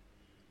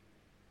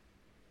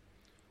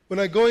 When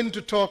I go in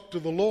to talk to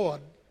the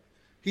Lord,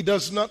 he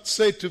does not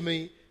say to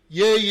me,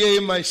 "Yea, yea,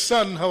 my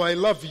son, how I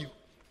love you."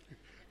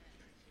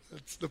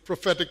 That's the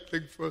prophetic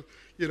thing for,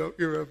 you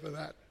remember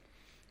that.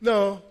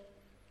 No,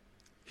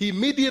 he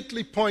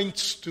immediately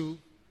points to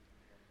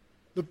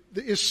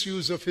the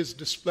issues of his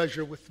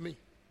displeasure with me.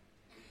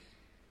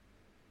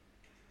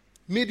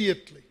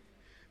 Immediately.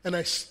 And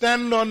I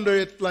stand under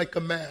it like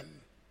a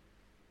man.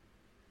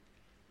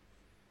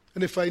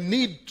 And if I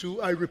need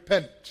to, I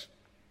repent.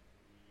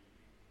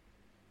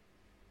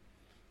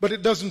 But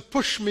it doesn't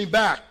push me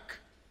back.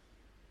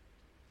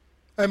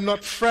 I'm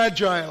not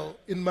fragile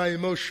in my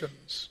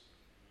emotions.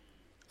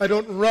 I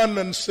don't run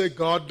and say,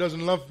 God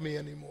doesn't love me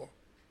anymore.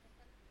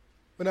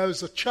 When I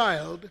was a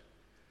child,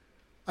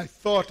 I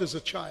thought as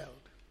a child.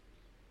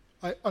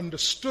 I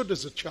understood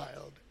as a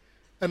child.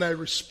 And I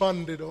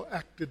responded or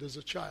acted as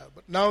a child.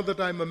 But now that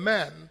I'm a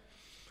man,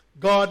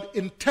 God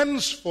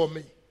intends for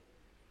me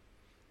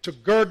to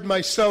gird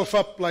myself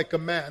up like a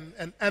man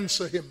and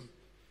answer him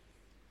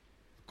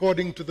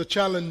according to the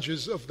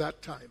challenges of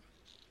that time.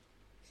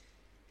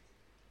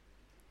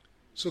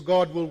 So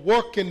God will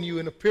work in you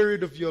in a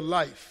period of your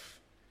life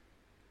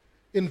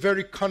in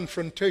very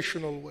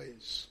confrontational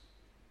ways.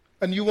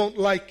 And you won't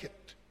like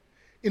it.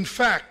 In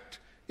fact,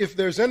 if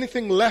there's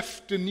anything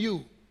left in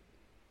you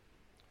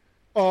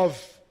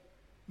of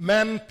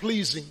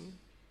man-pleasing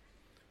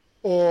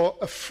or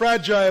a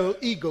fragile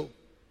ego,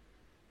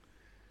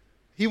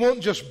 he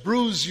won't just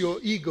bruise your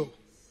ego.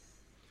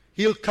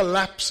 He'll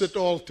collapse it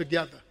all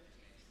together.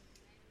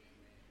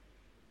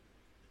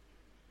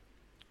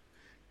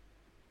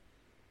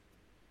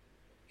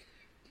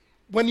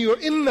 When you're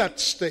in that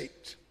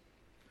state,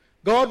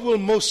 God will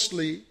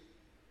mostly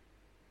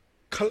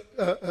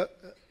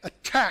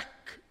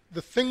attack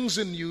the things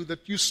in you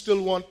that you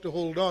still want to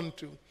hold on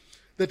to,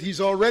 that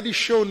he's already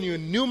shown you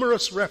in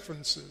numerous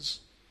references,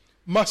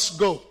 must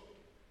go.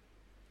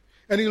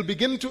 And he'll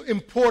begin to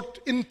import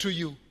into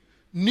you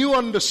new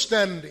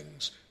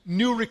understandings,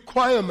 new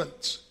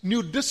requirements,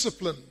 new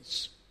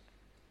disciplines.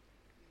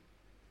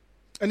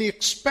 And he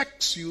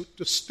expects you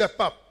to step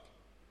up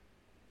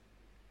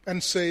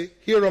and say,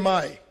 here am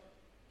I.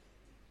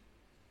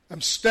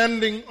 I'm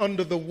standing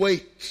under the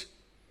weight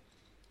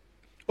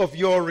of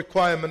your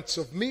requirements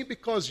of me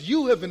because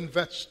you have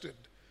invested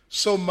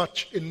so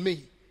much in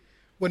me.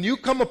 When you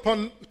come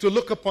to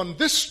look upon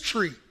this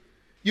tree,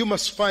 you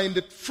must find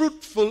it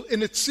fruitful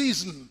in its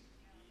season.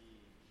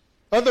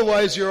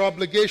 Otherwise, your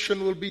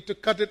obligation will be to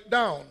cut it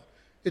down.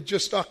 It's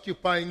just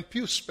occupying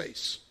pew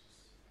space.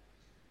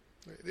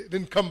 It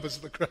encumbers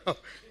the ground.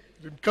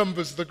 It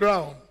encumbers the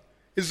ground.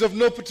 It's of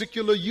no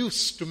particular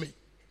use to me.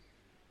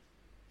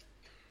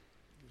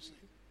 You see?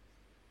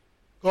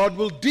 God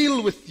will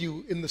deal with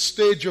you in the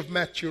stage of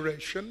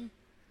maturation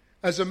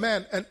as a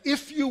man. And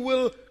if you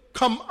will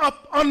come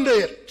up under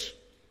it,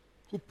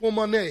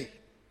 hupomone,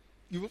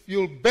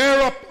 you'll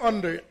bear up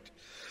under it,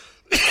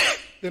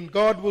 then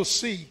God will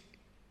see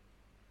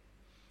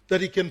that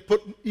he can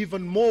put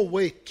even more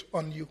weight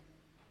on you.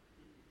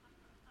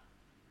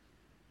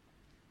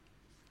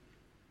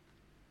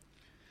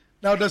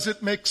 Now, does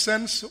it make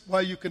sense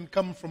why you can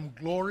come from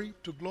glory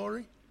to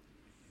glory?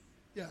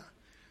 Yeah.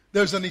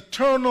 There's an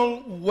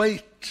eternal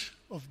weight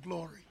of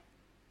glory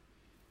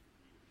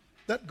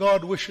that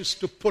God wishes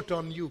to put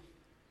on you.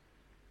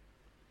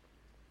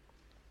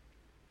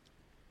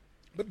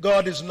 But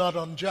God is not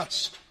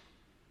unjust.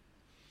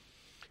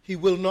 He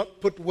will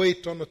not put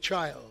weight on a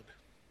child,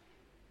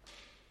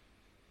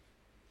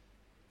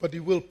 but he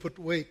will put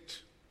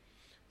weight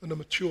on a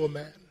mature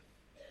man.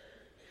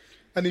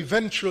 And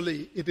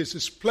eventually it is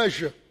his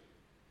pleasure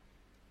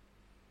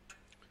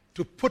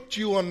to put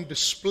you on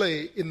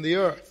display in the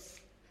earth,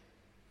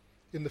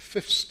 in the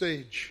fifth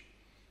stage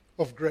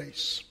of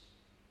grace.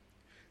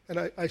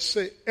 And I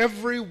say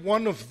every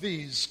one of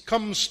these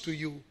comes to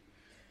you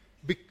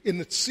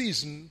in its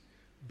season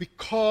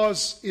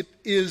because it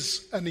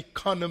is an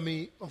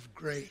economy of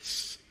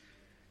grace.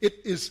 It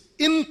is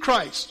in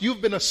Christ.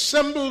 You've been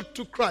assembled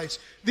to Christ.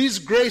 These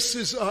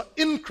graces are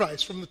in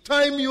Christ. From the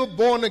time you're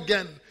born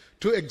again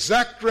to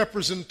exact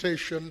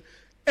representation,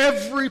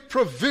 every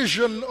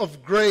provision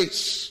of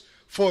grace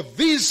for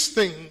these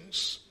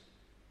things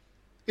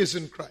is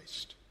in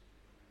Christ.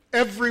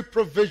 Every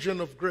provision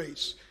of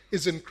grace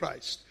is in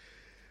Christ.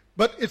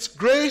 But it's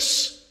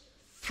grace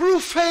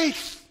through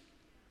faith.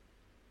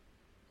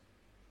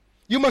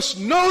 You must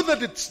know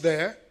that it's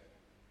there.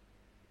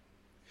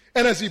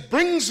 And as he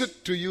brings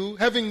it to you,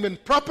 having been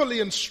properly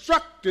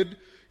instructed,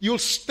 you'll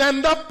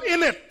stand up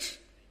in it.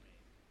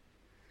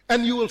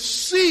 And you will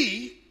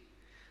see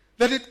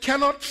that it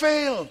cannot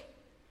fail.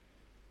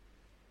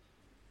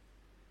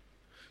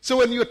 So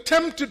when you're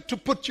tempted to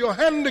put your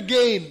hand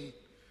again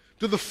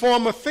to the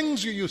former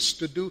things you used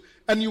to do,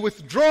 and you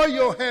withdraw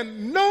your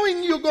hand,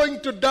 knowing you're going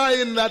to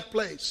die in that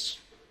place,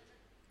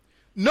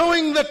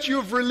 knowing that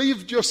you've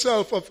relieved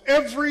yourself of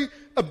every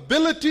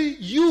ability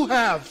you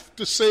have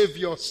to save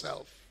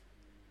yourself.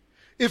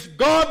 If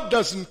God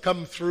doesn't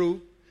come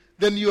through,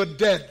 then you're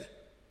dead.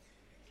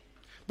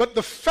 But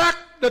the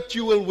fact that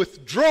you will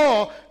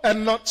withdraw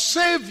and not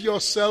save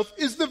yourself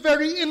is the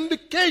very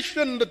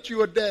indication that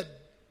you are dead.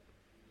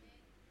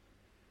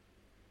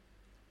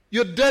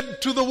 You're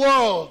dead to the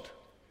world.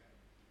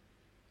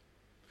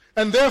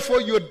 And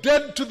therefore you're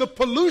dead to the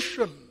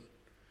pollution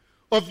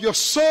of your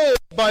soul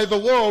by the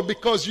world,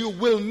 because you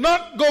will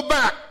not go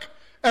back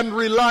and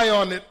rely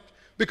on it,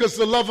 because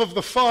the love of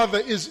the Father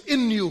is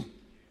in you.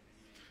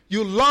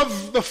 You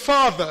love the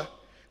Father,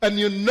 and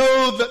you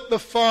know that the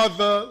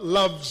Father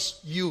loves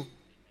you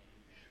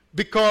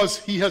because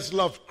he has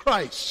loved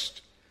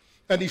Christ,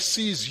 and he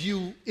sees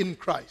you in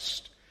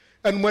Christ.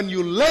 And when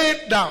you lay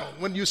it down,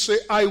 when you say,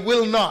 I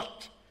will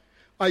not,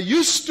 I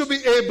used to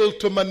be able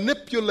to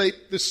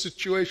manipulate this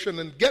situation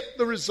and get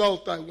the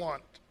result I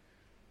want.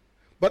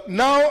 But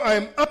now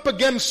I'm up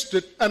against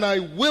it, and I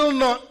will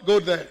not go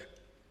there.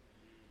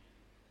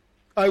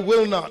 I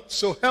will not.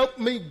 So help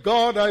me,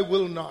 God, I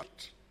will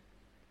not.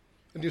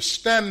 And you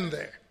stand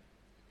there.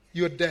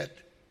 You're dead.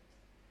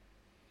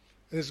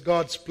 And it's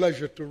God's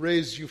pleasure to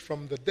raise you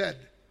from the dead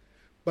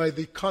by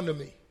the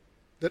economy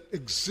that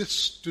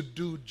exists to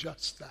do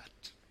just that.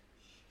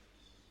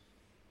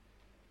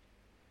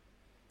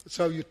 That's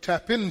how you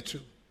tap into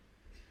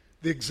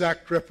the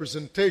exact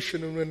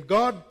representation. And when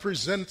God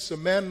presents a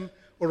man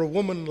or a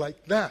woman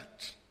like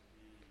that,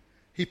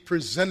 he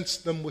presents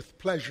them with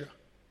pleasure.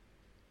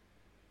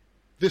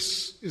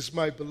 This is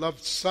my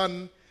beloved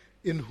Son,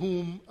 in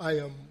whom I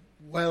am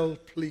well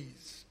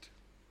pleased.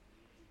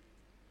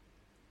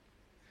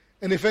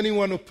 And if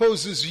anyone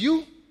opposes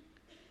you,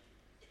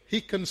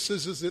 he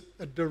considers it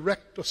a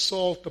direct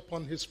assault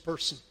upon his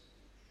person.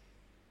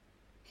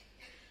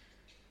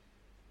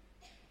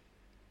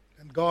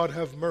 And God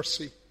have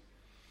mercy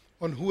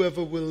on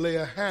whoever will lay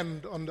a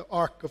hand on the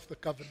Ark of the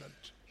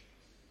Covenant.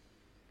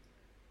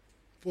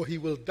 for he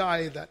will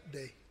die that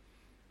day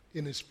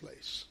in his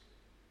place.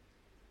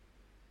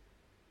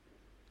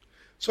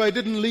 So I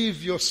didn't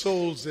leave your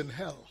souls in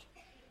hell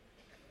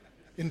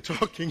in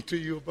talking to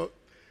you about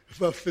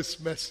this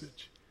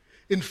message.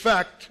 In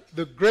fact,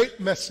 the great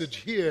message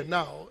here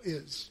now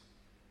is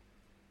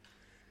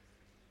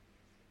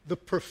the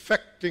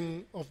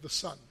perfecting of the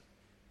Son.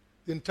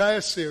 The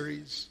entire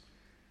series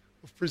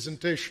of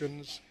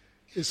presentations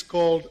is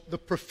called The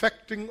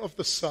Perfecting of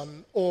the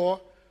Son, or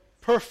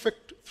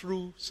Perfect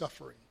Through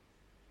Suffering.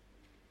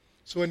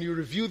 So when you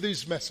review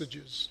these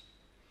messages,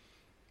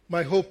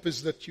 my hope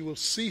is that you will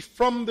see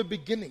from the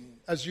beginning,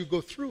 as you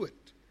go through it,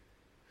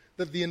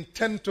 that the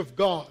intent of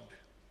God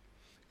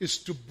is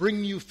to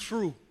bring you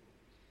through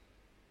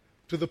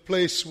to the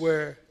place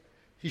where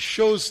he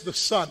shows the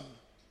Son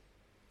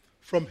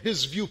from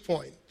his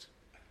viewpoint.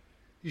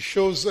 He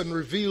shows and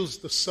reveals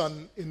the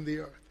Son in the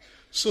earth.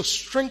 So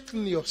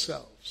strengthen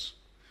yourselves,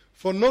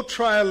 for no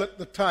trial at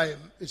the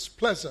time is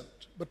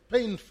pleasant, but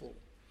painful.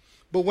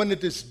 But when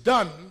it is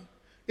done,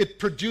 it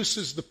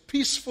produces the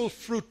peaceful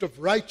fruit of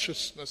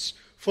righteousness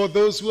for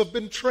those who have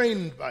been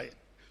trained by it.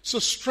 So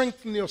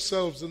strengthen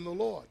yourselves in the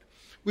Lord.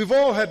 We've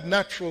all had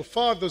natural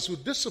fathers who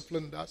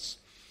disciplined us,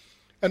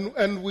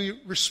 and we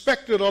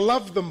respected or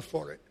loved them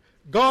for it.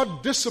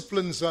 God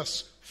disciplines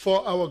us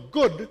for our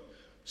good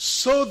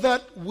so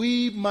that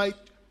we might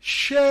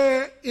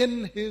share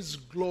in his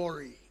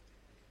glory.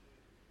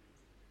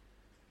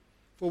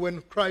 For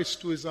when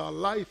Christ, who is our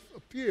life,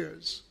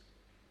 appears,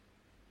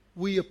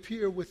 we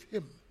appear with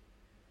him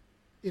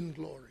in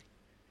glory.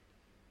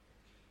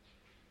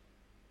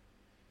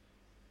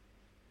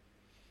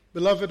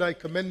 Beloved, I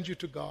commend you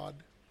to God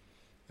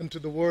and to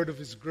the word of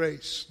his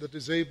grace that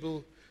is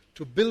able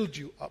to build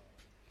you up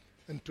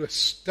and to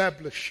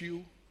establish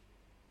you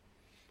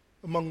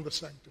among the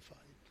sanctified.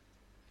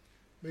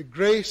 May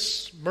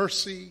grace,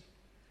 mercy,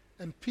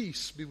 and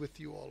peace be with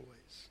you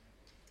always.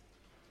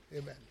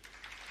 Amen.